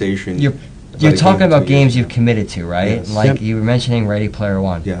conversation. You're about a talking game about to games you. you've committed to, right? Yes. Like Yep. you were mentioning Ready Player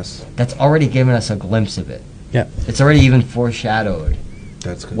One. Yes, That's already given us a glimpse of it. Yep. It's already even foreshadowed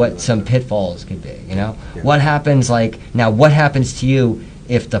that's good. what some pitfalls could be, you know? Yeah. What happens what happens to you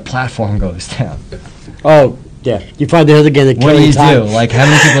if the platform goes down? Oh, yeah. You probably the other game that What do killing you time. do? Like how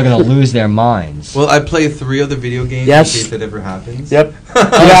many people are going to lose their minds? Well, I play 3 other video games Yes. in case that ever happens. Yep. You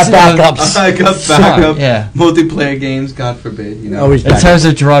got backups. I got Smart, backup. yeah. Multiplayer games, God forbid. You know. Always In backup. terms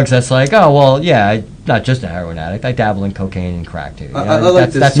of drugs, that's like, oh well, yeah, I'm not just a heroin addict. I dabble in cocaine and crack too. You I know? like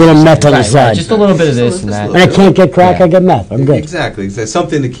this. Little meth on the right, side. right, just a little bit of Just a this and little- that. just a When I can't get crack, Yeah. I get meth. I'm good. Exactly.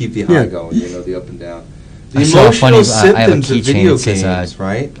 Something to keep the high Yeah. going. You know, the up and down. The I saw a funny- emotional I have a symptoms of keychain video that says, games,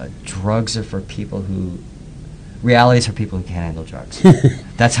 right? Drugs are for people who. Reality is for people who can't handle drugs.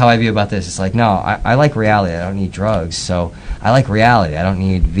 That's how I view about this. It's like, no, I like reality. I don't need drugs. So I like reality. I don't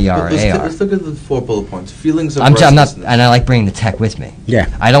need VR or AR. Let's look at the 4 bullet points. Feelings of I'm not, restlessness. and I like bringing the tech with me. Yeah.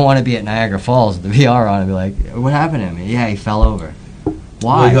 I don't want to be at Niagara Falls with the VR on and be like, what happened to me? Yeah, he fell over. Why?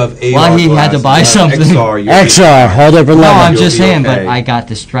 Well, you have AR Why he had to glasses, buy you have something? XR, you're- XR, whole different No, level. I'm You'll just be saying, okay. but I got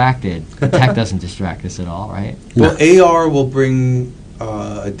distracted. The tech doesn't distract us at all, right? Well, AR will bring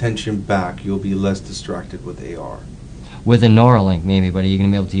attention back. You'll be less distracted with AR. With a Neuralink, maybe, but are you going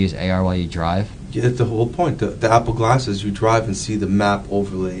to be able to use AR while you drive? Yeah, that's the whole point. The Apple glasses, you drive and see the map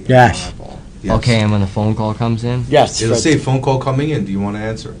overlay. in Yes. your eyeball. Yes. Okay, and when the phone call comes in? Yes. It'll say phone call coming in. Do you want to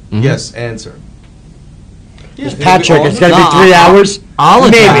answer? Mhm. Yes, answer. Yeah, Patrick, it's going to No, be 3 hours. I'll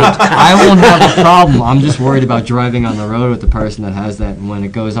adapt. I won't have a problem. I'm just worried about driving on the road with the person that has that, and when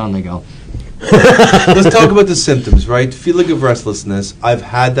it goes on, they go, Let's talk about the symptoms, right? Feeling of restlessness. I've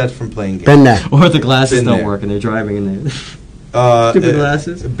had that from playing games. Been there. Or the glasses Been don't there. work and they're driving in there. Stupid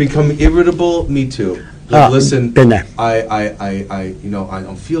glasses. Become irritable. Me too. Like, listen, been there. I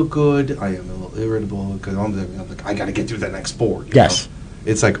don't feel good. I am a little irritable because I'm like, I got to get through that next board. you Yes. know?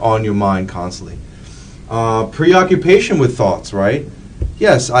 It's like on your mind constantly. Preoccupation with thoughts, right?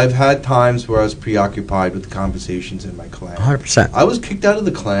 Yes, I've had times where I was preoccupied with the conversations in my clan. 100%. I was kicked out of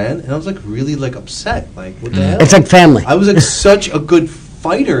the clan, and I was like really like upset. Like, what the hell? It's like family. I was like such a good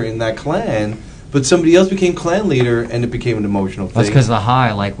fighter in that clan, but somebody else became clan leader, and it became an emotional thing. That's because the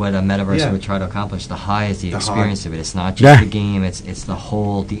high, like what a metaverse Yeah. would try to accomplish, the high is the The experience high. of it. It's not just Yeah. the game, it's the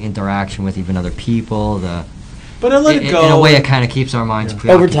whole, the interaction with even other people, But I let it go. In a way, it kind of keeps our minds Yeah.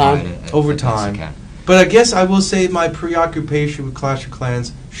 preoccupied. Over time. Over the best it time. can. But I guess I will say my preoccupation with Clash of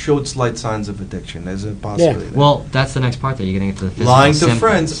Clans showed slight signs of addiction. There's a possibility. there. Well, that's the next part that you're getting into the physical lying to symptoms.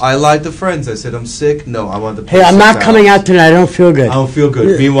 friends. I lied to friends. I said I'm sick. No, I want to. Hey, I'm not coming out tonight. I don't feel good. I don't feel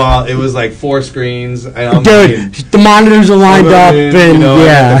good. Meanwhile, it was like 4 screens, and I'm Dude, the monitors are lined up, and the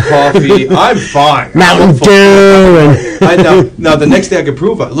yeah. coffee. I'm fine. Mountain Dew, and Now the next day I could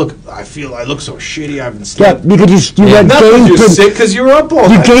prove. Look, I look so shitty. I haven't yeah, slept. because you Yeah, went Not because game you're for sick, because you're up all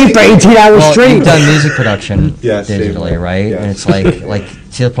you night. game for 18 hours Well, straight. you've done music production Yes, same digitally, way. right? Yes. And it's like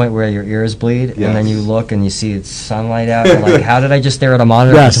to the point where your ears bleed, Yes. and then you look and you see it's sunlight out. You're like, how did I just stare at a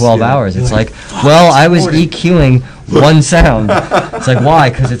monitor Yes. for 12 Yeah. hours? You're It's like, like, well, I was morning. EQing one sound. It's like, why?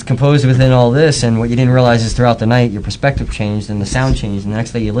 Because it's composed within all this, and what you didn't realize is throughout the night your perspective changed and the sound changed, and the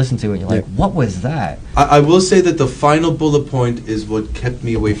next day you listen to it, and you're like, what was that? I will say that the final bullet point is what kept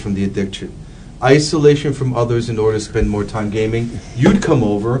me away from the addiction. Isolation from others in order to spend more time gaming. You'd come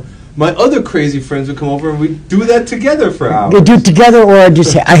over. My other crazy friends would come over, and we'd do that together for hours. We do it together, or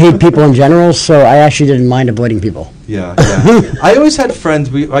I hate people in general, so I actually didn't mind avoiding people. Yeah. I always had friends.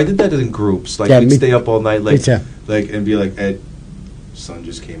 I did that in groups. Like Yeah, we'd me- stay up all night, like too. and be like, Ed, sun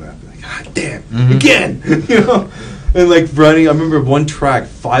just came out. Like, God damn, Mhm. again, and like running. I remember one track,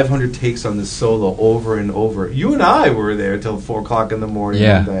 500 takes on this solo over and over. You and I were there till 4 o'clock in the morning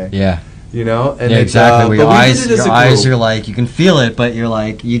one day. yeah. And Yeah, exactly. Where but your we eyes, did it as your a eyes group. are like, you can feel it, but you're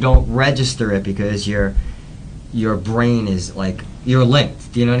like, you don't register it because your brain is like, you're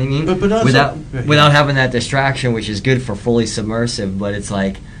linked. Do you know what I mean? But also- without yeah. without having that distraction, which is good for fully submersive, but it's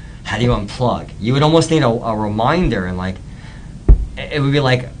like, how do you unplug? You would almost need a reminder, and like, it would be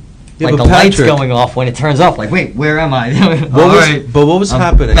like Yeah, the but lights Patrick- going off when it turns off. Like, wait, where am I? But what was I'm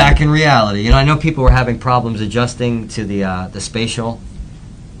happening? back in reality. I know people were having problems adjusting to the spatial,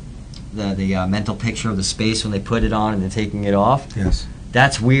 the mental picture of the space when they put it on and then taking it off. Yes.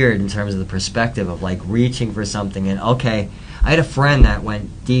 That's weird in terms of the perspective of like reaching for something. And okay, I had a friend that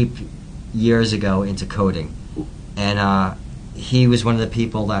went deep years ago into coding, and he was one of the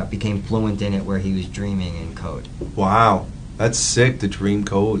people that became fluent in it, where he was dreaming in code. Wow, that's sick. The dream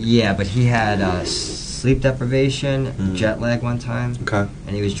code. Yeah, but he had sleep deprivation, jet lag one time, Okay.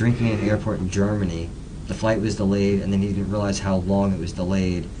 and he was drinking in an airport in Germany. The flight was delayed, and then he didn't realize how long it was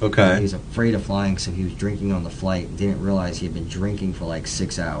delayed. Okay. He was afraid of flying, so he was drinking on the flight and didn't realize he had been drinking for like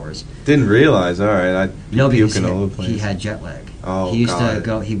 6 hours. Didn't realize. All right, I'd be No, because puking all over the place. he had jet lag. Oh, he used God. to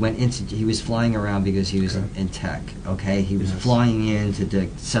go. He was flying around because he was in tech. Okay, he was Yes. flying in to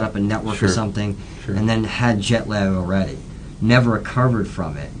set up a network Sure. or something, Sure. and then had jet lag already. Never recovered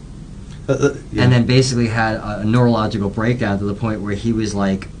from it, Yeah. and then basically had a neurological breakdown to the point where he was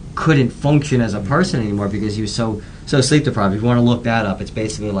like couldn't function as a person anymore because he was so sleep deprived. If you want to look that up, it's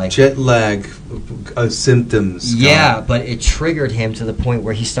basically like jet lag symptoms. yeah, but it triggered him to the point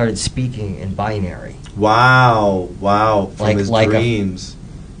where he started speaking in binary. Wow. From Like- his like a- dreams.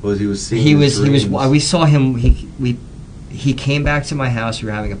 Was he was seeing? He his was dreams. we saw him. He came back to my house. We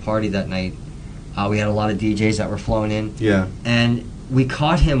were having a party that night. We had a lot of DJs that were flown in, Yeah. and we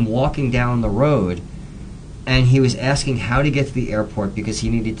caught him walking down the road, and he was asking how to get to the airport because he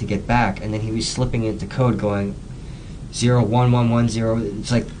needed to get back, and then he was slipping into code going 01110.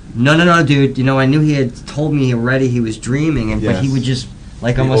 It's like no, dude. I knew he had told me already he was dreaming, but he Yes. would just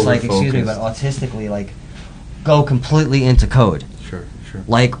like Be almost like excuse me, but over-focused. autistically like go completely into code. Sure.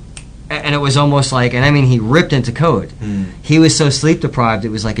 Like, and it was almost like, and I mean, he ripped into code. He was so sleep deprived, it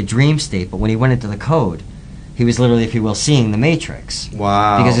was like a dream state. But when he went into the code, he was literally, if you will, seeing the Matrix.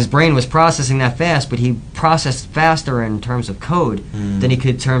 Wow. Because his brain was processing that fast, but he processed faster in terms of code than he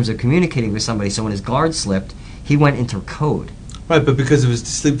could in terms of communicating with somebody. So when his guard slipped, he went into code. Right, but because of his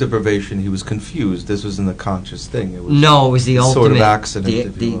sleep deprivation, he was confused. This wasn't a conscious thing. It was No, it was the sort ultimate of accident,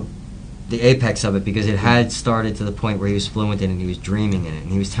 if you will. the apex of it, because it had started to the point where he was fluent in it and he was dreaming in it,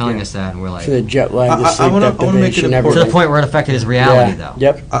 and he was telling us that, and we're like, For the jet lag, the I sleep wanna make it deprivation, important. to everything. the point where it affected his reality, though.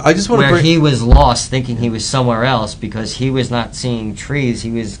 Yep. I just want to Where bring... he was lost, thinking he was somewhere else because he was not seeing trees.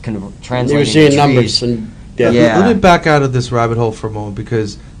 He was translating You were seeing trees. numbers and Yeah. Let me back out of this rabbit hole for a moment,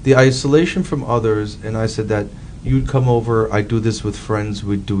 because the isolation from others, and I said that you'd come over, I do this with friends,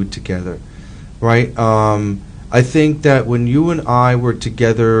 we'd do it together, right? I think that when you and I were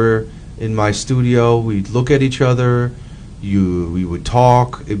together in my studio, we'd look at each other, we would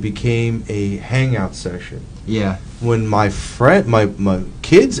talk, it became a hangout session. Yeah. When my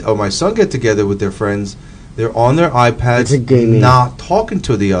kids or my son get together with their friends, they're on their It's a iPads, gaming. not talking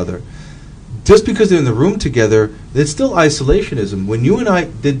to the other. Just because they're in the room together, it's still isolationism. When you and I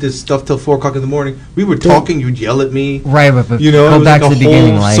did this stuff till 4 o'clock in the morning, we were talking, you'd yell at me. Right, but You know, it go was back like to a the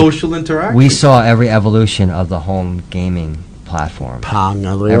beginning. whole Like, social interaction. we saw every evolution of the home gaming platform. Pong.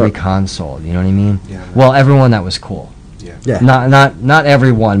 Every console, you know what I mean? Yeah, man. Well, everyone that was cool. Yeah. Not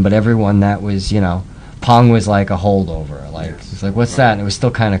everyone, but everyone that was, Pong was like a holdover. Like, Yes. it's like, what's Right. that? And it was still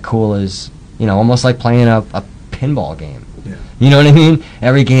kind of cool as, almost like playing a pinball game. Yeah. You know what I mean?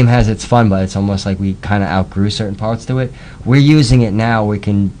 Every game has its fun, but it's almost like we kind of outgrew certain parts to it. We're using it now. We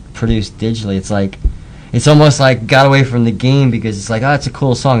can produce digitally. It's almost like got away from the game because it's like, oh, it's a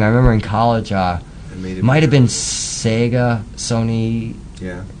cool song. I remember in college, It made it might have been better. Sega, Sony,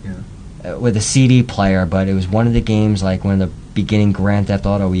 Yeah, yeah. with a CD player, but it was one of the games, like one of the beginning Grand Theft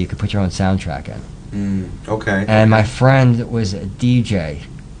Auto, where you could put your own soundtrack in. Okay. And my friend was a DJ,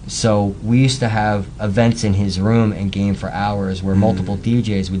 so we used to have events in his room and game for hours where multiple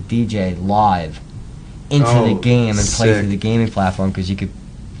DJs would DJ live into the Oh, game and play sick. through the gaming platform, because you could.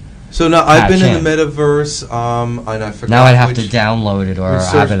 So now I've been patch in the metaverse, and I forgot. Now I'd have which, to download it or which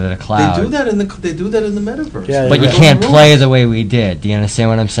have server- it in a cloud. They do that in the metaverse. Yeah, But you Right. can't play the way we did. Do you understand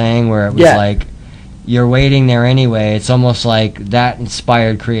what I'm saying? Where it was Yeah. like, you're waiting there anyway. It's almost like that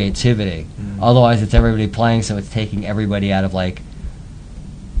inspired creativity. Otherwise, it's everybody playing, so it's taking everybody out of like.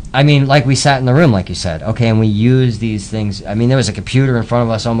 I mean, like we sat in the room, like you said. Okay, and we used these things. I mean, there was a computer in front of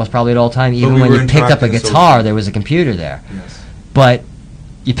us almost probably at all time. Even we when were you picked up a interacting guitar, socially. there was a computer there. Yes. But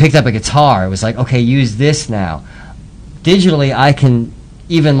you picked up a guitar. It was like, okay, use this now. Digitally, I can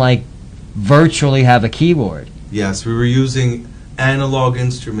even like virtually have a keyboard. Yes, we were using analog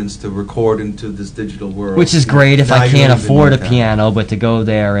instruments to record into this digital world. Which is great if Now I you can't don't even afford a need that. piano, but to go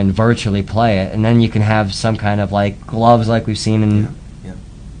there and virtually play it, and then you can have some kind of like gloves like we've seen in,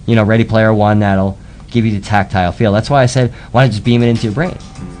 Ready Player One that'll give you the tactile feel. That's why I said, why not just beam it into your brain?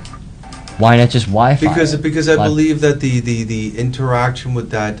 Why not just Wi-Fi? Because I Like- believe that the interaction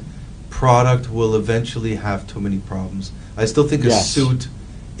with that product will eventually have too many problems. I still think a Yes. suit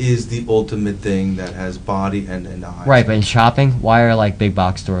is the ultimate thing that has body and eyes. Right, but in shopping, why are like big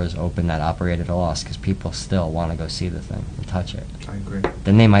box stores open that operate at a loss? Because people still want to go see the thing and touch it. I agree.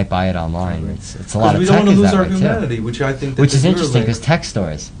 Then they might buy it online. agree. It's a lot of we tech don't want is to lose that our way, too. humanity, which I think that Which is the interesting Neuralink- because tech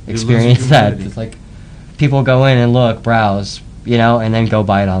stores You're losing experience that. humanity. It's like people go in and look, browse, and then go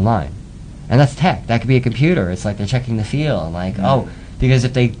buy it online. And that's tech. That could be a computer. It's like they're checking the feel and like, because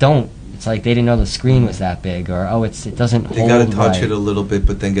if they don't, it's like they didn't know the screen was that big, or it doesn't They hold got to touch right. it a little bit,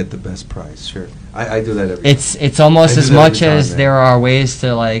 but then get the best price. Sure, I do that every. It's almost I do as that every much time, as man. there are ways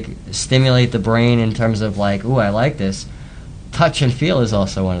to like stimulate the brain in terms of like, ooh, I like this. Touch and feel is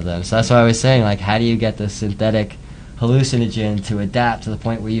also one of them. So that's why I was saying, like, how do you get the synthetic hallucinogen to adapt to the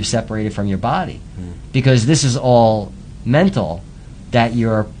point where you've separated from your body? Because this is all mental, that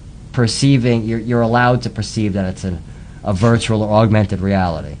you're perceiving, you're allowed to perceive that it's a virtual or augmented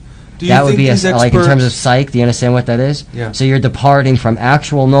reality. Do you That would think be these like in terms of experts- psych. Do you understand what that is? Yeah. So you're departing from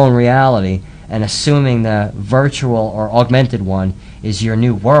actual known reality and assuming the virtual or augmented one is your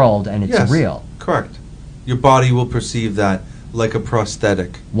new world and it's Yes. real. Correct. Your body will perceive that like a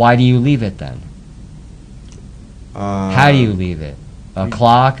prosthetic. Why do you leave it then? How do you leave it? A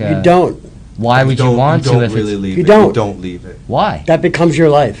clock? You don't. Why would you want to don't if really it's... leave You it. don't. You don't leave it. Why? That becomes your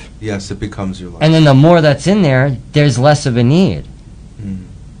life. Yes, it becomes your life. And then the more that's in there, there's less of a need. Mm.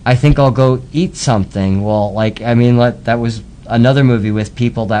 I think I'll go eat something. Well, like, I mean, that was another movie with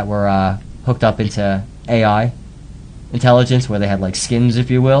people that were hooked up into AI intelligence, where they had like skins,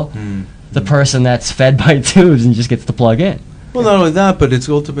 if you will. The person that's fed by tubes and just gets to plug in. Well, not only that, but it's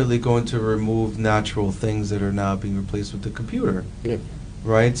ultimately going to remove natural things that are now being replaced with the computer. Yeah.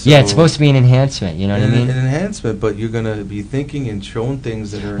 Right? So Yeah, it's supposed to be an enhancement, you know what I mean? An enhancement, but you're going to be thinking and showing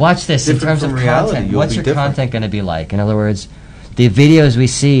things that are Watch this in different terms of from reality. content. You'll What's be your different. content going to be like? In other words, the videos we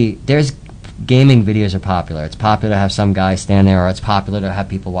see, there's gaming videos are popular. It's popular to have some guy stand there, or it's popular to have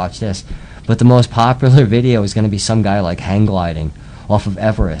people watch this. But the most popular video is going to be some guy like hang gliding off of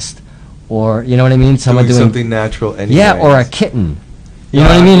Everest, or you know what I mean? Someone doing something natural anyway. Yeah, or a kitten. You know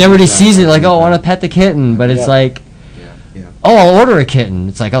what I mean? Everybody sees it like, oh, I want to pet the kitten, but it's like, oh, I'll order a kitten.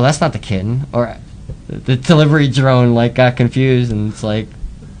 It's like, oh, that's not the kitten. Or the delivery drone like got confused, and it's like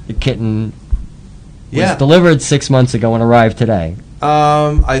the kitten was delivered 6 months ago and arrived today.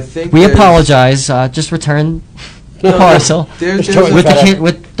 I think we apologize. Just return the parcel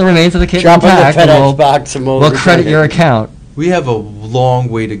with the remains of the kitten intact, and we'll credit your account. We have a long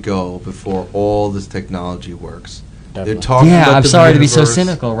way to go before all this technology works. Definitely. They're talking about I'm the sorry to be so metaverse.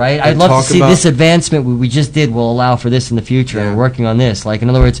 cynical, right? I'd love to see this advancement we just did will allow for this in the future. Yeah. We're working on this. Like, in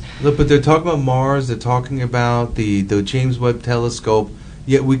other words... Look, but they're talking about Mars, they're talking about the James Webb Telescope,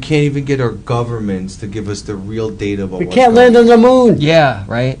 yet we can't even get our governments to give us the real data about We can't land on the moon. Yeah,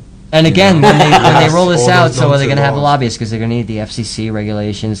 right? And again, when they roll this all out, those so are they going to have the laws. lobbyists? Because they're going to need the FCC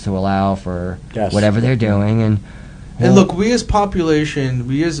regulations to allow for whatever they're doing. And look, we as population,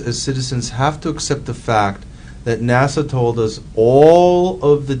 we as citizens have to accept the fact that NASA told us all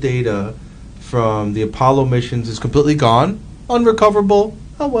of the data from the Apollo missions is completely gone, unrecoverable.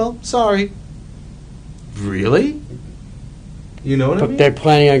 Oh well, sorry. Really? You know what I mean? But they're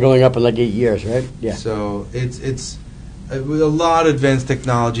planning on going up in like 8 years, right? Yeah. So it's with a lot of advanced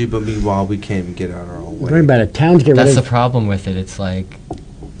technology, but meanwhile we can't even get out our own way. Worry about it. Towns get That's rid the of. problem with it. It's like...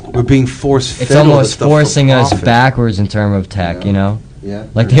 We're being force-fed. It's almost forcing us backwards in terms of tech, you know? Yeah.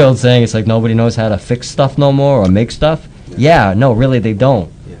 Like the old saying, it's like nobody knows how to fix stuff no more or make stuff. Yeah, no, really they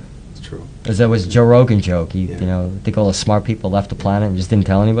don't. Yeah, it's true. As that was Joe Rogan joke. You know, I think all the smart people left the planet and just didn't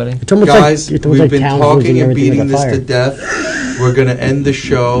tell anybody. It's almost Guys, like, it's almost we've like been towns talking losing and everything beating with a this fire. to death. We're going to end the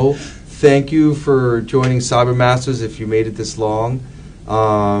show. Thank you for joining CyberMasters if you made it this long.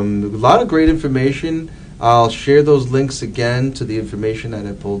 A lot of great information. I'll share those links again to the information that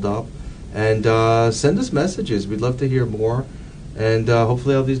I pulled up. And send us messages. We'd love to hear more. And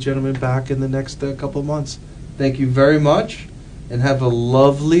hopefully I'll have these gentlemen back in the next couple of months. Thank you very much. And have a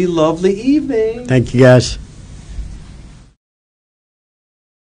lovely, lovely evening. Thank you, guys.